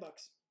Short, 10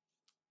 bucks.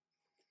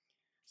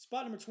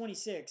 Spot number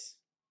 26.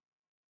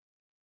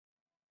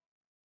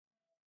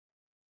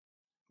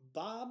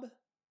 Bob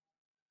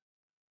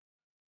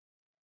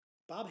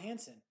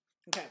Hansen.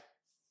 Okay.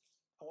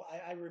 Oh,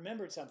 I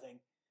remembered something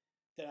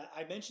that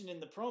I mentioned in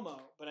the promo,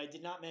 but I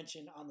did not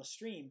mention on the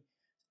stream.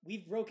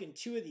 We've broken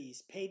 2 of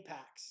these paid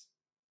packs.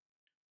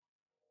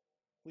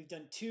 We've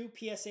done 2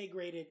 PSA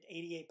graded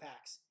 88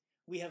 packs.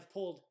 We have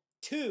pulled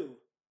 2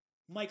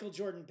 Michael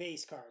Jordan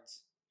base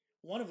cards.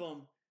 One of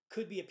them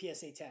could be a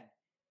PSA 10.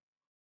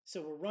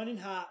 So we're running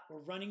hot, we're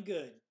running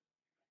good.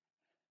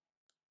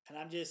 And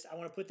I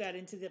want to put that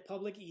into the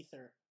public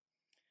ether.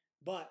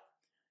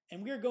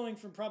 And we're going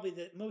from probably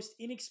the most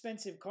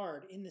inexpensive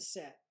card in the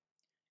set,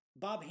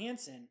 Bob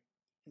Hansen,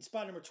 in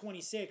spot number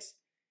 26.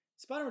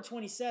 Spot number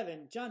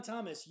 27, John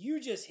Thomas,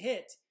 you just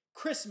hit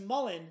Chris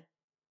Mullin,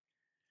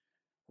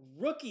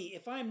 rookie,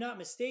 if I'm not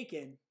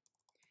mistaken.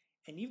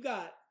 And you've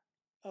got,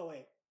 oh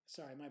wait,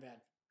 sorry, my bad.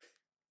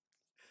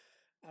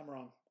 I'm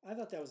wrong. I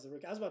thought that was the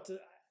rookie. I was about to,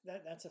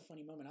 that's a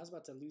funny moment. I was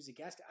about to lose a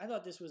gasket. I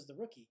thought this was the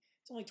rookie.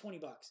 It's only 20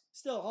 bucks.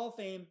 Still, Hall of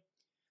Fame,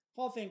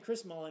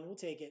 Chris Mullin, we'll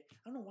take it.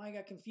 I don't know why I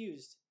got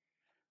confused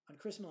on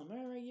Chris Mullin. Am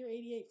I right here?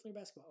 88, Fleer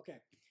Basketball. Okay.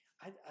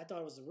 I thought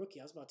it was the rookie.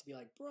 I was about to be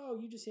like, bro,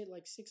 you just hit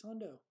like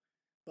 600.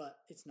 But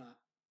it's not.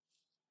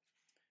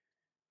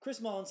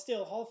 Chris Mullin,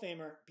 still Hall of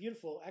Famer.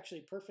 Beautiful.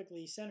 Actually,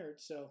 perfectly centered.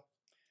 So,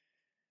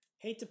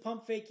 hate to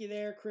pump fake you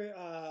there,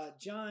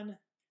 John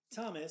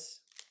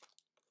Thomas.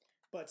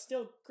 But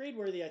still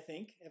grade-worthy, I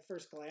think, at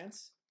first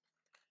glance.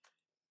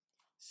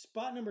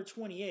 Spot number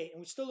 28. And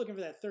we're still looking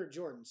for that third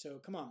Jordan. So,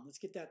 come on. Let's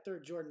get that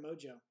third Jordan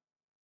mojo.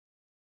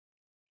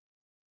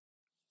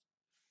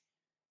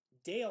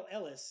 Dale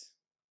Ellis.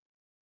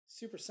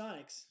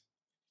 Supersonics.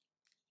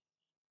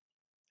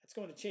 That's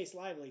going to Chase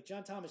Lively.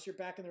 John Thomas, you're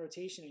back in the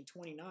rotation in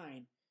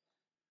 29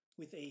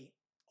 with a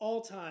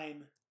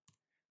all-time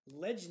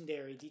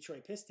legendary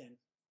Detroit Piston.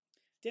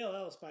 Dale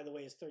Ellis, by the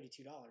way, is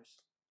 $32.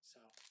 So,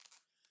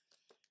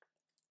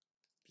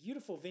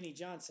 beautiful Vinnie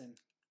Johnson.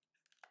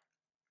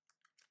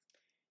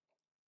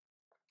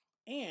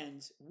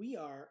 And we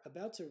are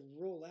about to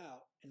roll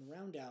out and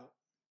round out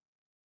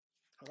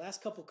our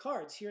last couple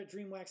cards here at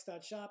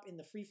DreamWax.shop in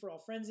the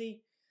free-for-all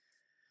frenzy.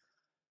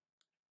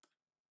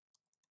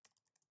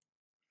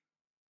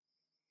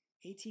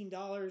 $18.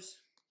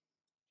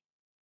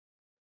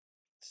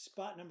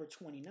 Spot number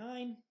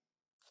 29.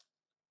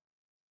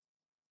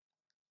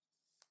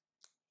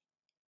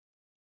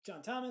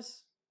 John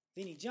Thomas,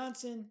 Vinnie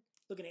Johnson,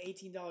 looking at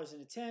 $18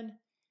 and a 10.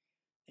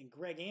 And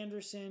Greg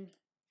Anderson,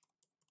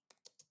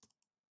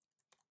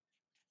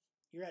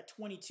 you're at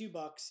 22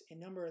 bucks.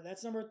 And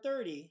that's number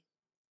 30.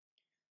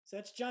 So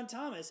that's John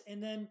Thomas.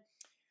 And then,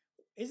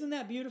 isn't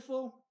that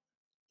beautiful?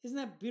 Isn't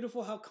that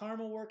beautiful how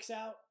karma works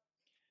out?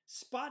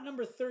 Spot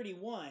number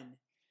 31,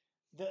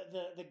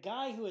 the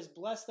guy who has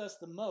blessed us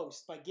the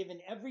most by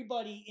giving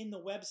everybody in the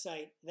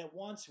website that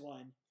wants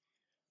one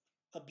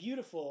a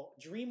beautiful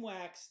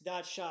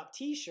DreamWax.shop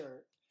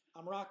t-shirt.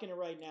 I'm rocking it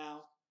right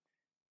now.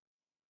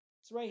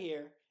 It's right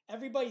here.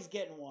 Everybody's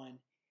getting one.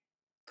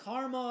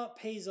 Karma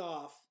pays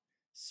off.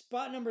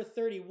 Spot number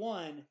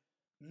 31,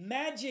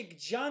 Magic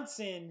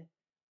Johnson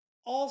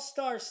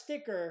All-Star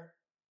sticker.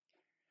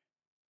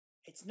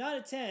 It's not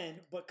a 10,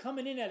 but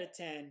coming in at a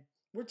 10.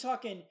 We're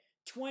talking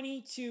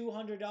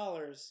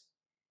 $2,200.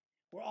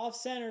 We're off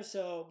center,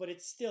 but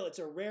it's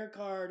a rare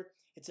card.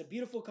 It's a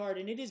beautiful card,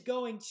 and it is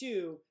going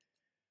to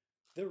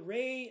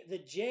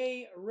the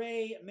J.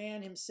 Ray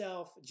man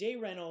himself, Jay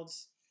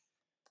Reynolds.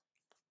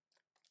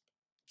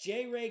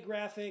 J. Ray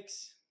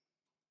Graphics.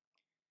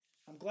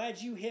 I'm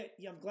glad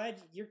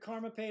your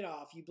karma paid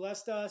off. You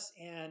blessed us,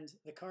 and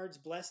the card's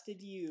blessed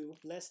you.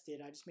 Blessed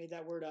it. I just made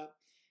that word up.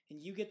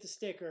 And you get the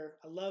sticker.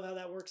 I love how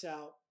that works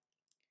out.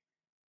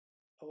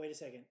 Oh, wait a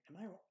second. Am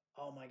I wrong?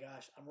 Oh, my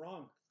gosh. I'm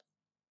wrong.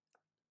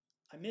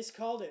 I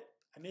miscalled it.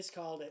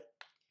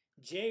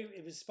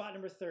 It was spot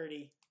number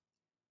 30.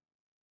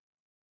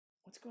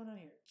 What's going on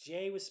here?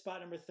 Jay was spot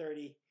number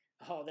 30.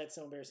 Oh, that's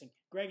so embarrassing.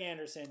 Greg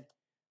Anderson.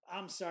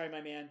 I'm sorry,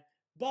 my man.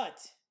 But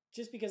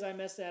just because I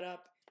messed that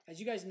up, as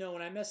you guys know,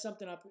 when I mess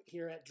something up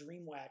here at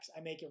DreamWax,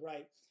 I make it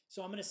right.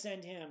 So I'm going to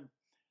send him.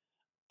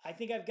 I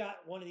think I've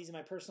got one of these in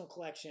my personal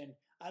collection.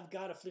 I've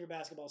got a Fleer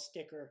Basketball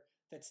sticker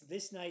that's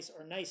this nice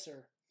or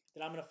nicer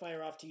that I'm going to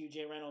fire off to you,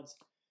 Jay Reynolds,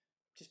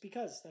 just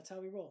because that's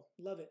how we roll.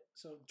 Love it.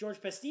 So George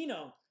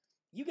Pestino,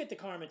 you get the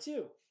karma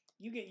too.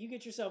 You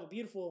get yourself a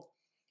beautiful,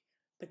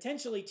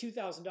 potentially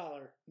 $2,000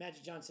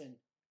 Magic Johnson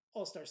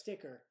All-Star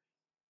sticker.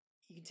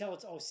 You can tell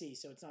it's OC,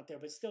 so it's not there,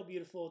 but it's still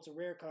beautiful. It's a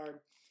rare card.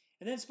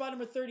 And then spot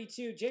number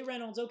 32, Jay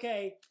Reynolds.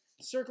 Okay,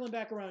 circling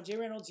back around, Jay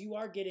Reynolds, you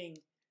are getting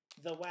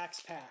the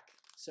wax pack.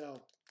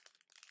 So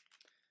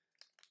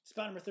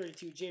spot number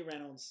 32, Jay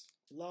Reynolds.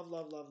 Love,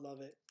 love, love, love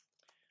it.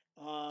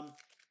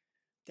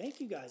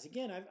 Thank you guys.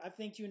 Again, I've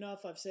thanked you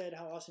enough. I've said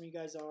how awesome you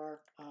guys are.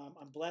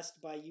 I'm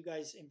blessed by you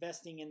guys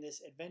investing in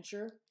this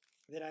adventure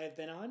that I have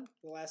been on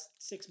the last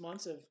 6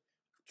 months of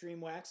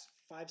Dream Wax,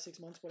 5-6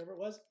 months, whatever it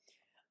was.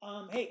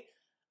 Hey,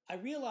 I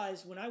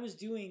realized when I was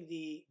doing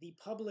the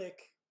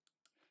public,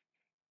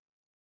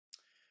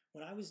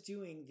 hold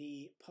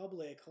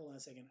on a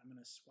second, I'm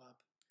going to swap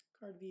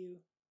card view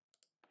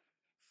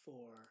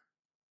for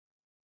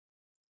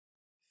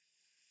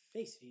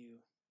face view.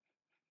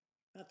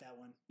 Not that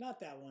one,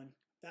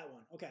 that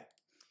one. Okay.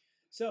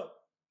 So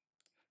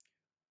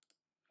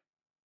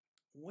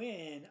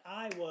when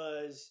I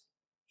was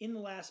in the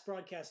last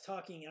broadcast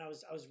talking, and I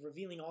was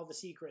revealing all the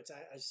secrets,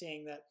 I was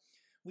saying that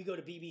we go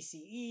to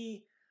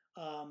BBCE.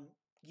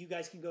 You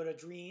guys can go to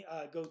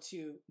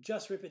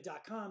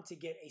justripit.com to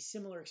get a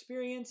similar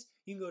experience.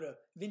 You can go to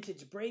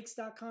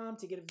vintagebreaks.com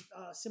to get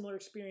a similar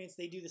experience.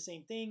 They do the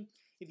same thing.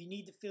 If you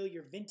need to fill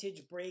your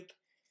vintage break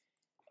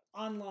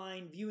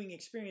online viewing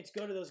experience,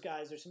 go to those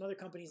guys. There's some other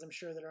companies I'm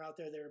sure that are out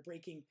there that are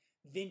breaking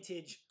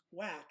vintage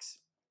wax.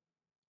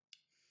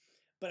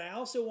 But I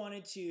also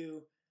wanted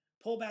to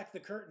pull back the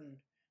curtain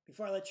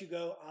before I let you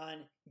go on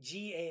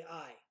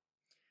GAI.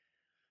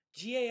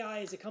 GAI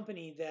is a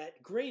company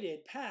that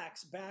graded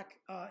packs back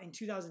in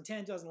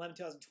 2010, 2011,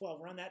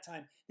 2012, around that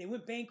time. They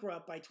went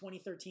bankrupt by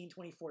 2013,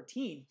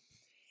 2014.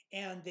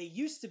 And they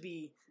used to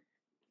be,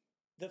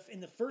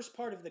 in the first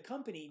part of the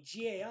company,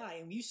 GAI,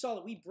 and you saw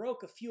that we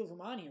broke a few of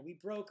them on here. We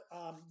broke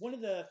one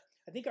of the,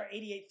 I think our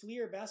 88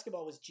 Fleer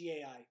basketball was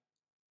GAI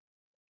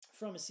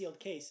from a sealed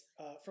case,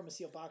 from a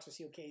sealed box or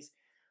sealed case.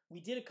 We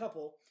did a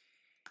couple,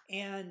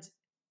 and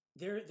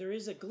there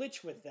is a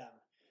glitch with them.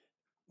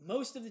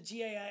 Most of the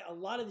GAI, a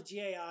lot of the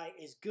GAI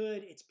is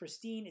good. It's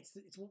pristine.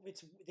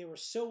 They were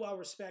so well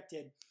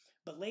respected.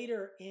 But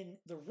later in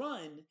the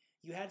run,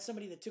 you had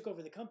somebody that took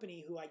over the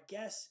company who I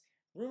guess,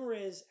 rumor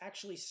is,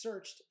 actually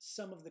searched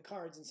some of the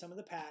cards and some of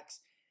the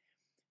packs.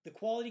 The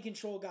quality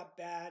control got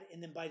bad,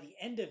 and then by the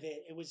end of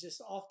it, it was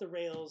just off the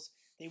rails.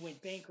 They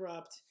went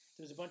bankrupt.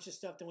 There was a bunch of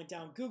stuff that went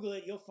down. Google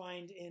it. You'll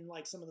find in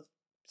like some of the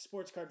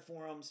sports card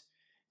forums,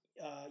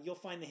 you'll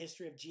find the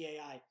history of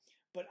GAI.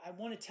 But I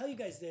want to tell you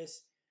guys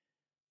this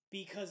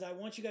because I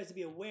want you guys to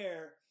be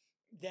aware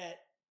that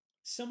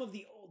some of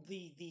the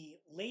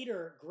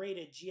later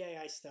graded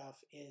GAI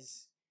stuff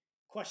is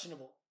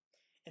questionable.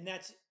 And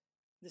that's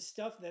the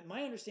stuff that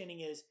my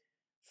understanding is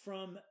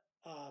from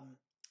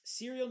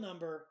serial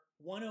number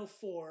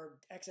 104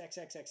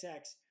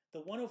 XXXXX,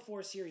 the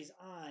 104 series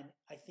on,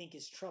 I think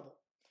is trouble.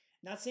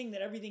 Not saying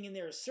that everything in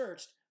there is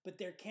searched, but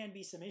there can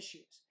be some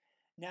issues.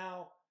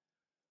 Now,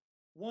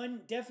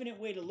 one definite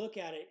way to look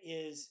at it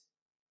is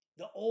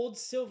the old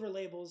silver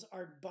labels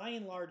are by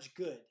and large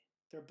good.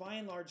 They're by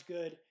and large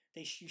good.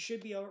 You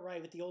should be all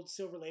right with the old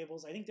silver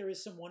labels. I think there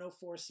is some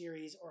 104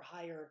 series or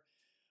higher,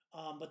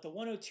 but the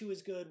 102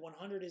 is good,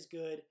 100 is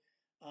good.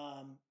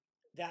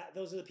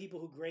 Those are the people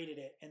who graded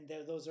it, and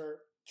those are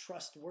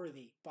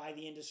trustworthy by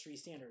the industry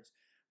standards.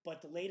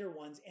 But the later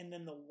ones, and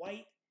then the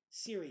white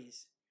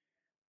series,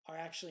 are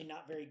actually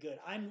not very good.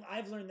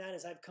 I've learned that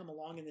as I've come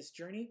along in this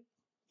journey.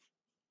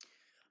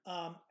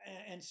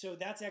 And so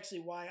that's actually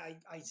why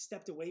I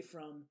stepped away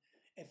from,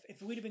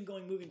 if we'd have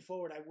been moving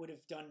forward, I would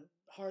have done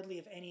hardly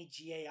if any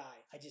GAI.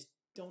 I just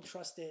don't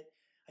trust it.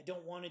 I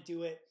don't want to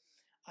do it.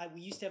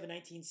 We used to have a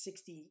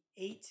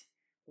 1968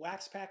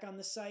 wax pack on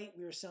the site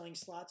we were selling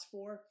slots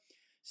for.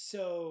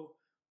 So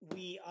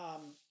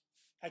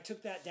I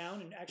took that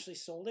down and actually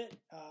sold it.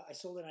 I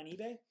sold it on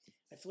eBay.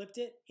 I flipped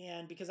it.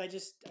 And because I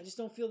just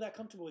don't feel that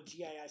comfortable with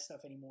GAI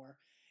stuff anymore.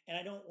 And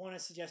I don't want to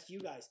suggest you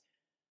guys.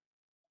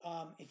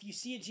 If you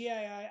see a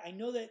GAI, I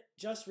know that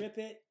Just Rip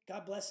It,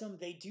 God bless them,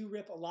 they do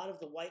rip a lot of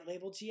the white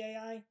label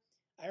GAI.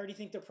 I already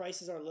think their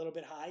prices are a little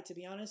bit high, to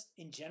be honest,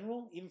 in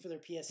general, even for their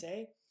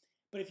PSA.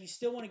 But if you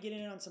still want to get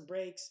in on some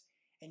breaks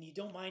and you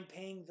don't mind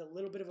paying the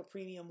little bit of a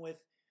premium with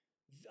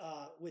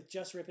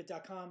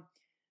justripit.com,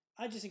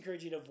 I just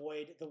encourage you to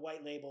avoid the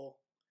white label.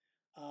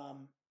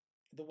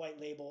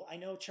 I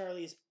know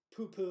Charlie is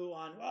poo-poo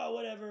on, oh,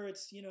 whatever,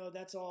 it's,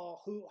 that's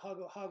all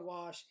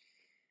hogwash.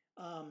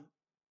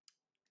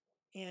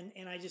 And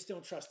I just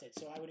don't trust it.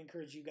 So I would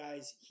encourage you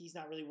guys, he's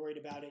not really worried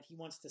about it. He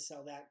wants to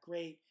sell that.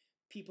 Great.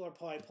 People are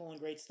probably pulling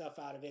great stuff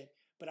out of it.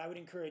 But I would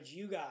encourage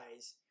you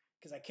guys,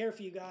 because I care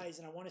for you guys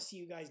and I want to see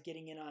you guys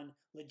getting in on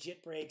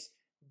legit breaks.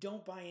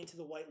 Don't buy into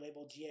the white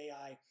label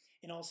GAI.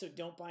 And also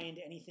don't buy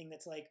into anything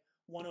that's like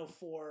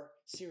 104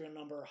 serial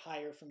number or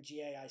higher from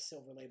GAI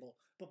silver label.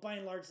 But by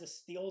and large,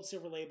 the old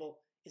silver label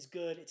is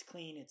good. It's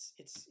clean. It's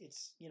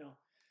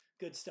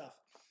good stuff.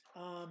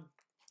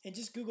 And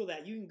just Google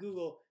that. You can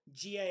Google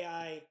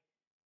GAI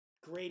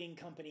grading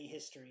company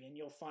history, and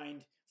you'll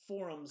find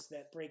forums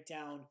that break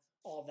down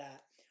all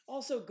that.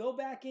 Also, go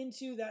back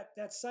into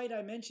that site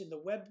I mentioned, the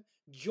web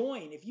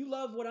join. If you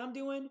love what I'm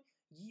doing,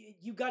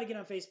 you got to get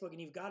on Facebook,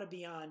 and you've got to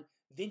be on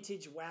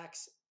Vintage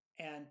Wax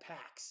and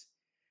Packs.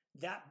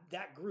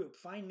 That group.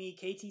 Find me,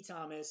 KT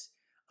Thomas.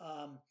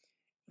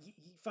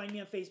 Find me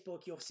on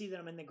Facebook. You'll see that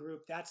I'm in the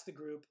group. That's the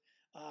group.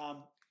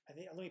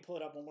 Let me pull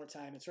it up one more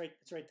time. It's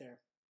right there.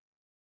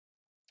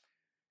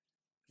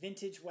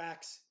 Vintage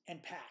Wax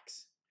and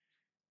Packs.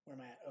 Where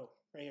am I at? Oh,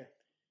 right here.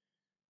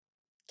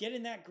 get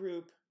in that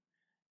group.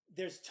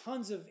 There's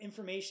tons of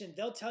information.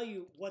 They'll tell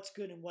you what's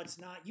good and what's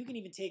not. You can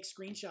even take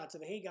screenshots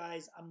of, hey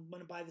guys, I'm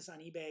going to buy this on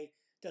eBay.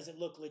 Does it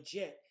look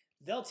legit?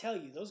 They'll tell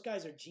you. Those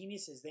guys are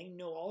geniuses. They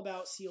know all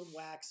about sealed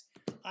wax.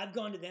 I've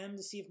gone to them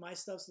to see if my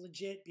stuff's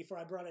legit before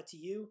I brought it to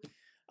you.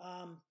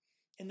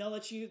 And they'll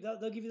let you,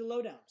 they'll give you the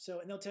lowdown. So,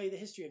 and they'll tell you the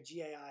history of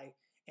GAI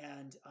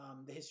and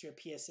the history of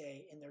PSA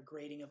and their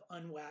grading of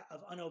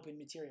unopened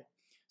material.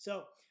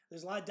 So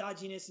there's a lot of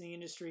dodginess in the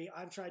industry.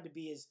 I've tried to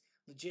be as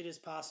legit as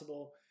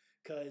possible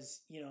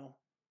because, you know,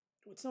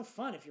 it's no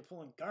fun if you're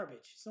pulling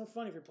garbage. It's no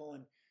fun if you're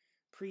pulling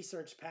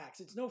pre-searched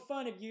packs. It's no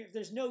fun if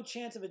there's no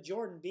chance of a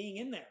Jordan being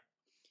in there.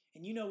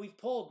 And you know, we've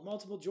pulled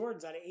multiple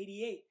Jordans out of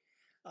 88.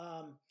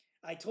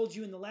 I told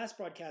you in the last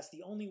broadcast,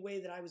 the only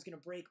way that I was going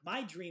to break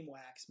my dream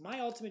wax, my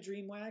ultimate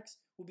dream wax,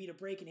 would be to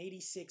break an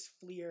 86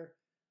 Fleer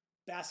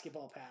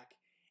basketball pack.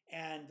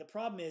 And the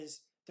problem is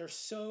they're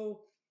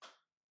so,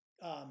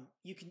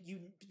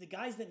 the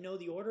guys that know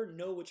the order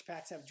know which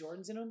packs have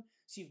Jordans in them.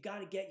 So you've got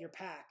to get your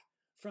pack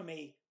from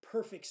a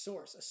perfect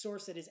source, a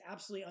source that is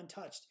absolutely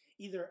untouched,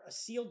 either a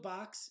sealed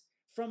box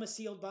from a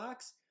sealed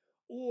box,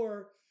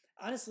 or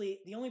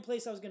honestly, the only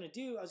place I was going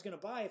to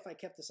buy if I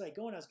kept the site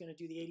going, I was going to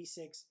do the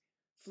 86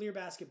 Fleer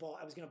basketball.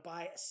 I was going to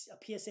buy a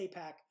PSA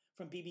pack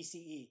from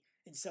BBCE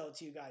and sell it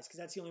to you guys because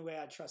that's the only way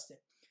I'd trust it.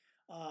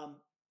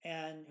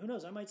 And who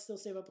knows, I might still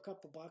save up a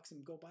couple bucks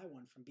and go buy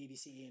one from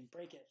BBCE and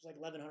break it. It's like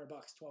 $1,100,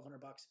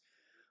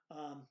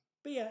 $1,200.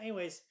 But yeah,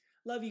 anyways,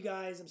 love you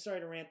guys. I'm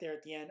sorry to rant there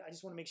at the end. I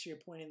just want to make sure you're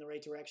pointing in the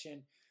right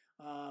direction.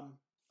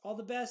 All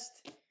the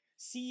best.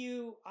 See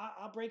you.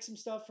 I'll break some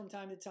stuff from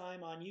time to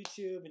time on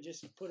YouTube and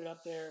just put it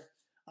up there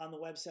on the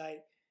website.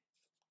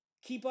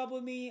 Keep up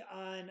with me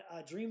on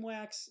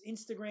DreamWax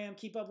Instagram.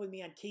 Keep up with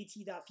me on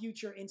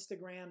kt.future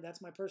Instagram.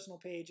 That's my personal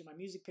page and my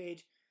music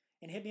page.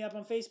 And hit me up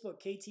on Facebook,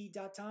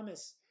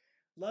 kt.thomas.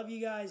 Love you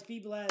guys. Be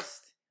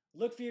blessed.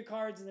 Look for your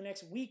cards in the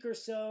next week or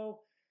so.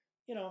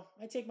 You know,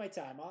 I take my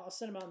time. I'll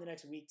send them out in the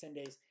next week, 10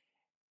 days.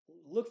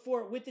 Look for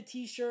it with the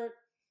t-shirt.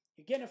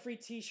 You're getting a free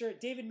t-shirt.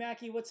 David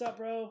Mackey, what's up,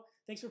 bro?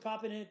 Thanks for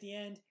popping in at the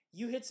end.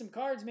 You hit some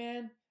cards,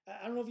 man.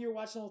 I don't know if you were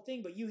watching the whole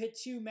thing, but you hit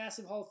 2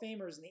 massive Hall of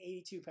Famers in the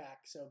 82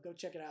 pack. So go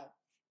check it out.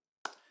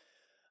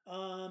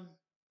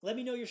 Let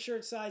me know your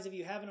shirt size if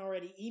you haven't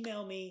already.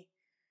 Email me,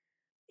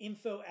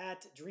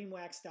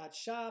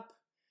 info@dreamwax.shop.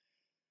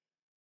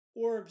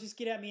 Or just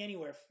get at me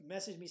anywhere.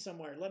 Message me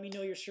somewhere. Let me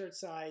know your shirt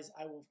size.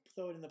 I will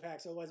throw it in the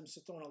packs. Otherwise, I'm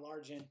just throwing a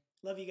large in.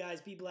 Love you guys.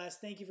 Be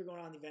blessed. Thank you for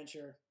going on the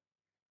adventure.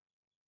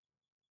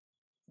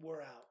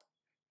 We're out.